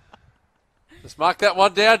 Just mark that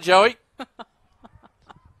one down, Joey.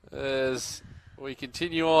 As we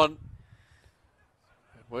continue on,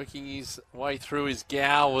 working his way through his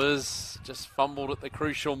Gowers, just fumbled at the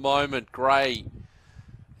crucial moment. Gray,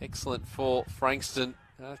 excellent for Frankston.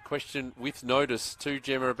 Question with notice to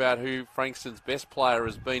Gemma about who Frankston's best player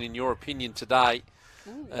has been in your opinion today.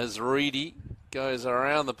 Ooh. As Reedy goes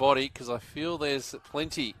around the body, because I feel there's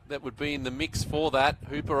plenty that would be in the mix for that.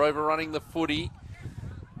 Hooper overrunning the footy.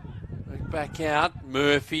 Back out.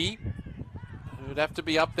 Murphy. Would have to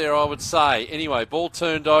be up there, I would say. Anyway, ball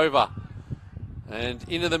turned over. And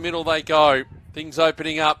into the middle they go. Things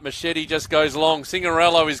opening up. Machete just goes long.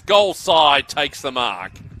 Cingarello is goal side, takes the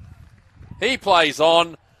mark. He plays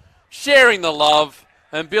on, sharing the love,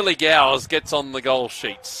 and Billy Gowers gets on the goal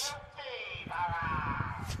sheets.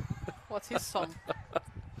 What's his song?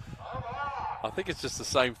 I think it's just the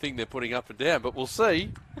same thing they're putting up and down, but we'll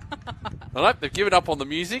see. All right, they've given up on the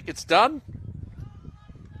music. It's done.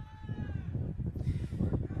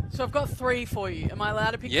 So I've got three for you. Am I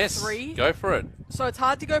allowed to pick three? Yes, go for it. So it's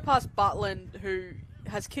hard to go past Butland, who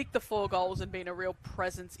has kicked the 4 goals and been a real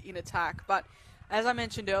presence in attack. But as I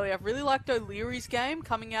mentioned earlier, I've really liked O'Leary's game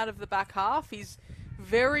coming out of the back half. He's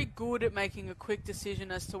very good at making a quick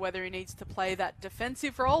decision as to whether he needs to play that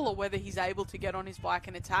defensive role or whether he's able to get on his bike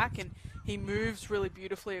and attack, and he moves really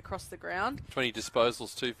beautifully across the ground. 20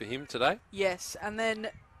 disposals too for him today. Yes, and then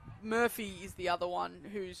Murphy is the other one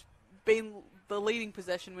who's been the leading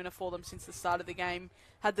possession winner for them since the start of the game,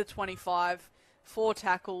 had the 25, 4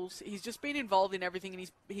 tackles. He's just been involved in everything, and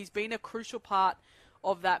he's been a crucial part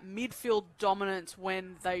of that midfield dominance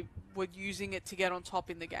when they were using it to get on top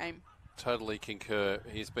in the game. Totally concur.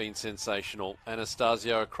 He's been sensational.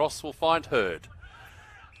 Anastasio across will find Hurd.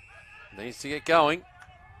 Needs to get going.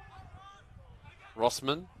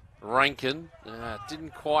 Rossman, Rankin,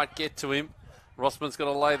 didn't quite get to him. Rossman's got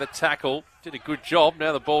to lay the tackle. Did a good job.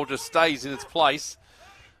 Now the ball just stays in its place.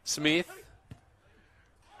 Smith.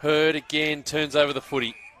 Hurd again turns over the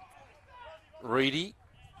footy. Reedy.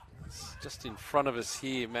 It's just in front of us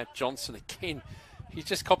here. Matt Johnson again. He's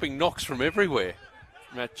just copping knocks from everywhere.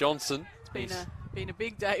 Matt Johnson. It's been a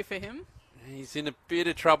big day for him. He's in a bit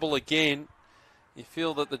of trouble again. You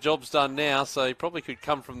feel that the job's done now, so he probably could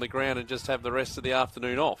come from the ground and just have the rest of the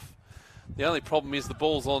afternoon off. The only problem is the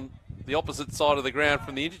ball's on the opposite side of the ground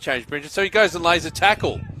from the interchange bench, so he goes and lays a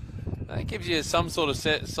tackle. That gives you some sort of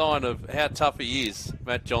sign of how tough he is,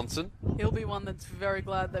 Matt Johnson. He'll be one that's very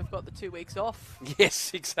glad they've got the 2 weeks off.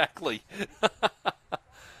 Yes, exactly.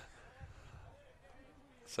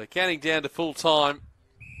 So counting down to full time.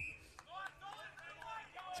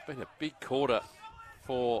 It's been a big quarter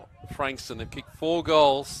for Frankston. They've kicked 4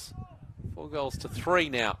 goals. 4 goals to 3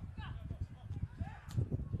 now.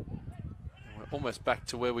 And we're almost back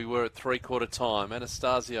to where we were at 3/4 time.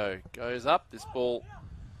 Anastasio goes up. This ball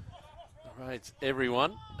raids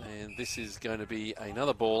everyone. And this is going to be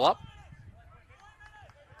another ball up.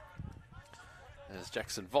 As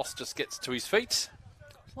Jackson Voss just gets to his feet.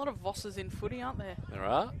 There's a lot of Vosses in footy, aren't there? There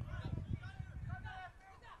are.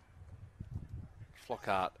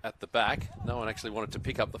 Flockhart at the back. No one actually wanted to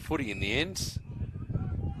pick up the footy in the end.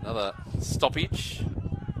 Another stoppage.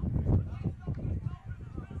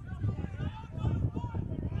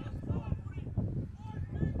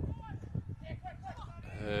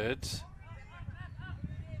 Hurd.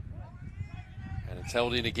 And it's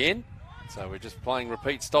held in again. So we're just playing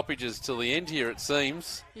repeat stoppages till the end here, it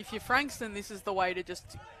seems. If you're Frankston, this is the way to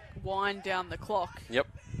just wind down the clock. Yep.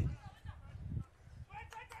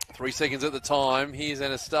 3 seconds at the time. Here's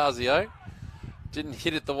Anastasio. Didn't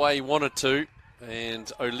hit it the way he wanted to.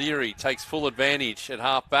 And O'Leary takes full advantage at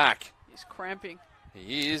half back. He's cramping.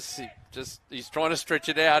 He is. He's trying to stretch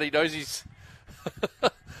it out. He knows he's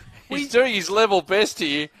doing his level best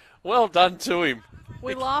here. Well done to him.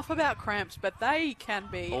 We laugh about cramps, but they can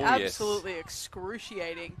be absolutely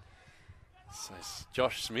excruciating. So it's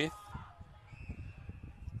Josh Smith.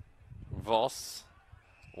 Voss.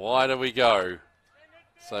 Why do we go?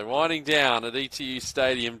 So winding down at ETU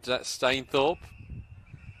Stadium, Stainthorpe,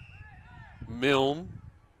 Milne.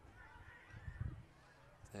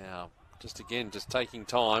 Now, just taking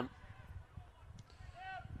time.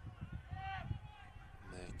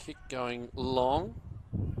 The kick going long.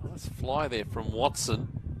 Nice fly there from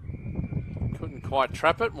Watson. Couldn't quite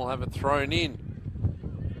trap it. We'll have it thrown in.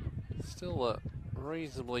 Still a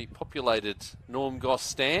reasonably populated Norm Goss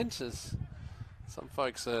stand as some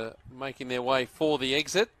folks are making their way for the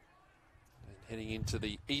exit and heading into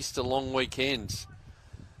the Easter long weekend.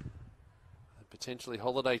 Potentially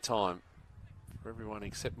holiday time for everyone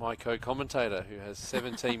except my co-commentator who has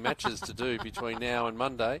 17 matches to do between now and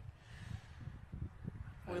Monday.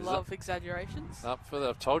 We love exaggerations.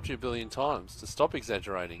 I've told you a billion times to stop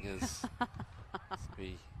exaggerating. As to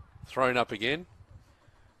be thrown up again.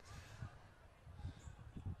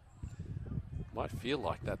 Might feel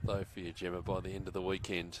like that though for you, Gemma, by the end of the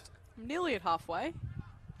weekend. I'm nearly at halfway.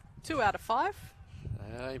 2 out of 5.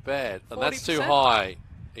 Ain't bad. 40%. And that's too high,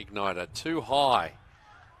 Igniter. Too high.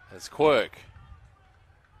 As Quirk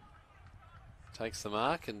takes the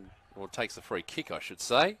mark or takes the free kick, I should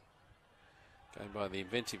say. Going by the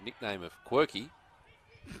inventive nickname of Quirky.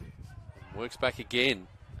 And works back again.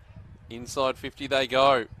 Inside 50 they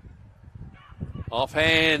go. Off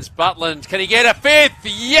hands, Butland. Can he get a fifth?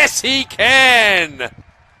 Yes, he can.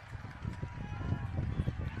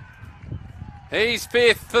 He's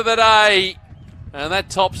fifth for the day. And that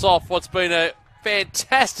tops off what's been a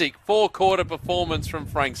fantastic four-quarter performance from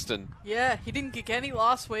Frankston. Yeah, he didn't kick any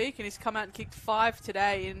last week, and he's come out and kicked 5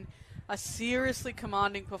 today in a seriously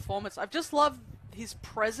commanding performance. I've just loved his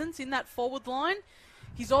presence in that forward line.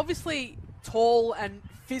 He's obviously tall and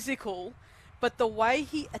physical, but the way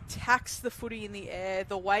he attacks the footy in the air,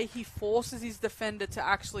 the way he forces his defender to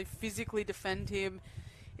actually physically defend him,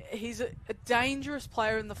 he's a dangerous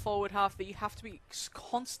player in the forward half that you have to be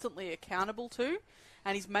constantly accountable to,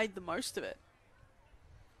 and he's made the most of it.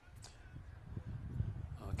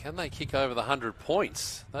 Can they kick over the 100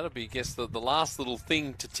 points? That'll be, I guess, the last little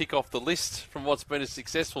thing to tick off the list from what's been a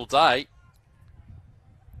successful day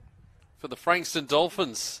for the Frankston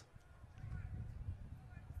Dolphins.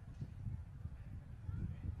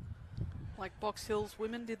 Like Box Hill's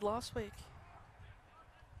women did last week.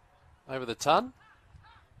 Over the ton.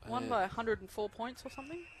 Won by 104 points or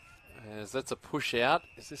something. As that's a push out.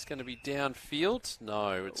 Is this going to be downfield?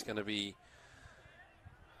 No, it's going to be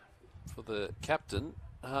for the captain,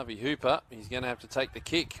 Harvey Hooper. He's going to have to take the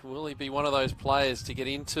kick. Will he be one of those players to get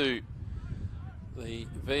into the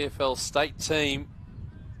VFL state team?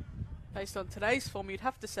 Based on today's form, you'd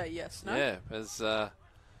have to say yes, no? Yeah, as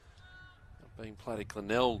being played at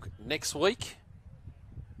Glenelg next week.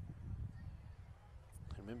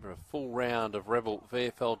 Remember, a full round of Rebel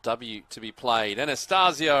VFLW to be played.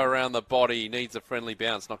 Anastasio around the body, needs a friendly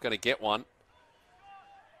bounce, not going to get one.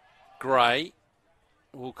 Gray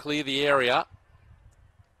will clear the area.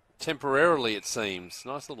 Temporarily, it seems.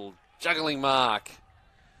 Nice little juggling mark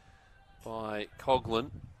by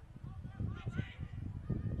Coughlin.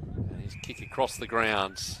 And his kick across the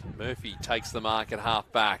ground. Murphy takes the mark at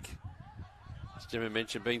half back. As Gemma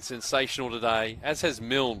mentioned, been sensational today, as has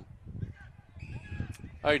Milne.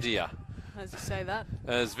 Oh dear. As you say that.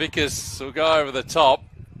 As Vickers will go over the top.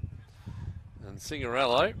 And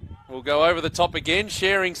Cingarello will go over the top again,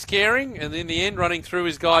 sharing, scaring, and in the end running through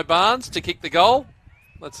his guy Barnes to kick the goal.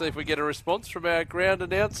 Let's see if we get a response from our ground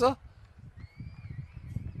announcer.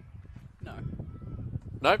 No.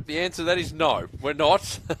 Nope, the answer to that is no. We're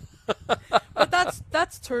not. But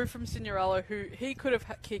that's true from Signorello, who he could have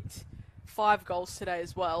kicked 5 goals today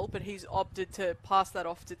as well, but he's opted to pass that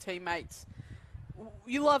off to teammates.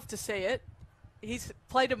 You love to see it. He's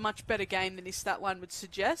played a much better game than his stat line would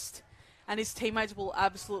suggest, and his teammates will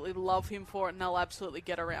absolutely love him for it, and they'll absolutely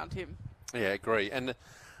get around him. Yeah, I agree. And I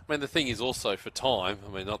mean, the thing is also for time.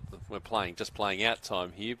 I mean, not that we're playing out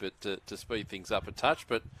time here, but to speed things up a touch.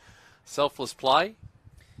 But selfless play.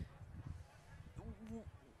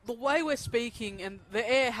 The way we're speaking, and the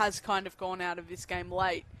air has kind of gone out of this game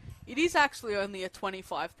late, it is actually only a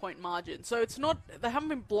 25-point margin. So it's not, they haven't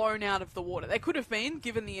been blown out of the water. They could have been,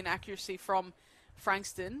 given the inaccuracy from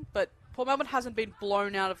Frankston, but Port Melbourne hasn't been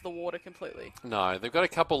blown out of the water completely. No, they've got a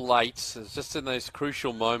couple late. It's just in those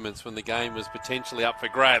crucial moments when the game was potentially up for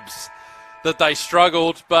grabs that they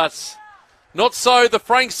struggled, but not so the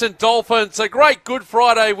Frankston Dolphins. A great Good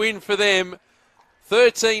Friday win for them.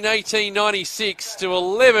 13-18-96 to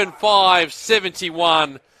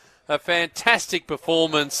 11-5-71. A fantastic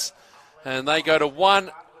performance. And they go to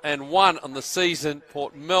 1-1 on the season.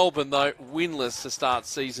 Port Melbourne, though, winless to start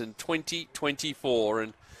season 2024.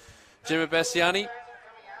 And Gemma Bassiani,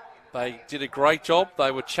 They did a great job.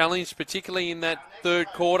 They were challenged, particularly in that third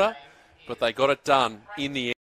quarter, but they got it done in the end.